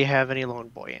 Anybody have any lone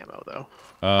boy ammo though?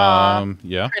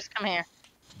 Yeah. Chris, come here.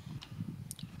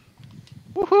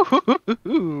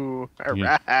 Woohoo! All You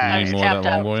right. need more of that tapped long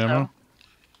out, boy ammo?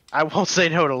 I won't say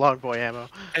no to long boy ammo.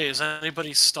 Hey, is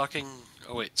anybody stocking?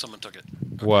 Oh wait, someone took it.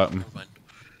 Okay, What? Never mind.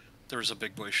 There was a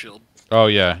big boy shield. Oh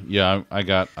yeah, yeah. I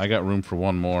got room for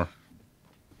one more.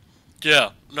 Yeah,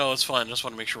 no, it's fine. I just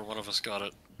want to make sure one of us got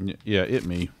it. Yeah, it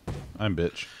me. I'm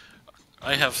bitch.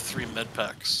 I have 3 med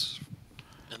packs.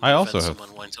 In the I also event have-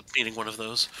 someone winds up needing one of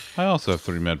those. I also have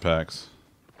 3 med packs.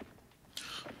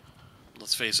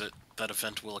 Let's face it, that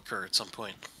event will occur at some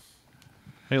point.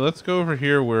 Hey, let's go over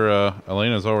here where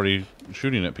Elena's already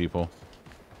shooting at people,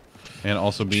 and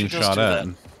also being She does shot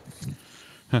do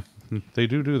at. They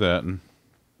do that.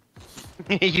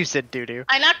 You said doo doo.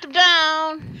 I knocked him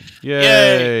down.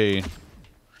 Yay!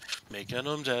 Making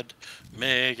them dead,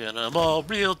 making them all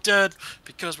real dead,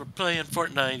 because we're playing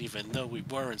Fortnite even though we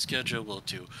weren't scheduled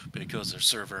to, because there's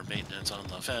server maintenance on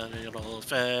the Final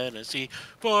Fantasy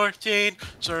 14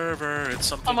 server. It's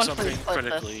something Someone something please clip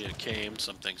critically it came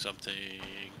something something.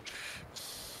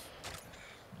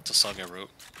 It's a song I wrote.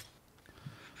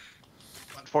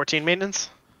 14 maintenance.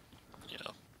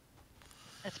 Yeah.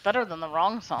 It's better than the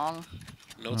wrong song.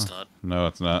 No, it's not. No,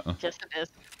 it's not. Yes, it is.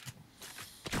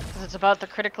 'Cause it's about the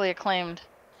critically acclaimed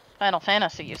Final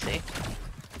Fantasy, you see.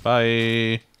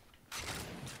 Bye.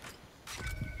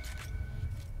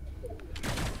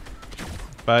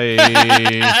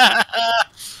 Bye.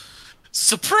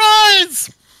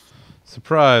 Surprise!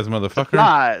 Surprise, motherfucker.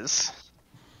 Lies.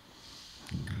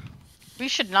 We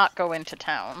should not go into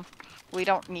town. We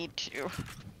don't need to.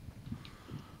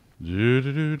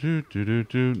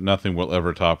 Nothing will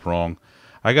ever top wrong.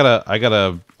 I gotta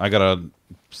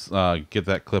get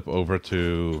that clip over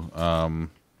to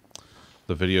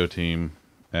the video team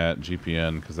at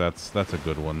GPN because that's a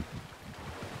good one.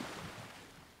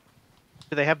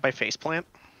 Do they have by faceplant?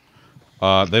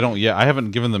 They don't yet. I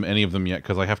haven't given them any of them yet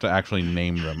because I have to actually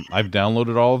name them. I've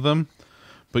downloaded all of them,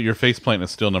 but your faceplant is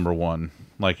still number 1.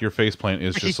 Like your faceplant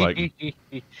is just like,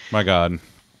 my God.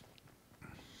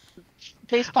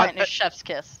 Faceplant is Chef's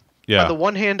Kiss. Yeah. On the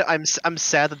one hand, I'm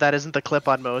sad that that isn't the clip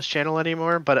on Mo's channel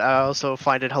anymore, but I also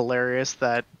find it hilarious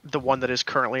that the one that is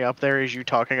currently up there is you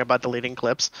talking about deleting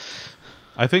clips.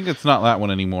 I think it's not that one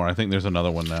anymore. I think there's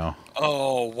another one now.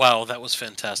 Oh wow, that was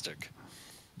fantastic.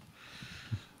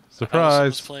 I Surprise.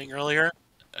 was playing earlier,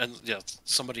 and yeah,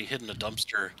 somebody hid in a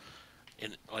dumpster.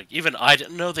 In like even I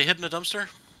didn't know they hid in a dumpster.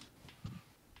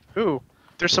 Ooh,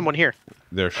 there's someone here.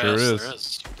 There sure Yes, is. there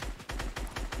is.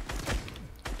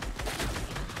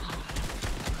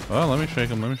 Well, let me shake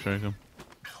him. Let me shake him.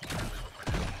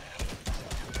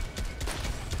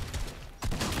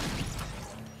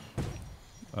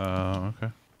 Okay.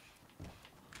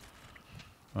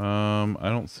 I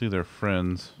don't see their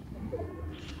friends.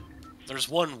 There's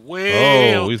one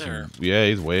way Oh, out he's there,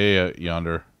 he's way out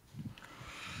yonder.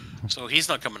 so he's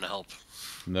not coming to help.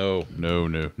 No.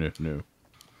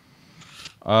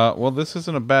 Well, this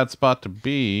isn't a bad spot to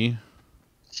be.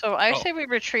 So I Oh. say we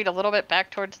retreat a little bit back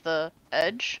towards the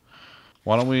edge.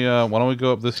 Why don't we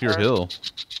go up this here hill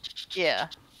Yeah.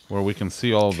 where we can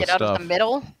see all of the Get out stuff? of the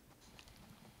middle.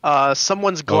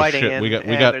 Someone's Oh gliding shit! in, We got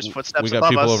and there's footsteps we got above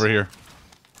people us. over here.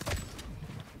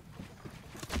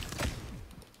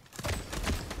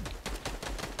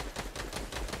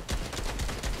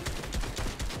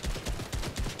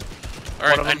 All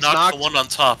right, One of I them's knocked knocked. the one on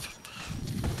top,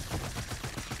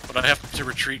 but I have to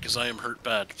retreat because I am hurt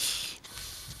bad.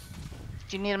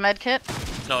 Do you need a med kit?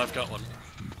 No, I've got one.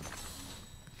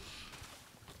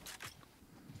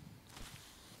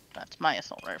 That's my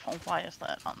assault rifle. Why is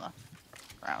that on the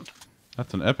ground?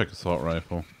 That's an epic assault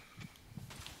rifle.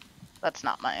 That's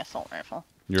not my assault rifle.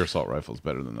 Your assault rifle's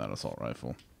better than that assault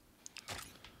rifle.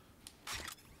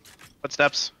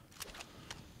 Footsteps.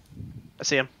 I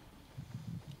see him.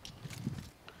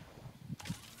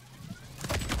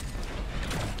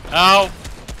 Ow!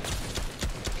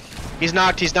 He's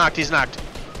knocked. He's knocked. He's knocked.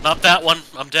 Not that one.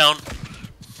 I'm down.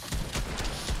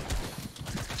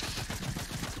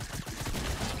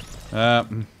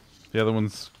 The other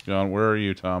one's gone. Where are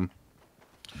you, Tom?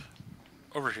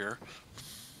 Over here.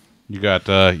 You got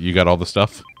all the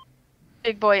stuff?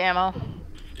 Big boy ammo.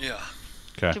 Yeah.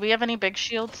 Okay. Do we have any big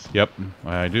shields? Yep,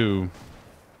 I do.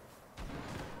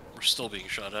 we're still being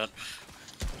shot at.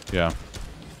 Yeah.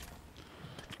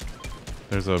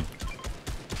 There's a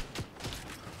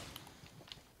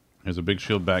big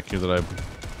shield back here that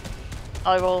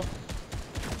I will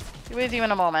be with you in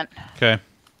a moment. Okay.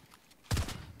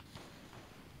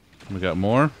 We got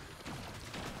more.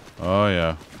 Oh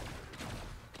yeah.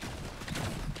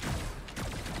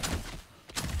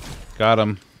 Got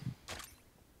him.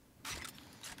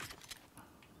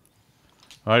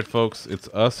 All right, folks. It's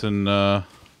us and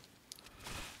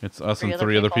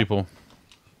three other people.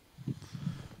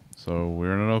 So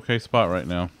we're in an okay spot right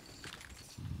now.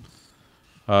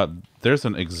 There's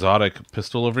an exotic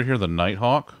pistol over here, the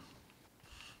Nighthawk.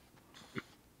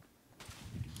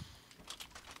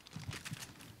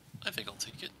 I think I'll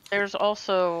take it. There was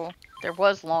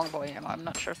longboy ammo. I'm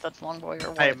not sure if that's longboy or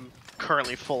what. I'm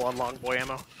currently full on longboy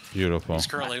ammo. Beautiful. He's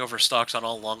currently overstocked on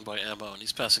all longboy ammo, and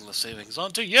he's passing the savings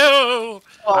on to you! Oh,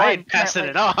 I I'm ain't passing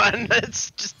it on.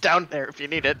 It's just down there if you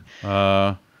need it.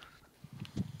 They're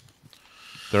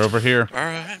over here.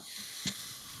 Alright.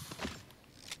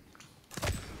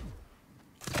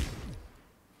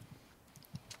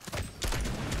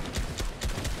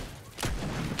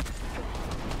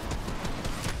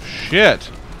 Shit.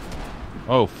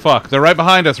 Oh fuck! They're right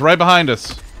behind us. Right behind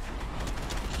us.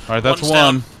 All right, that's One's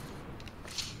one. down.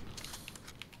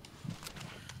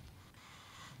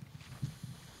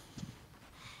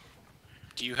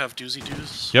 Do you have doozy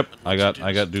doos? Yep, And I got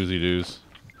whoopsie-doos? doozy doos.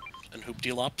 And hoop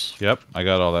de lops? Yep, I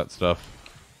got all that stuff.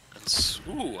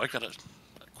 And ooh, I got a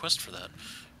quest for that.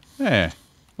 Hey,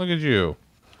 look at you.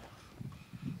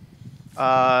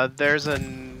 There's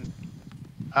an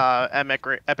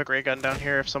epic ray gun down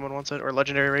here if someone wants it, or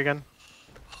legendary ray gun.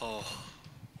 Oh.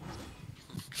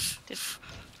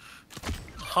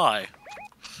 Hi.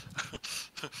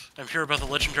 I'm here about the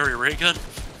legendary ray gun.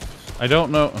 I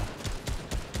don't know.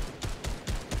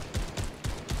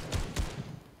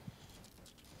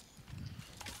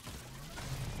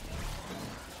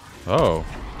 Oh,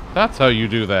 that's how you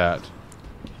do that.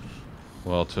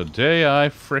 Well, today I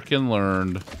frickin'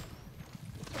 learned.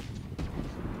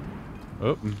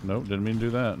 Oh, nope, didn't mean to do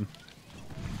that.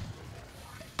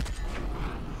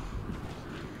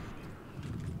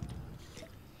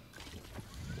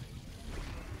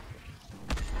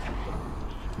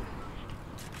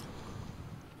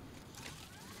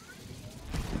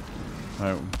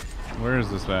 Alright, where is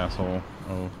this asshole?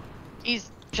 Oh.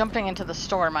 He's jumping into the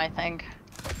storm, I think.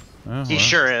 Oh, He well.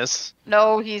 sure is.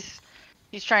 No, he's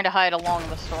trying to hide along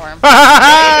the storm.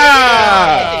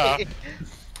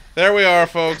 There we are,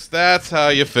 folks. That's how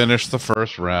you finish the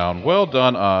first round. Well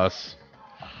done, us.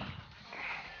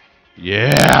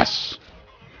 Yes!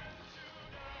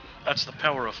 That's the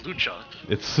power of Lucha.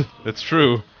 It's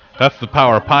true. That's the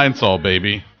power of Pine Sol,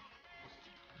 baby.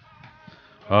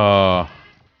 That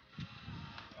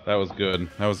was good.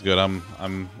 That was good.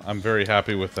 I'm very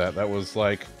happy with that. That was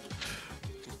like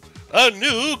A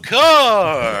new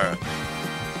car!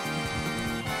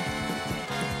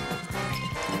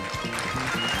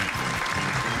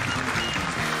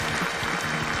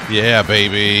 yeah,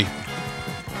 baby.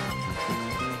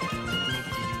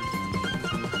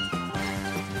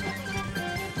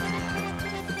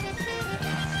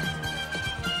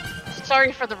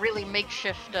 Sorry for the really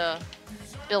makeshift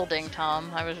building,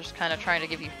 Tom. I was just kind of trying to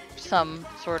give you some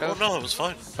sort Oh of. no, it was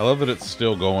fine. I love that it's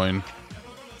still going.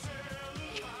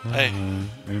 Hey,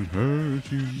 And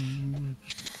hurt you.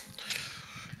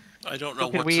 I don't know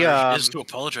Could what we, there is to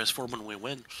apologize for when we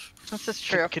win. This is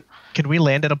true. Could we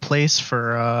land at a place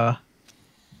for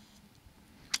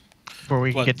where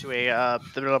we can What? get to a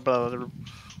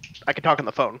I can talk on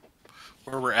the phone.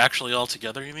 Where we're actually all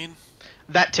together, you mean?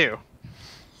 That too.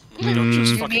 We don't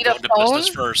just You fucking need go a into business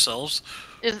phone? for ourselves.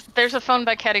 There's a phone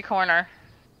by Caddy Corner.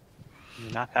 Do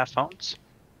you not have phones?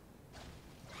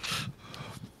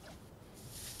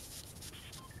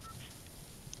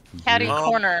 Caddy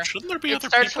Corner. Shouldn't there be It other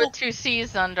starts people? with 2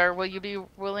 C's under. Will you be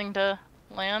willing to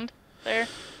land there?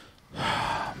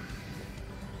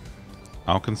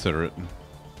 I'll consider it.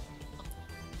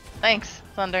 Thanks,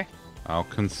 Thunder. I'll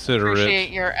consider Appreciate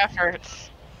it. your efforts.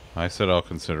 I said I'll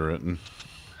consider it.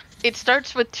 It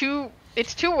starts with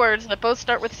it's 2 words that both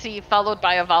start with C followed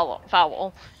by a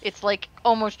vowel. It's like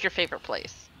almost your favorite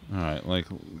place. All right, like,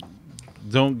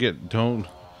 don't get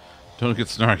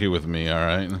snarky with me. All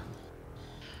right.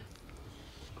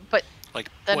 But Like,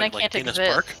 then wait, I like can't Venus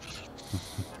exist. Park?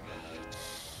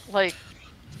 Like,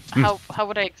 how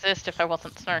would I exist if I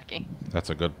wasn't snarky? That's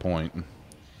a good point.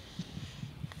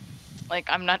 Like,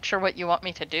 I'm not sure what you want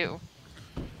me to do.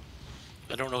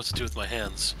 I don't know what to do with my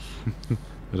hands.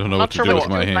 I don't know I'm what not to sure do what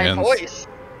with to do my with hands. my voice.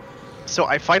 So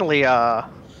I finally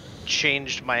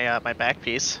changed my my back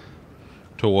piece.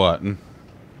 To what? Well,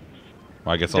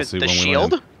 I guess I'll see The when we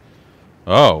shield? land.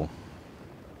 Oh.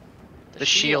 The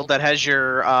shield that has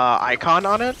your icon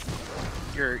on it?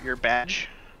 Your badge?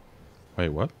 Wait,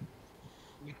 what?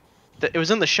 It was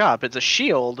in the shop. It's a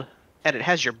shield, and it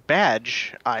has your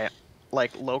badge,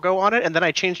 like logo on it. And then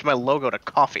I changed my logo to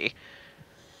coffee.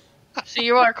 So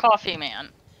you are Coffee Man.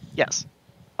 Yes,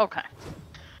 Okay.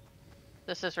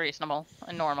 This is reasonable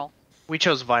and normal. we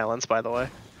chose violence, by the way.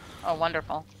 Oh,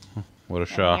 wonderful. What a And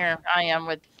shock. here I am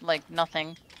with, like,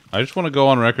 nothing. I just want to go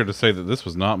on record to say that this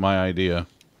was not my idea.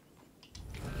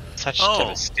 Such Oh,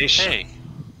 devastation. hey.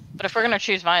 But if we're gonna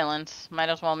choose violence, might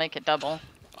as well make it double.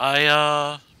 I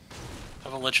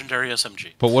have a legendary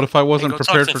SMG. But what if I Hey, wasn't go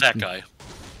prepared talk to for that guy.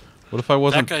 What if I That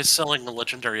wasn't guy's selling a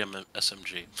legendary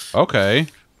SMG. Okay.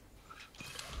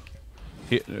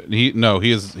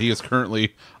 He is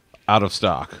currently out of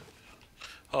stock.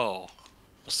 Oh,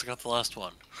 must have got the last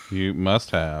one. You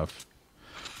must have.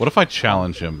 What if I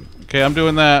challenge him? Okay, I'm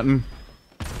doing that.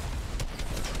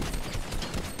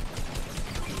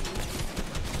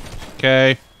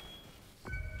 Okay.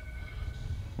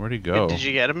 Where'd he go? Did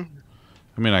you get him?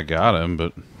 I mean, I got him,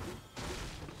 but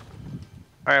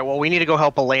All right. Well, we need to go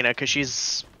help Elena because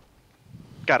she's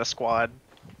got a squad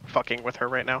fucking with her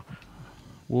right now.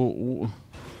 well,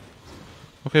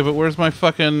 okay, but where's my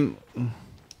fucking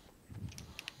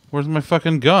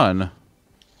gun?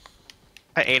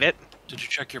 I ate it. Did you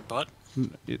check your butt?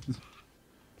 It-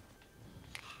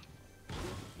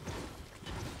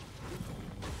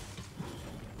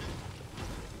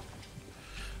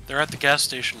 They're at the gas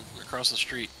station across the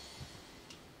street.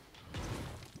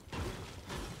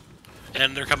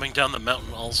 And they're coming down the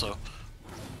mountain also.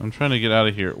 I'm trying to get out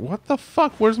of here. What the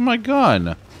fuck? Where's my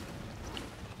gun?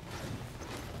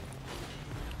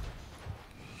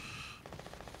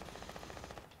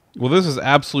 Well, this is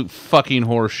absolute fucking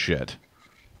horse shit.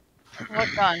 What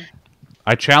gun?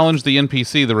 I challenged the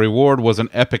NPC. The reward was an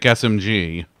epic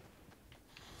SMG.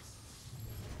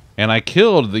 And I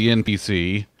killed the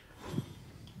NPC.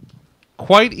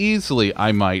 Quite easily,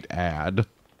 I might add.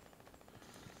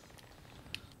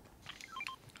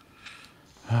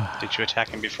 Did you attack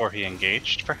him before he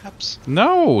engaged, perhaps?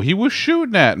 No, he was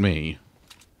shooting at me.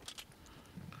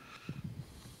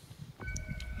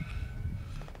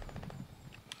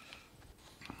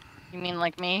 You mean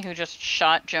like me, who just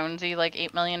shot Jonesy like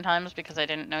 8 million times because I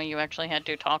didn't know you actually had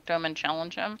to talk to him and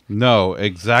challenge him? No,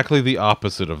 exactly the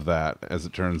opposite of that, as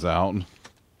it turns out.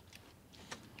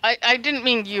 I didn't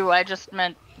mean you, I just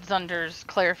meant Zunder's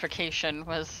clarification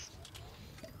was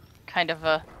kind of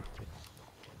a...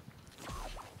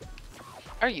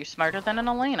 Are you smarter than an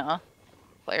Elena?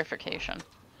 Clarification.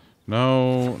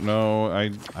 No,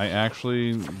 I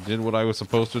actually did what I was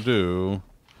supposed to do.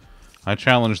 I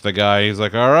challenged the guy. He's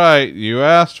like, all right, you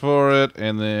asked for it.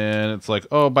 And then it's like,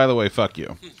 oh, by the way, fuck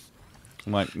you.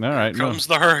 I'm like, all right, no, Comes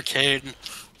the hurricane.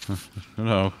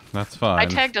 no, that's fine. I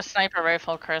tagged a sniper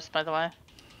rifle, Chris, by the way.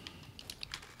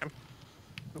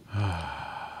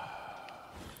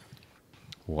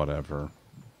 Whatever.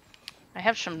 I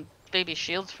have some baby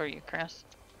shields for you, Chris.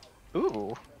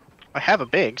 Ooh, I have a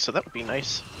big, so that would be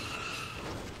nice.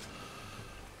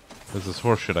 This is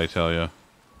horseshit, I tell you.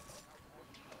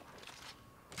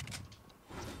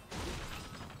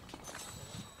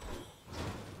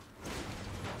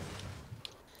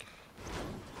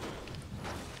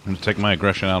 I'm gonna take my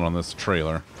aggression out on this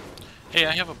trailer. Hey,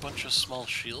 I have a bunch of small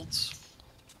shields.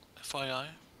 FYI.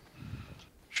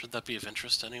 Should that be of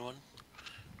interest to anyone?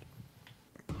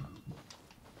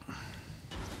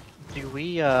 Do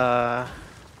we want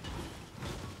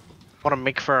to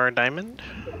make for our diamond?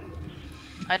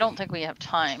 I don't think we have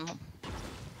time.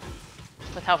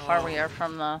 With how far we are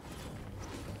from the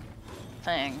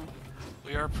thing.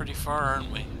 We are pretty far, aren't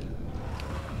we?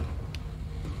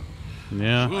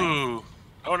 Yeah. Ooh.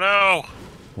 Oh no!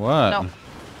 What? No.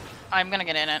 I'm gonna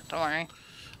get in it, don't worry.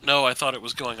 No, I thought it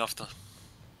was going off the...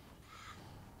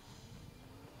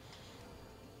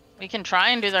 We can try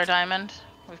and do their diamond.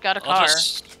 We've got a car.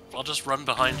 I'll just run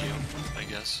behind you, I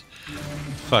guess.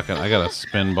 Fuck it, I gotta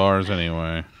spin bars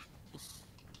anyway.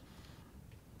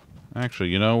 Actually,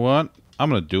 you know what? I'm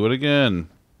gonna do it again.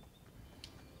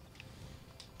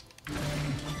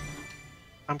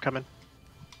 I'm coming.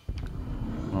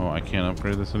 Oh, I can't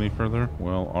upgrade this any further?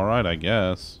 Well, alright, I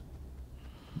guess.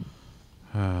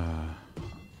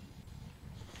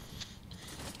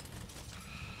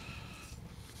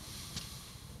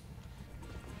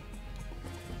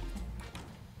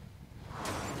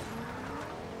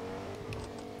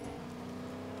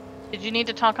 Did you need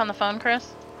to talk on the phone,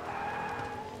 Chris?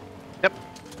 Yep.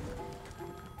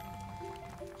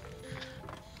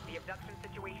 The abduction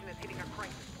situation is hitting a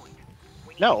crisis point.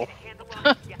 We No.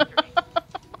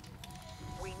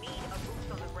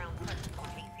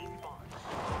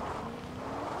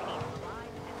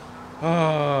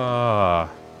 Ah.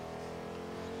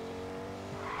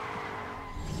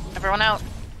 Everyone out.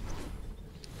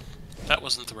 That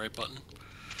wasn't the right button.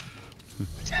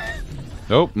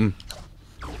 Nope.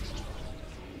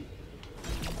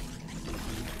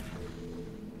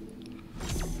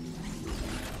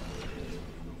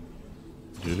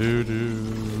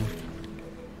 Do-do-do.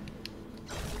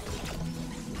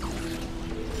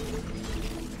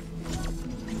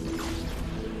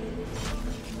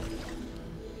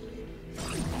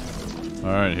 All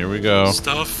right, here we go.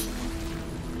 Stuff.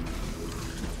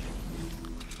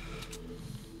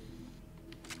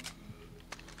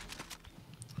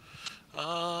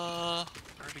 I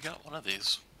already got one of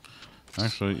these.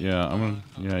 Actually, yeah, I'm gonna.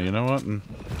 Yeah, you know what?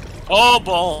 Oh,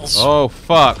 balls! Oh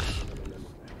fuck!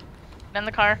 Get in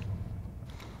the car.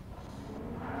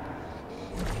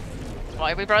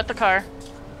 Why we brought the car.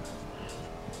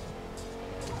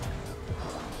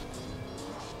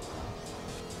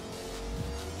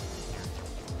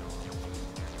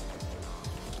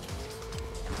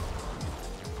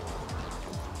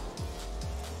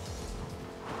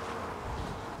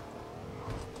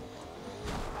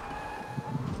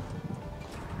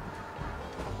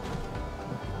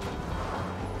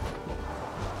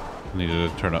 Needed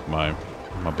to turn up my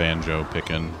banjo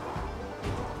picking.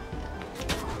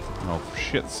 Oh, for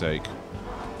shit's sake!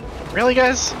 Really,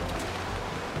 guys?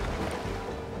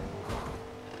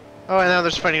 Oh, and now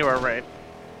there's fighting to our right.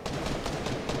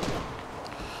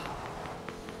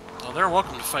 Well, they're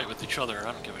welcome to fight with each other.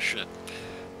 I don't give a shit.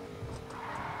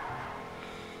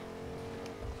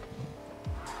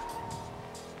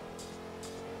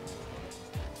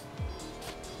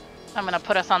 I'm gonna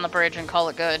put us on the bridge and call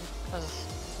it good, because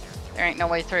there ain't no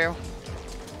way through.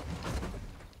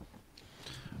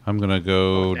 I'm gonna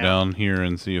go Okay. down here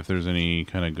and see if there's any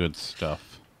kind of good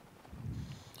stuff.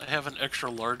 I have an extra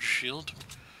large shield.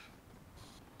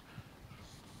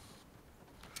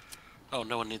 Oh,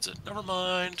 no one needs it. Never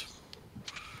mind.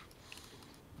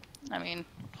 I mean,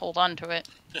 hold on to it.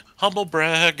 Humble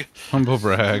brag. Humble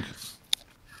brag.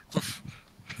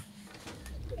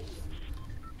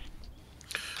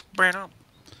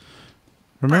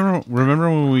 Remember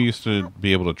when we used to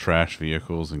be able to trash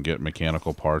vehicles and get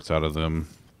mechanical parts out of them?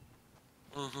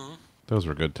 Mm-hmm. Those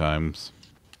were good times.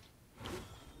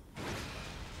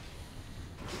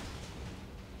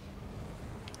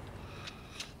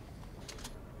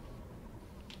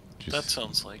 That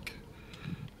sounds like...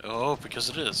 Oh, because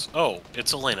it is. Oh,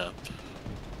 it's Elena.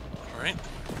 Alright.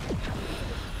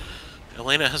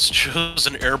 Elena has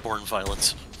chosen airborne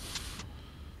violence.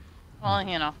 Well,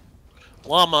 you know.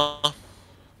 Llama.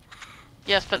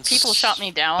 Yes, but people shot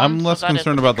me down. I'm so less that is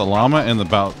concerned a about the big llama problem.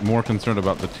 and more concerned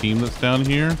about the team that's down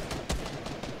here.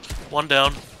 One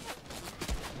down.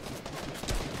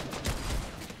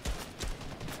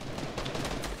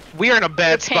 We are in a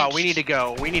bad You're spot. We pinched. need to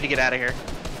go. We need to get out of here.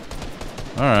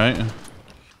 All right.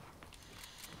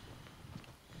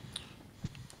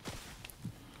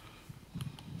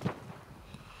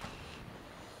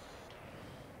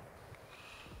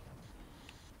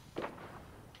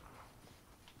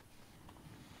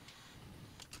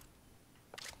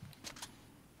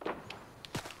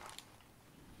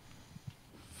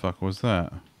 Fuck was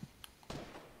that?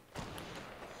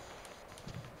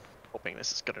 Hoping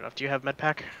this is good enough. Do you have med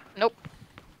pack? Nope.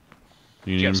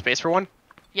 You Do you have need space for one?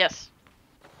 Yes.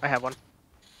 I have one.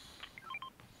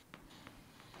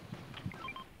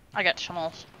 I got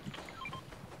shamals.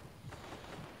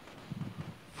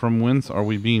 from whence are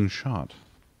we being shot?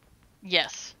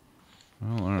 Yes.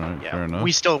 Well, all right, Yeah. fair enough.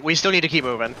 We still need to keep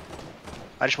moving.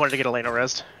 I just wanted to get Elena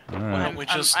rezzed. All Why right. don't we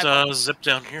I'm- just I'm- zip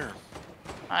down here?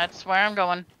 That's where I'm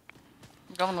going.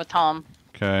 I'm going with Tom.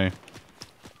 Okay.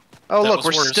 Oh That look, was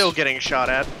we're worse. still getting shot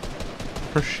at.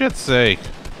 For shit's sake.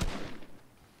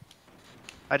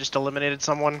 I just eliminated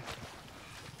someone.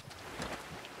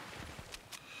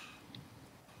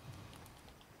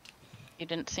 You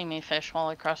didn't see me fish while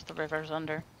I crossed the rivers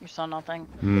under. You saw nothing.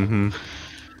 Mm-hmm.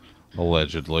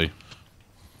 Allegedly.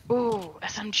 Ooh,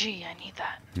 SMG, I need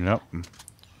that. Yep. I was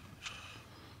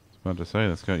about to say,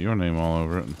 that's got your name all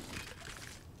over it.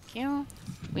 Thank you.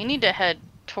 We need to head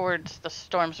towards the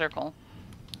storm circle.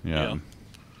 Yeah.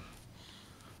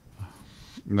 Yeah.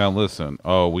 Now listen.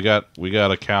 Oh, we got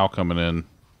a cow coming in.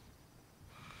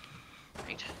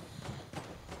 Right.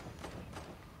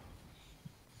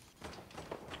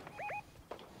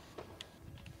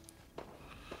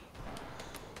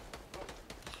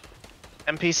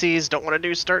 NPCs don't want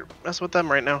to start mess with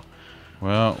them right now.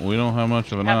 Well, we don't have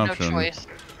much of an Have option. no choice.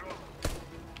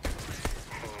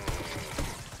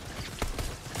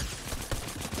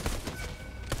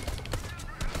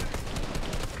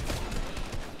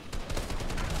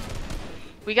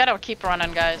 We gotta keep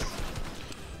running, guys.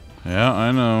 Yeah,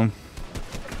 I know.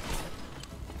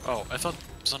 Oh, I thought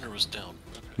Zunder was down.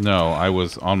 Okay. No, I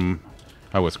was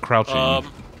crouching.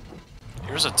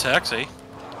 Here's a taxi.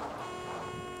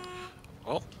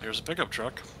 Oh, here's a pickup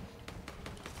truck.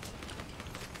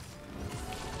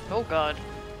 Oh god.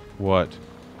 What?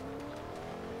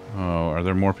 Oh, are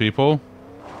there more people?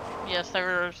 Yes,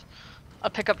 there was a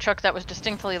pickup truck that was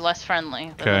distinctly less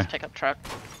friendly than Okay. this pickup truck.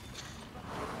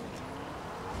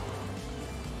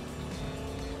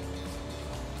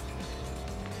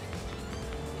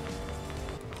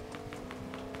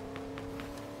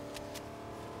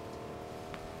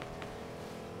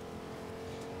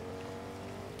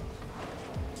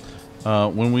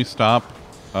 When we stop,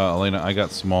 Elena, I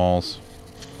got smalls.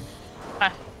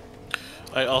 Ah,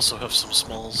 I also have some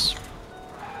smalls.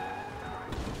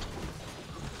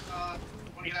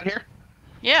 What do you got here?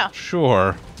 yeah.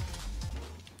 Sure.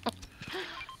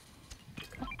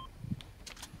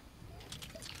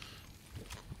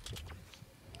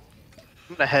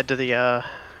 I'm gonna head to the Yep.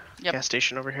 gas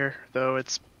station over here, though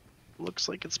looks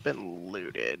like it's been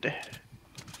looted.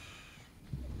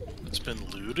 It's been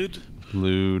looted?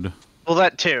 Lewd. Well,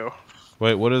 that too.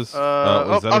 Wait, what is?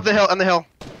 Oh, that up the hill, on the hill.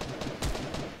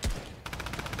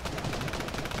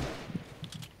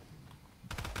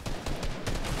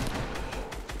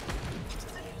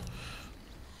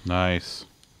 Nice.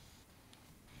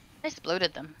 I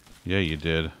exploded them. Yeah, you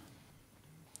did.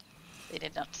 They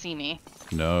did not see me.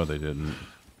 No, they didn't.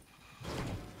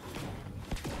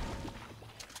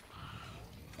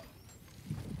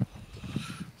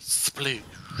 Sploosh.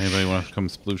 Anybody want to come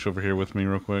sploosh over here with me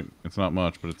real quick? It's not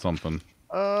much, but it's something.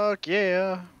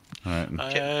 Yeah. All right.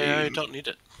 I don't need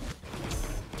it.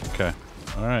 Okay.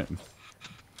 All right.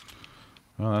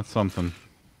 Well, that's something.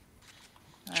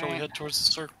 Shall we Alright. head towards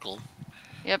the circle?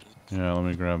 Yep. Yeah, let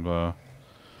me grab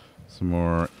some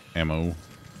more ammo.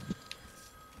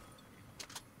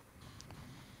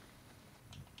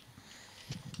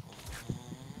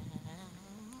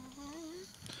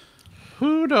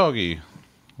 Whoo doggy.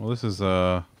 Well, this is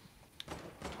oh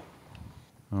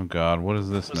god, what is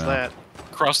this What's now? that?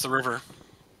 Cross the river.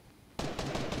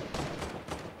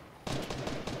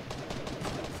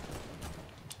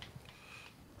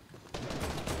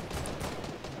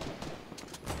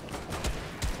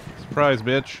 Surprise,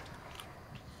 bitch.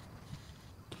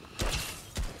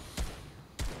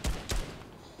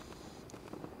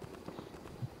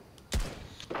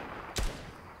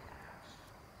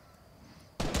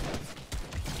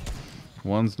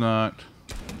 One's not.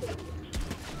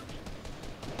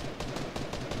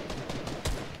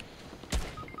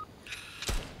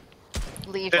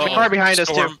 Leave There's a me. car behind us,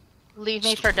 Storm. too. Leave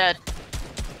me for dead.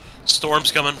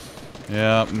 Storm's coming.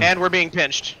 Yeah. And we're being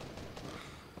pinched.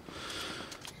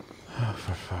 Oh,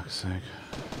 for fuck's sake.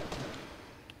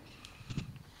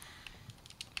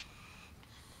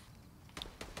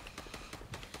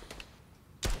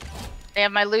 They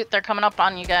have my loot. They're coming up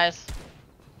on you guys.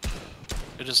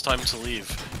 It is time to leave.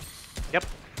 Yep.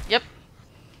 Yep.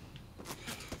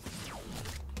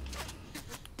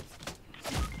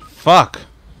 Fuck.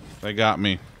 They got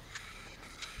me.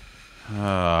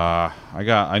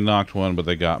 I knocked one, but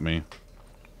they got me.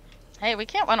 Hey, we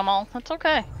can't win them all. That's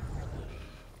okay.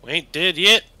 We ain't dead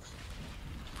yet.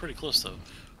 Pretty close, though.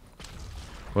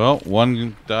 Well,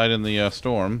 one died in the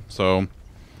storm, so,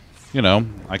 you know,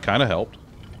 I kind of helped.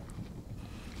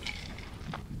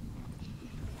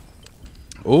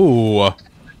 Ooh.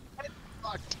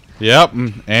 Yep,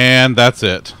 and that's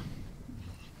it.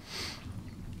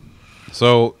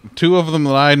 So, two of them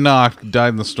that I knocked died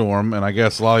in the storm, and I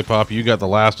guess, Lollipop, you got the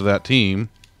last of that team.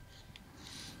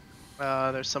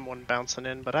 There's someone bouncing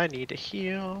in, but I need to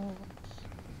heal.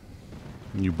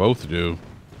 You both do.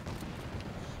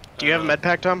 Do you have a med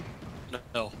pack, Tom?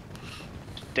 No.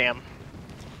 Damn.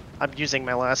 I'm using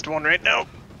my last one right now.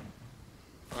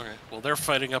 Okay. Well, they're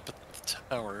fighting up at the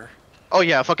tower. Oh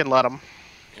yeah, fucking let them.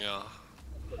 Yeah.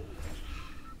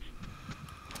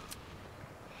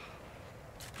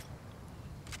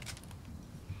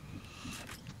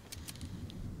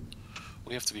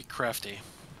 We have to be crafty.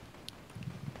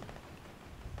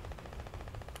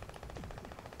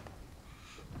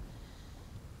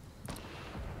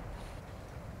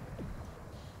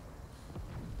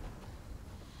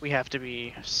 We have to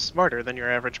be smarter than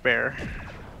your average bear.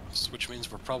 Which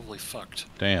means we're probably fucked.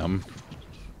 Damn.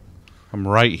 I'm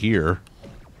right here.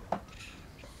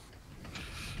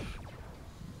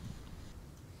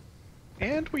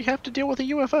 And we have to deal with a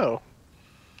UFO.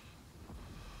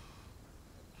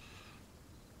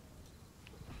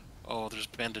 Oh, there's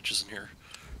bandages in here.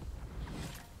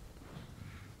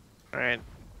 Alright.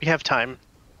 We have time.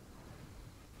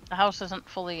 The house isn't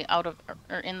fully out of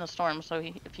or in the storm, so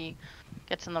if he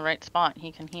gets in the right spot, he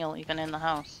can heal even in the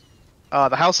house.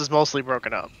 The house is mostly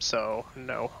broken up, so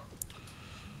no.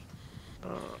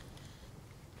 The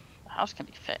house can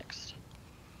be fixed.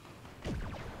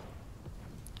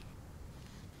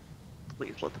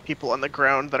 Please let the people on the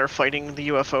ground that are fighting the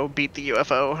UFO beat the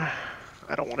UFO.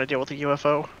 I don't want to deal with the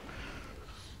UFO.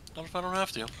 Not if I don't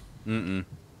have to. Mm-mm.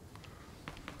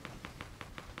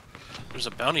 There's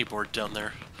a bounty board down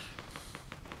there.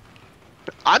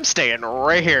 I'm staying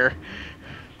right here.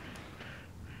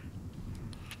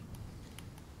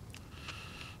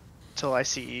 Till I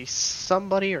see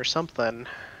somebody or something.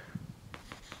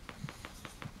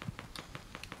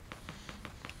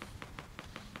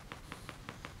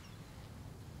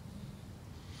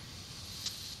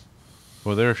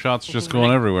 Well, there are shots just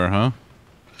going everywhere, huh?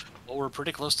 Well, we're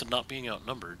pretty close to not being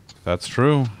outnumbered. That's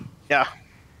true. Yeah.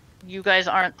 You guys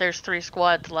aren't. There's 3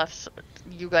 squads left.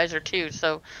 You guys are 2,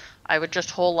 so I would just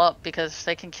hole up because if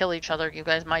they can kill each other, you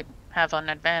guys might have an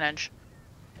advantage.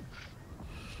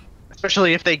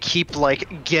 Especially if they keep,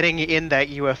 like, getting in that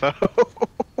UFO.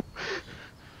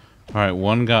 Alright,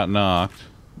 one got knocked.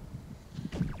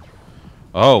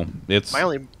 Oh, it's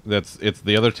it's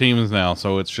the other teams now,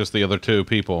 so it's just the other 2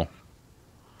 people.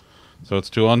 So it's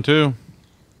 2 on 2. What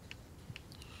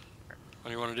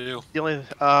do you want to do? The only,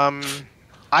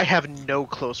 I have no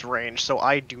close range, so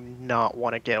I do not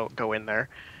want to go in there.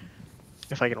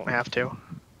 If I don't have to.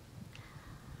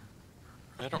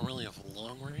 I don't really have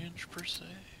long range, per se.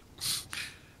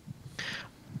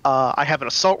 I have an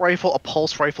assault rifle, a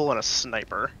pulse rifle, and a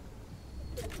sniper.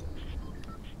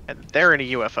 And they're in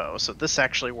a UFO, so this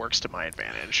actually works to my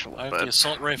advantage a I little have bit. the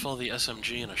assault rifle, the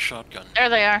SMG, and a shotgun. There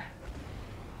they are.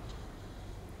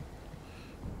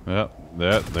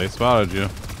 Yep, they spotted you.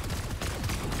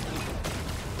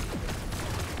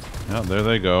 Yep, there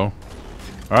they go.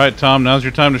 Alright, Tom, now's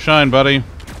your time to shine, buddy.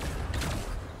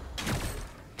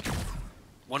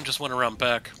 One just went around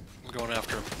back. I'm going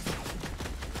after him.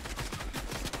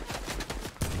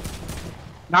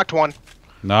 Knocked one.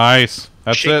 Nice.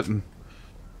 That's Shake. it.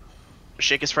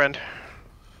 Shake his friend.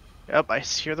 Yep, I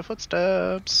hear the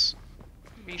footsteps.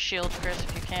 Reshield Chris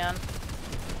if you can.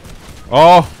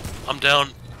 Oh, I'm down.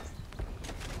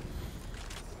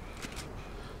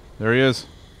 there he is.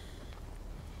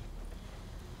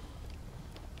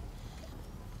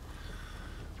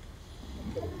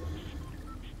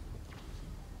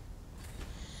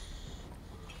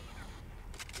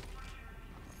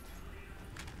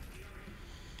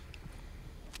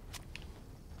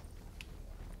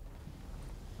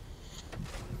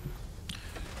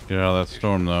 Get out of that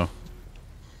storm, though.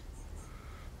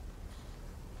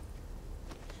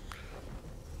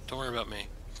 Don't worry about me.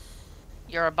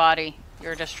 You're a body.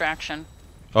 You're a distraction.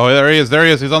 Oh, there he is. There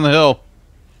he is. He's on the hill.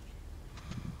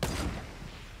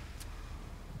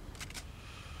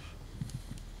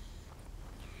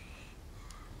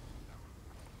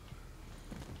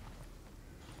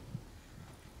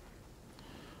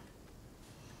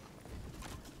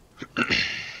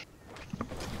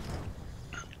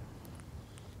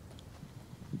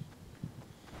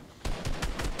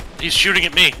 He's shooting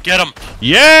at me. Get him!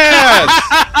 Yes!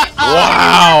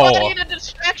 I Wow! need a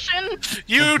distraction.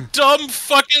 You dumb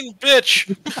fucking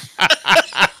bitch!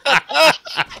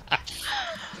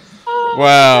 Oh,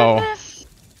 Wow. my goodness.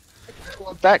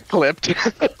 Well, that clipped.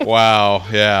 Wow,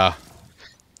 yeah.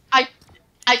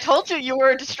 I told you were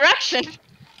a distraction.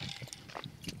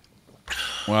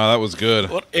 Wow, that was good.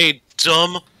 What a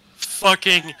dumb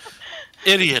fucking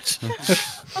idiot.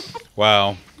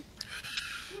 Wow.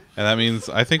 And that means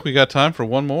I think we got time for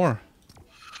one more.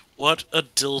 What a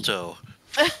dildo.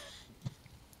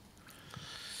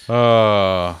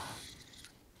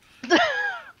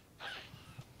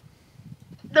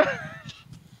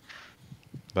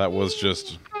 That was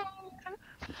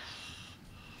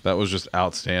just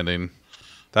outstanding.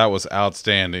 That was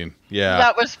outstanding. Yeah.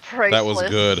 That was priceless. That was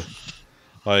good.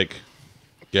 Like,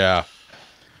 yeah.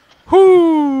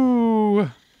 Whoo!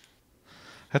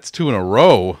 That's 2 in a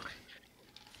row.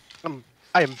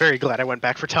 I am very glad I went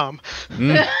back for Tom.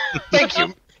 Mm.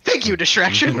 Thank you,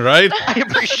 distraction. Right? I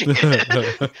appreciate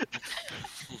it.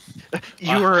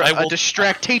 You were I a will-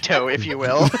 distractato, if you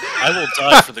will. I will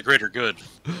die for the greater good.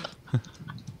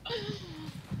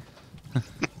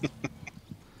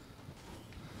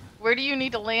 Where do you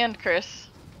need to land, Chris?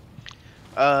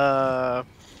 I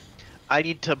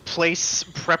need to place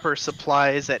prepper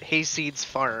supplies at Hayseed's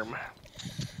farm,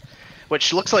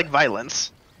 which looks like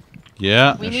violence.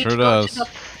 Yeah, We it need sure to go does. to the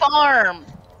farm,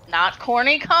 not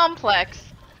Corny Complex.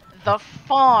 The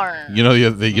farm. You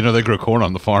know they grow corn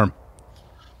on the farm.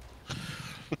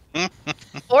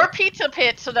 Or Pizza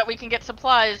Pit so that we can get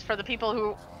supplies for the people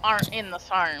who aren't in the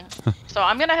farm. So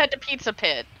I'm gonna head to Pizza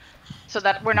Pit so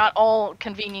that we're not all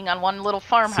convening on one little See?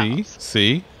 farmhouse.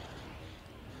 See?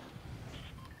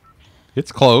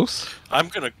 It's close. I'm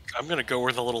gonna go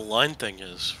where the little line thing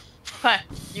is. Okay,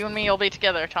 you and me will be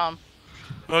together, Tom.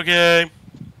 Okay.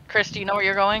 Chris, do you know where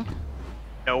you're going?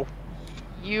 No.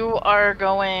 You are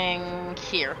going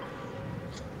here.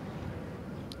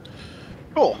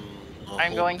 Cool. A I'm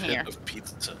whole going pit here. Of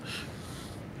pizza.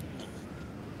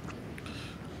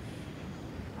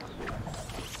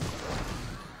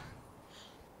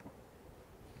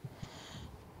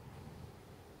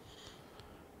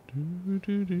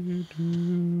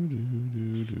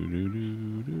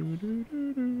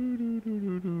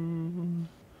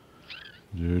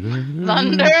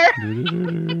 Thunder!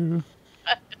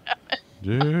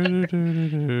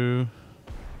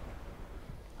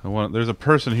 There's a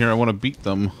person here. I want to beat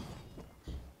them.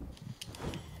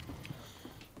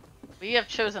 We have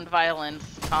chosen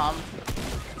violence, Tom.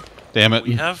 Damn it.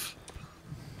 We have.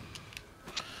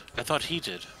 I thought he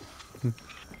did.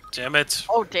 Damn it!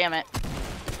 Oh, damn it.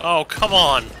 Oh, come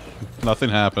on! Nothing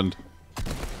happened.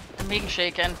 I'm being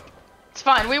shaken. It's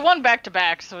fine. We won back to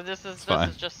back, so this is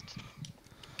fine. just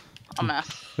a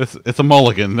mess. It's a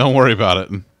mulligan. Don't worry about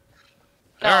it. No,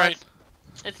 All right.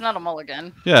 It's not a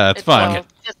mulligan. Yeah, it's fine. Well,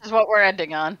 this is what we're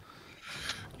ending on.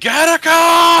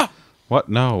 Gattaca! What?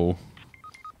 No.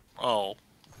 Oh.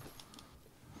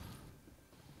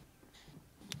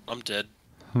 I'm dead.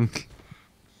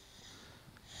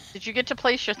 Did you get to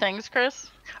place your things, Chris?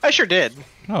 I sure did.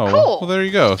 Oh, Cool. well, there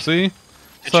you go. See?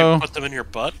 Did So, you put them in your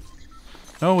butt?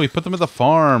 no, we put them at the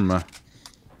farm.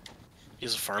 He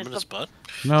has a farm It's in his a- butt?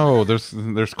 No,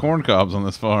 there's corn cobs on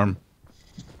this farm.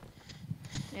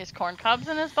 He has corn cobs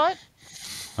in his butt?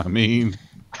 I mean,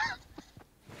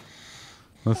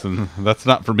 listen, that's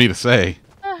not for me to say.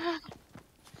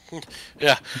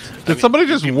 Yeah. Did somebody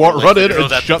just you'd be more run likely in to know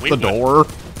and that shut than the we would. door?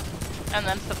 And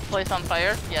then set the place on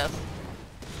fire? Yes.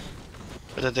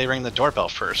 Or did they ring the doorbell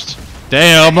first?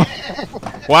 Damn!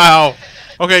 Wow.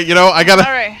 Okay, you know,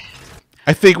 Alright.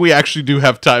 I think we actually do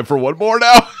have time for one more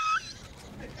now.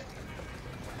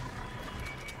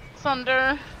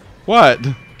 Thunder, What?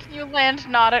 can you land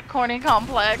not at Corny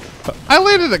Complex? I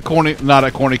landed at not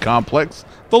at Corny Complex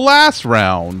the last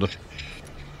round.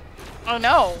 Oh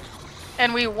no.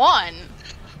 And we won.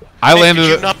 I Hey, landed could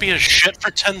you at not be a shit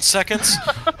for 10 seconds?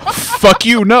 fuck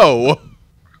you, no.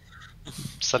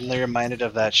 Suddenly reminded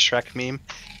of that Shrek meme.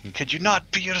 Could you not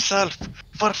be yourself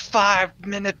for 5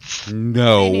 minutes? What do you need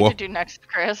No. to do next,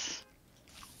 Chris?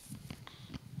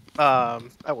 I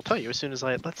will tell you as soon as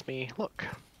it lets me look.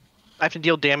 I have to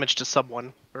deal damage to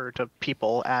someone or to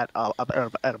people at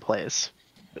a place.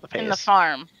 With a In the face.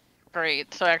 farm.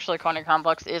 Great. So actually Corny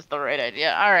Complex is the right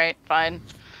idea. Alright, fine.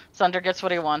 Thunder gets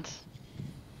what he wants.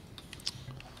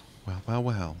 Well, well,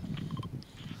 well.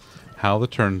 How the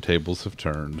turntables have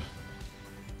turned.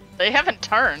 They haven't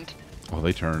turned. Oh,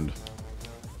 they turned.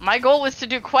 My goal is to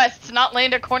do quests, not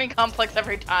land at Corny Complex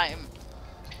every time.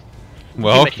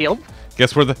 Well, Keep it healed?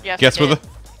 guess where the Yes, guess it where is.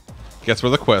 guess where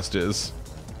the quest is.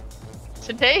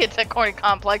 Today it's at Corny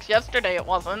Complex. Yesterday it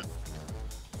wasn't.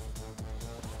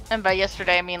 And by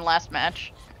yesterday I mean last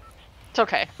match. It's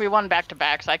okay. We won back to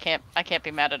back, so I can't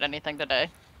be mad at anything today.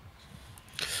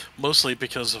 Mostly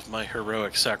because of my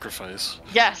heroic sacrifice.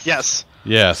 Yes. Yes.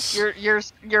 Yes.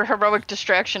 Your heroic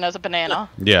distraction as a banana.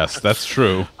 Yes, that's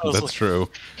true. was That's like- true.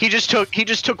 He just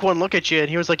took one look at you and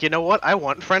he was like, you know what? I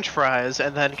want French fries,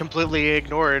 and then completely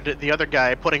ignored the other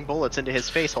guy putting bullets into his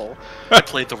face hole. I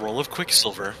played the role of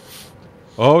Quicksilver.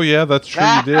 Oh yeah, that's true.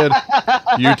 You did.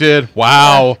 You did.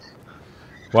 Wow.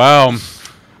 Wow.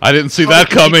 I didn't see that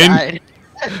He coming. died.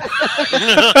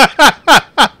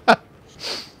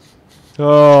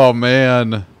 Oh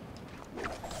man.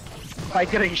 By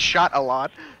getting shot a lot.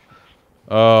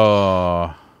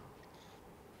 Oh.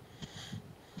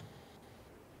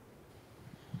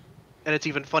 And it's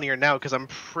even funnier now because I'm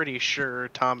pretty sure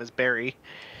Tom is Barry.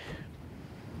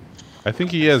 I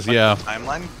think he is. Yeah.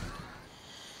 Timeline?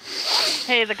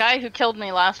 Hey, the guy who killed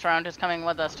me last round is coming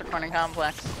with us to Corny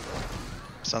Complex.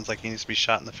 Sounds like he needs to be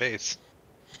shot in the face.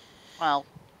 Well,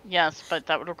 yes, but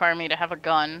that would require me to have a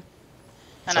gun.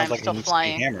 And Sounds I'm like still he needs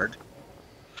flying. to be hammered.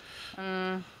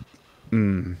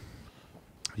 Hmm.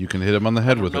 You can hit him on the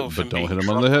head with know it, if but him don't hit being him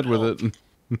on the head drunk with would it.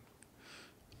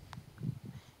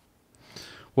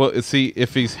 Well, see,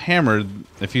 if he's hammered,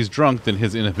 if he's drunk, then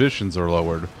his inhibitions are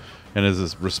lowered, and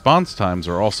his response times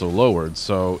are also lowered,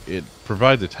 so it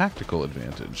provides a tactical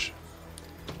advantage.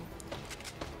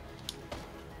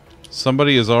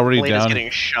 Somebody is already Blade is down. getting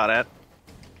shot at.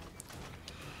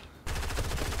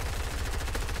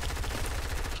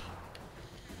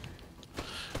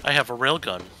 I have a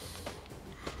railgun.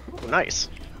 Ooh, nice.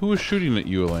 Who was shooting at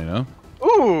you, Elena?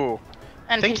 Ooh.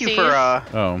 NPCs. Thank you for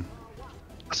Oh.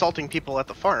 assaulting people at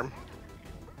the farm.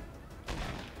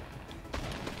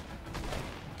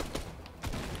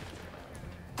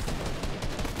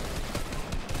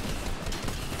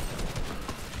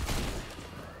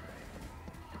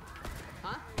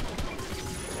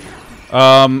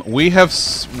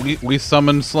 We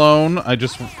summoned Sloane.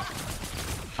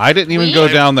 I didn't even go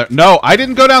down there. No, I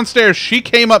didn't go downstairs. She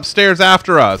came upstairs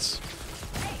after us.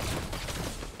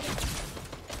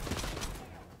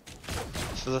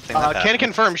 This is the thing that Can happened.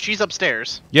 confirm she's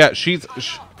upstairs. Yeah,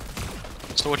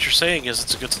 So what you're saying is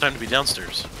it's a good time to be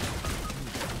downstairs.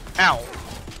 Ow.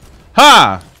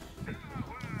 Ha!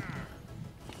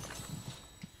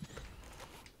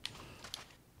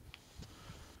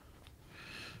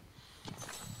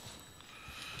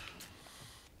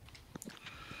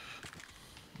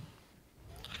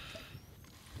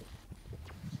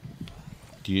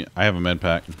 I have a med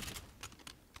pack.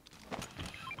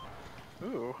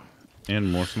 Ooh.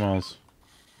 And more smalls.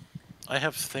 I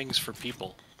have things for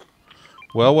people.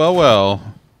 Well, well,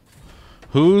 well.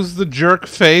 Who's the jerk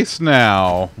face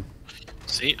now?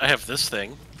 See, I have this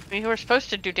thing. We were supposed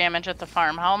to do damage at the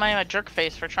farm. How am I a jerk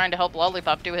face for trying to help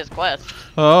Lollipop do his quest?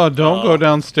 Oh, don't go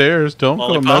downstairs. Don't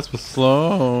Lollipop? go mess with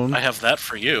Sloane. I have that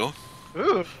for you.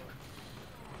 Ooh.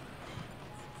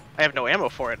 I have no ammo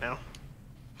for it now.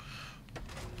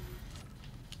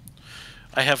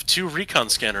 I have 2 recon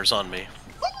scanners on me,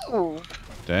 Ooh.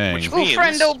 Dang. Which Ooh, means-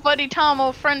 friendo, buddy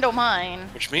Tomo, friendo mine.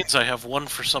 which means I have one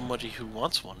for somebody who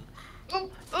wants one. Ooh,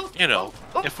 ooh, You know,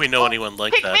 ooh, ooh, if we know ooh. anyone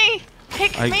like Pick that. me!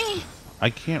 Pick me! I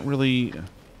can't really.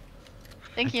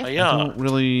 Thank you. I Yeah. don't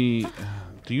really.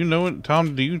 Do you know it,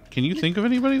 Tom? Can you think of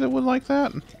anybody that would like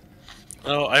that?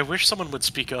 Oh, I wish someone would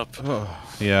speak up. Oh,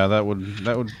 yeah, that would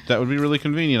be really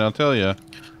convenient. I'll tell you.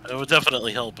 It would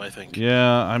definitely help, I think.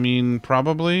 Yeah, I mean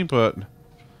probably, but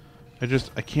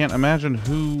I can't imagine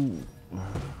who.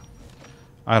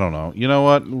 I don't know. You know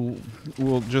what?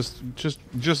 We'll just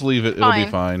leave it. It'll be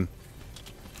fine.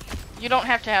 You don't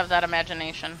have to have that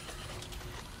imagination.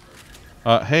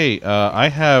 Hey, I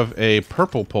have a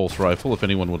purple pulse rifle. If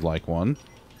anyone would like one,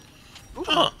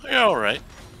 Huh, yeah, alright.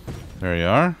 there you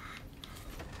are.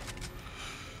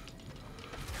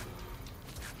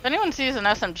 If anyone sees an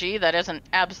SMG that isn't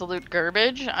absolute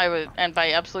garbage, and by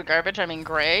absolute garbage I mean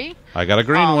gray. I got a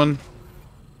green one.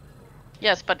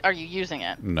 Yes, but are you using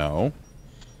it? No,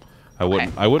 I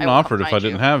wouldn't. Okay. I wouldn't I will offer it if I find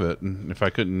didn't you. have it, and if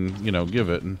I couldn't, give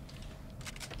it. And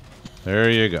there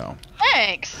you go.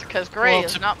 Thanks, because gray Well,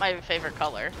 is not my favorite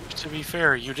color. To be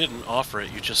fair, you didn't offer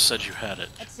it, you just said you had it.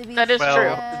 That is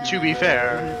true. To be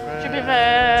fair. To be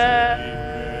fair.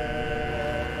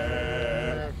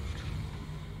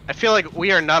 I feel like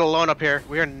we are not alone up here.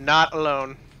 We are not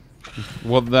alone.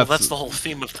 Well, Well, that's the whole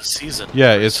theme of the season.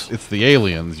 yeah. Chris. It's the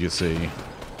aliens, you see.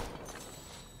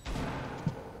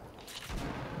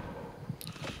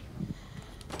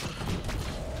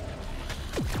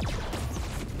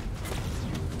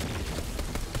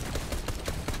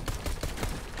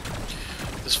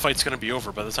 This fight's gonna be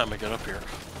over by the time I get up here.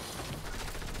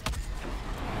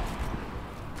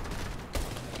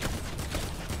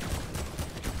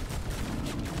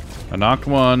 I knocked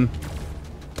one.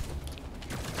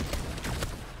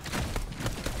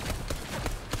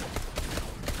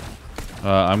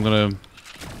 I'm gonna.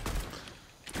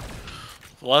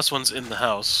 The last one's in the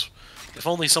house. If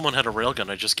only someone had a railgun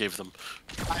I just gave them.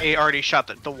 I already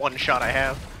shot the one shot I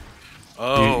have.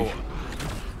 Oh,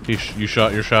 You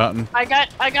shot your shot and. I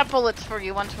got bullets for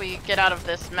you once we get out of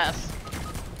this mess.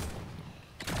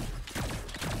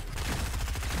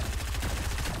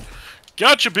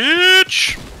 gotcha,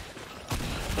 bitch!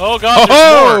 Oh god,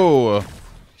 there's more! Oh!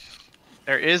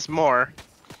 There is more.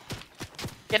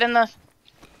 Get in the.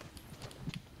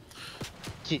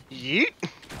 Yeet.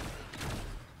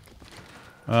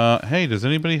 Hey, does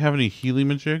anybody have any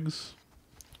helimajigs?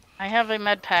 I have a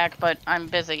med pack, but I'm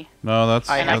busy. No, that's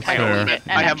I that's kinda fair. need it.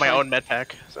 I have my actually- own med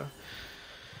pack. So.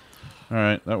 All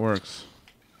right, that works.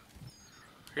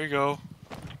 Here you go.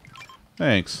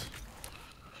 Thanks.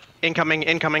 Incoming,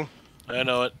 incoming. I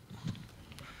know it.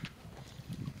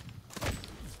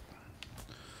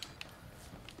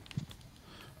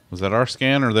 Was that our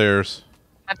scan or theirs?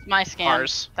 That's my scan.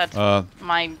 Ours. That's Uh,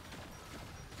 my.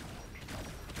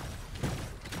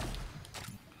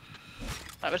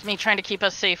 That was me trying to keep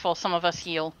us safe while some of us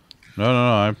heal.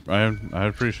 no, I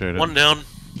appreciate it. One down.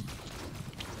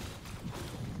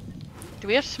 Do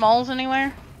we have smalls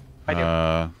anywhere? I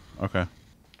do. Okay.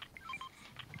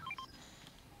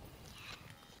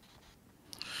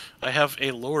 I have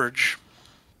a Lorge.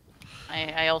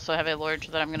 I also have a Lurge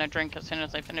that I'm gonna drink as soon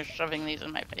as I finish shoving these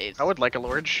in my face. I would like a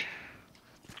Lurge.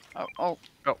 Oh,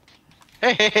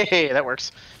 Hey, that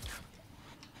works.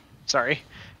 Sorry.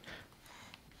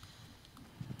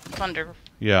 Thunder.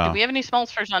 Yeah. Do we have any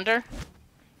smells for Thunder?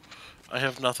 I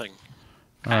have nothing.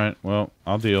 All right. Well,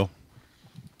 I'll deal.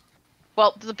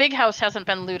 Well, the big house hasn't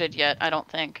been looted yet, I don't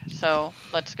think. So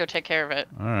let's go take care of it.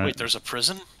 All right. Wait, there's a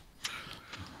prison?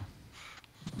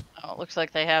 Oh, it looks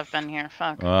like they have been here.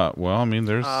 Fuck. Well, I mean,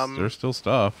 there's still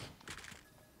stuff.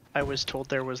 I was told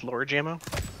there was Lurge ammo.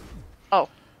 Oh,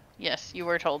 yes, you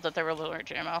were told that there were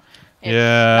Lurge ammo. It's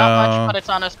Yeah. not much, but it's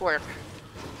honest work.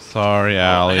 Sorry,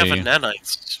 I Allie. have a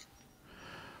nanites.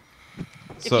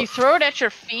 If you throw it at your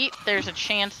feet, there's a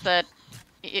chance that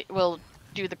it will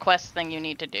do the quest thing you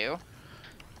need to do.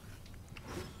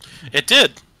 It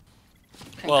did.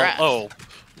 Congrats. Well, oh.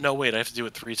 No, wait, I have to do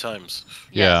it 3 times.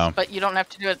 Yes, Yeah. but you don't have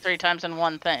to do it 3 times in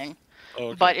one thing. Oh,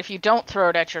 okay. But if you don't throw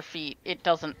it at your feet, it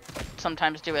doesn't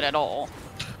sometimes do it at all.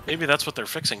 Maybe that's what they're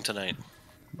fixing tonight.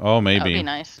 Oh, That would maybe. be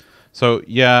nice. So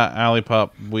yeah, Allie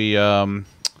Pup, we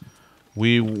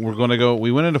were gonna go.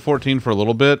 We went into 14 for a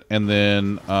little bit, and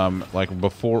then right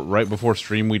before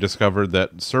stream, we discovered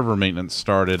that server maintenance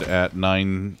started at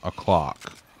 9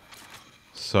 o'clock.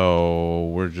 So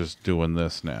we're just doing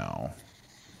this now.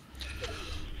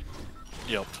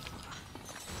 Yep.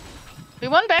 We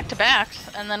won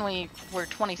back-to-backs, and then we were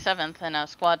 27th in a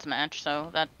squads match, so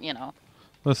that,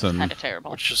 Listen, kind of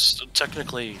terrible. Which is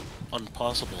technically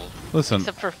impossible. listen,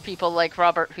 Except for people like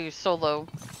Robert who's solo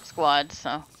squad,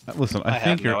 so... listen. I I have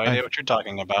think no you're. idea what you're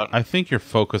talking about. I think you're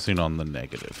focusing on the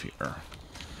negative here.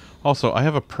 Also, I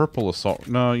have a purple assault.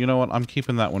 No, you know what? I'm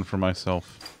keeping that one for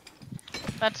myself.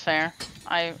 That's fair.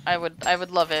 I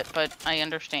would love it, but I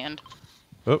understand.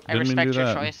 Oh, I didn't mean to respect do your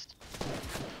that. choice.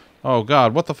 Oh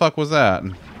God, what the fuck was that?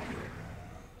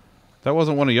 That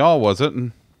wasn't one of y'all, was it? Nope,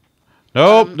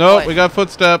 nope. what? We got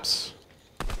footsteps.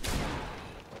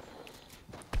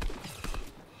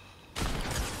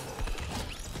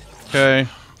 Okay,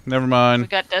 never We mind.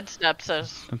 got dead steps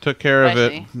as I took care of I it.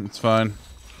 see. It's fine.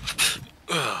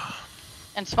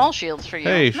 and small shields for you.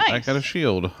 Hey, nice. I got a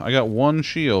shield. I got one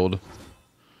shield.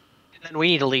 And then we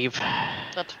need to leave.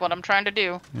 That's what I'm trying to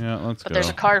do. Yeah, let's But go. there's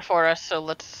a car for us, so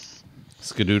let's...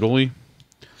 Skadoodly.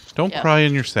 Don't Yep. cry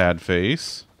in your sad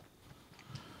face.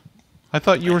 I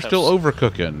thought you I were have still s-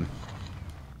 overcooking.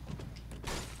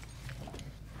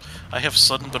 I have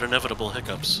sudden but inevitable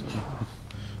hiccups.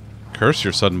 Curse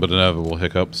your sudden but inevitable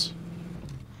hiccups.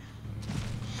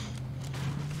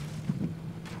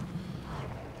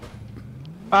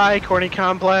 Bye, corny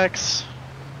complex.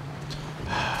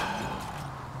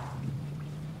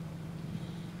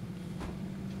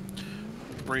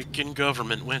 Breaking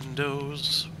government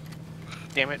windows.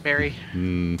 Damn it, Barry.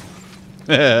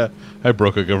 I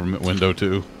broke a government window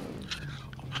too.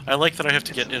 I like that I have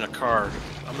to get in a car.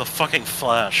 I'm the fucking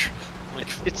Flash. Like,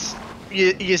 It's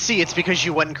you see, it's because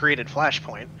you went and created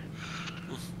Flashpoint.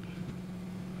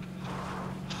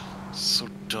 so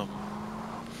dumb.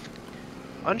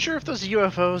 Unsure if those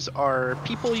UFOs are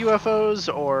people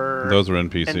UFOs or Those were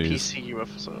NPCs. NPC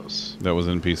UFOs. That was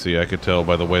NPC. I could tell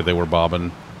by the way they were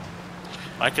bobbing.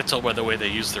 I could tell by the way they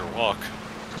use their walk.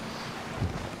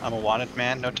 I'm a wanted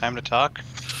man, no time to talk.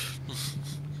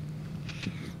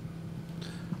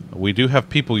 We do have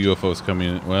people UFOs coming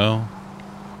in. Well,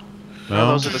 No, no.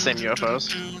 those are the same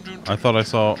UFOs. I thought I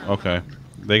saw. Okay,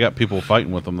 they got people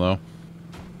fighting with them though.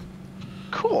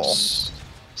 Cool.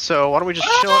 So why don't we just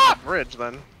chill on the bridge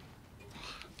then?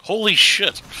 Holy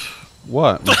shit!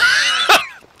 What? Did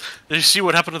you see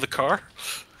what happened to the car?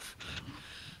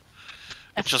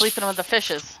 I'm just- sleeping with the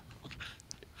fishes.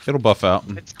 It'll buff out.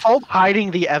 It's called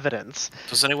hiding the evidence.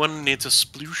 Does anyone need to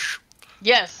sploosh?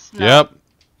 Yes. No. Yep.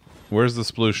 Where's the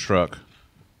sploosh truck?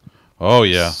 Oh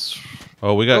yeah.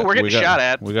 Oh, we got. Ooh, we're getting we got, shot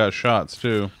at. We got shots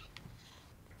too.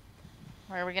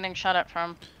 Where are we getting shot at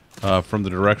from? From the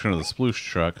direction of the sploosh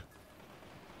truck,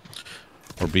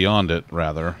 or beyond it,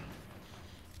 rather.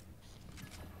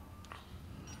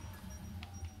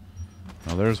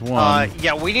 Oh, there's one.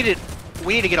 Yeah, we need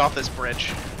to get off this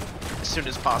bridge as soon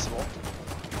as possible.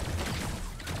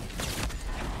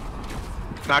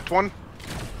 Knocked one.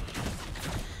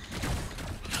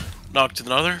 Knocked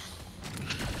another.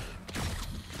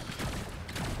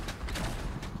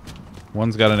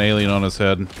 One's got an alien on his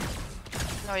head.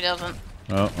 No, he doesn't.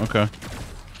 Oh, okay.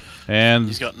 And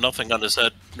He's got nothing on his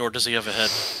head, nor does he have a head.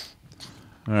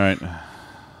 all right.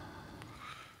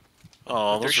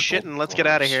 Oh, They're those are shitting. gold Let's get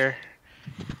out of bars. here.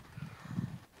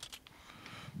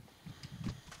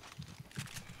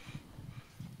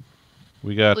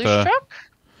 We got Blue truck?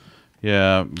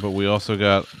 yeah, but we also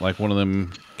got like one of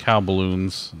them cow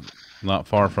balloons not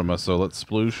far from us, so let's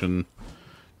sploosh and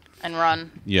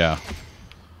run. yeah.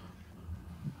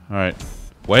 All right.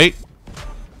 Wait.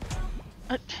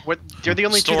 What? You're the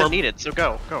only two Storm. that need it, so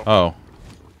go. Oh.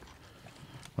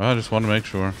 Well, I just want to make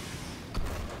sure.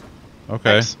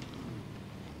 Okay. Thanks.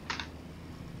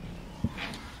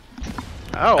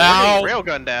 Oh, Ow. we're getting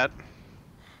railgunned at.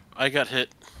 I got hit.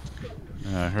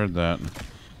 Yeah, I heard that.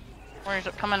 Where's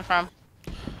it coming from?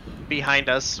 Behind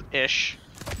us, ish.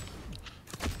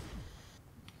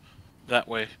 That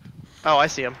way. Oh, I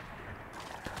see him.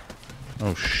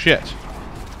 Oh shit.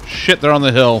 Shit, they're on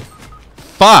the hill.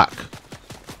 Fuck.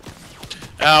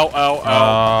 Ow, ow, ow.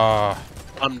 Ah.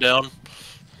 I'm down.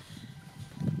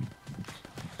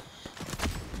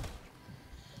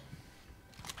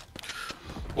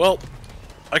 Well,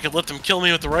 I could let them kill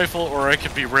me with the rifle, or I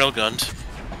could be railgunned.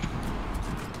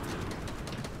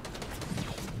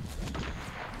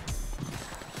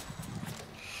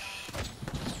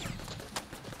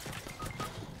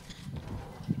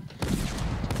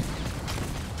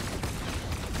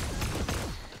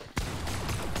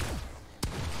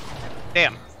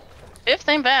 Damn. 5th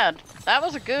ain't bad. That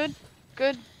was a good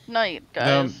night,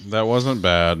 guys. That wasn't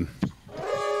bad.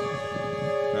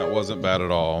 That wasn't bad at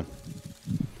all.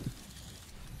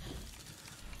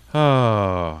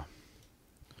 Ah.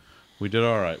 We did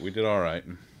alright. We did alright.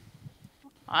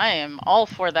 I am all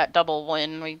for that double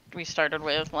win we started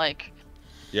with. Like,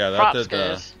 Yeah, props,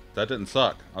 guys. that didn't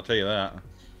suck. I'll tell you that.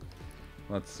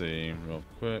 Let's see real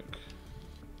quick.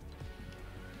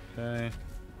 Okay.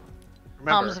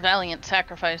 Tom's Remember, valiant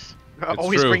sacrifice.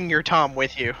 always true. bring your Tom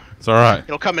with you. It's alright.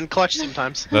 It'll come in clutch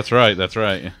sometimes. That's right. That's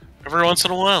right. Every once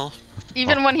in a while.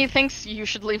 Even when he thinks you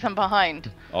should leave him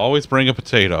behind. Always bring a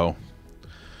potato.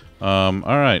 All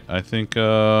right. I think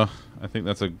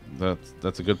that's a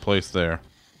good place there.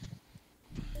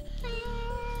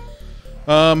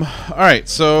 All right.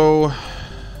 So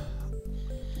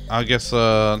I guess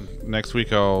next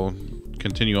week I'll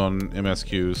continue on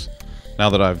MSQs. Now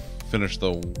that I've finished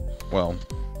the, well,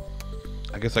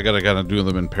 I guess I gotta do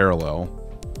them in parallel.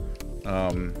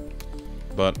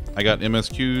 But I got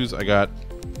MSQs. I got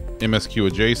MSQ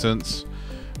adjacents.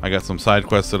 I got some side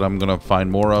quests that I'm gonna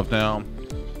find more of now.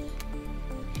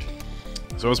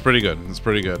 So it's pretty good. It's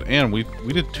pretty good. And we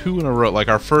did 2 in a row. Like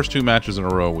our first 2 matches in a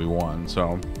row, we won.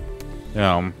 So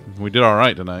yeah, we did all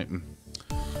right tonight.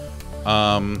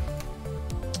 I'm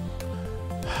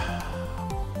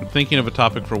thinking of a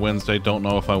topic for Wednesday. Don't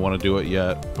know if I want to do it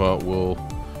yet, but we'll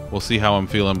see how I'm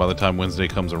feeling by the time Wednesday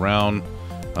comes around.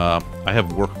 I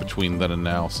have work between then and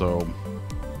now, so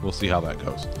we'll see how that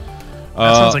goes.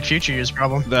 That sounds like future use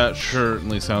problem. That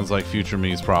certainly sounds like future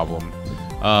me's problem.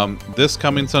 This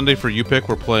coming Sunday for You Pick,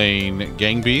 we're playing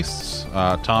Gang Beasts.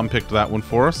 Tom picked that one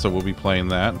for us, so we'll be playing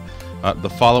that. The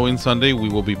following Sunday, we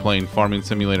will be playing Farming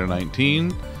Simulator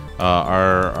 19.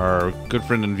 Our good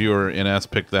friend and viewer NS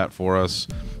picked that for us.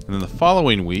 And then the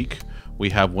following week, we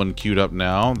have one queued up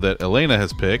now that Elena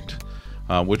has picked,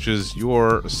 which is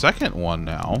your second one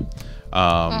now.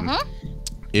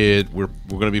 We're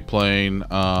going to be playing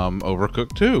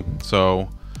Overcooked 2. So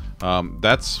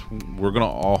we're gonna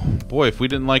all, boy, if we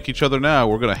didn't like each other now,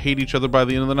 we're gonna hate each other by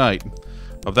the end of the night,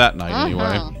 of that night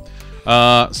anyway.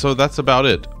 So that's about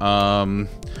it.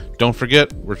 Don't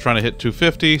forget, we're trying to hit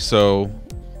 250, so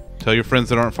tell your friends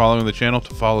that aren't following the channel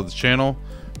to follow the channel.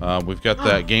 We've got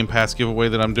that Game Pass giveaway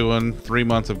that I'm doing, 3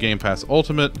 months of Game Pass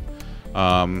Ultimate,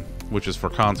 which is for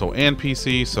console and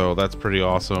PC, so that's pretty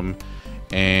awesome.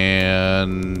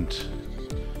 And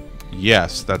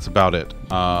yes, that's about it.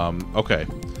 Okay.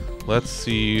 Let's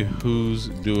see who's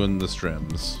doing the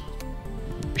streams.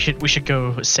 We should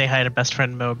go say hi to Best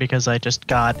Friend Mo because I just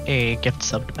got a gift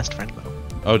sub to Best Friend Mo.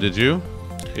 Oh, did you?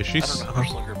 Is she? I don't know how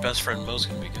much longer best friend Mo's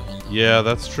gonna be going. Yeah,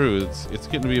 that's true. It's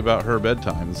getting to be about her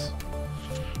bedtimes.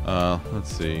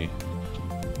 Let's see.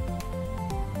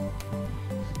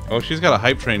 Oh, she's got a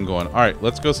hype train going. All right,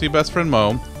 let's go see Best Friend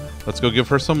Mo. Let's go give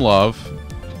her some love.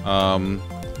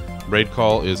 Raid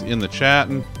call is in the chat.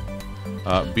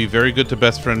 Be very good to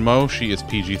Best Friend Mo. She is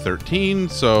PG-13,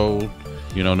 so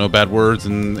no bad words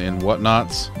and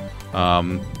whatnots.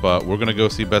 But we're gonna go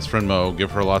see Best Friend Mo,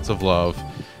 give her lots of love,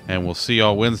 and we'll see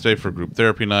y'all Wednesday for group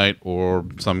therapy night or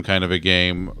some kind of a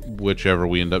game, whichever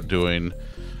we end up doing.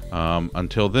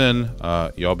 Until then,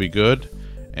 y'all be good,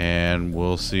 and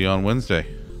we'll see you on Wednesday.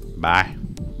 Bye.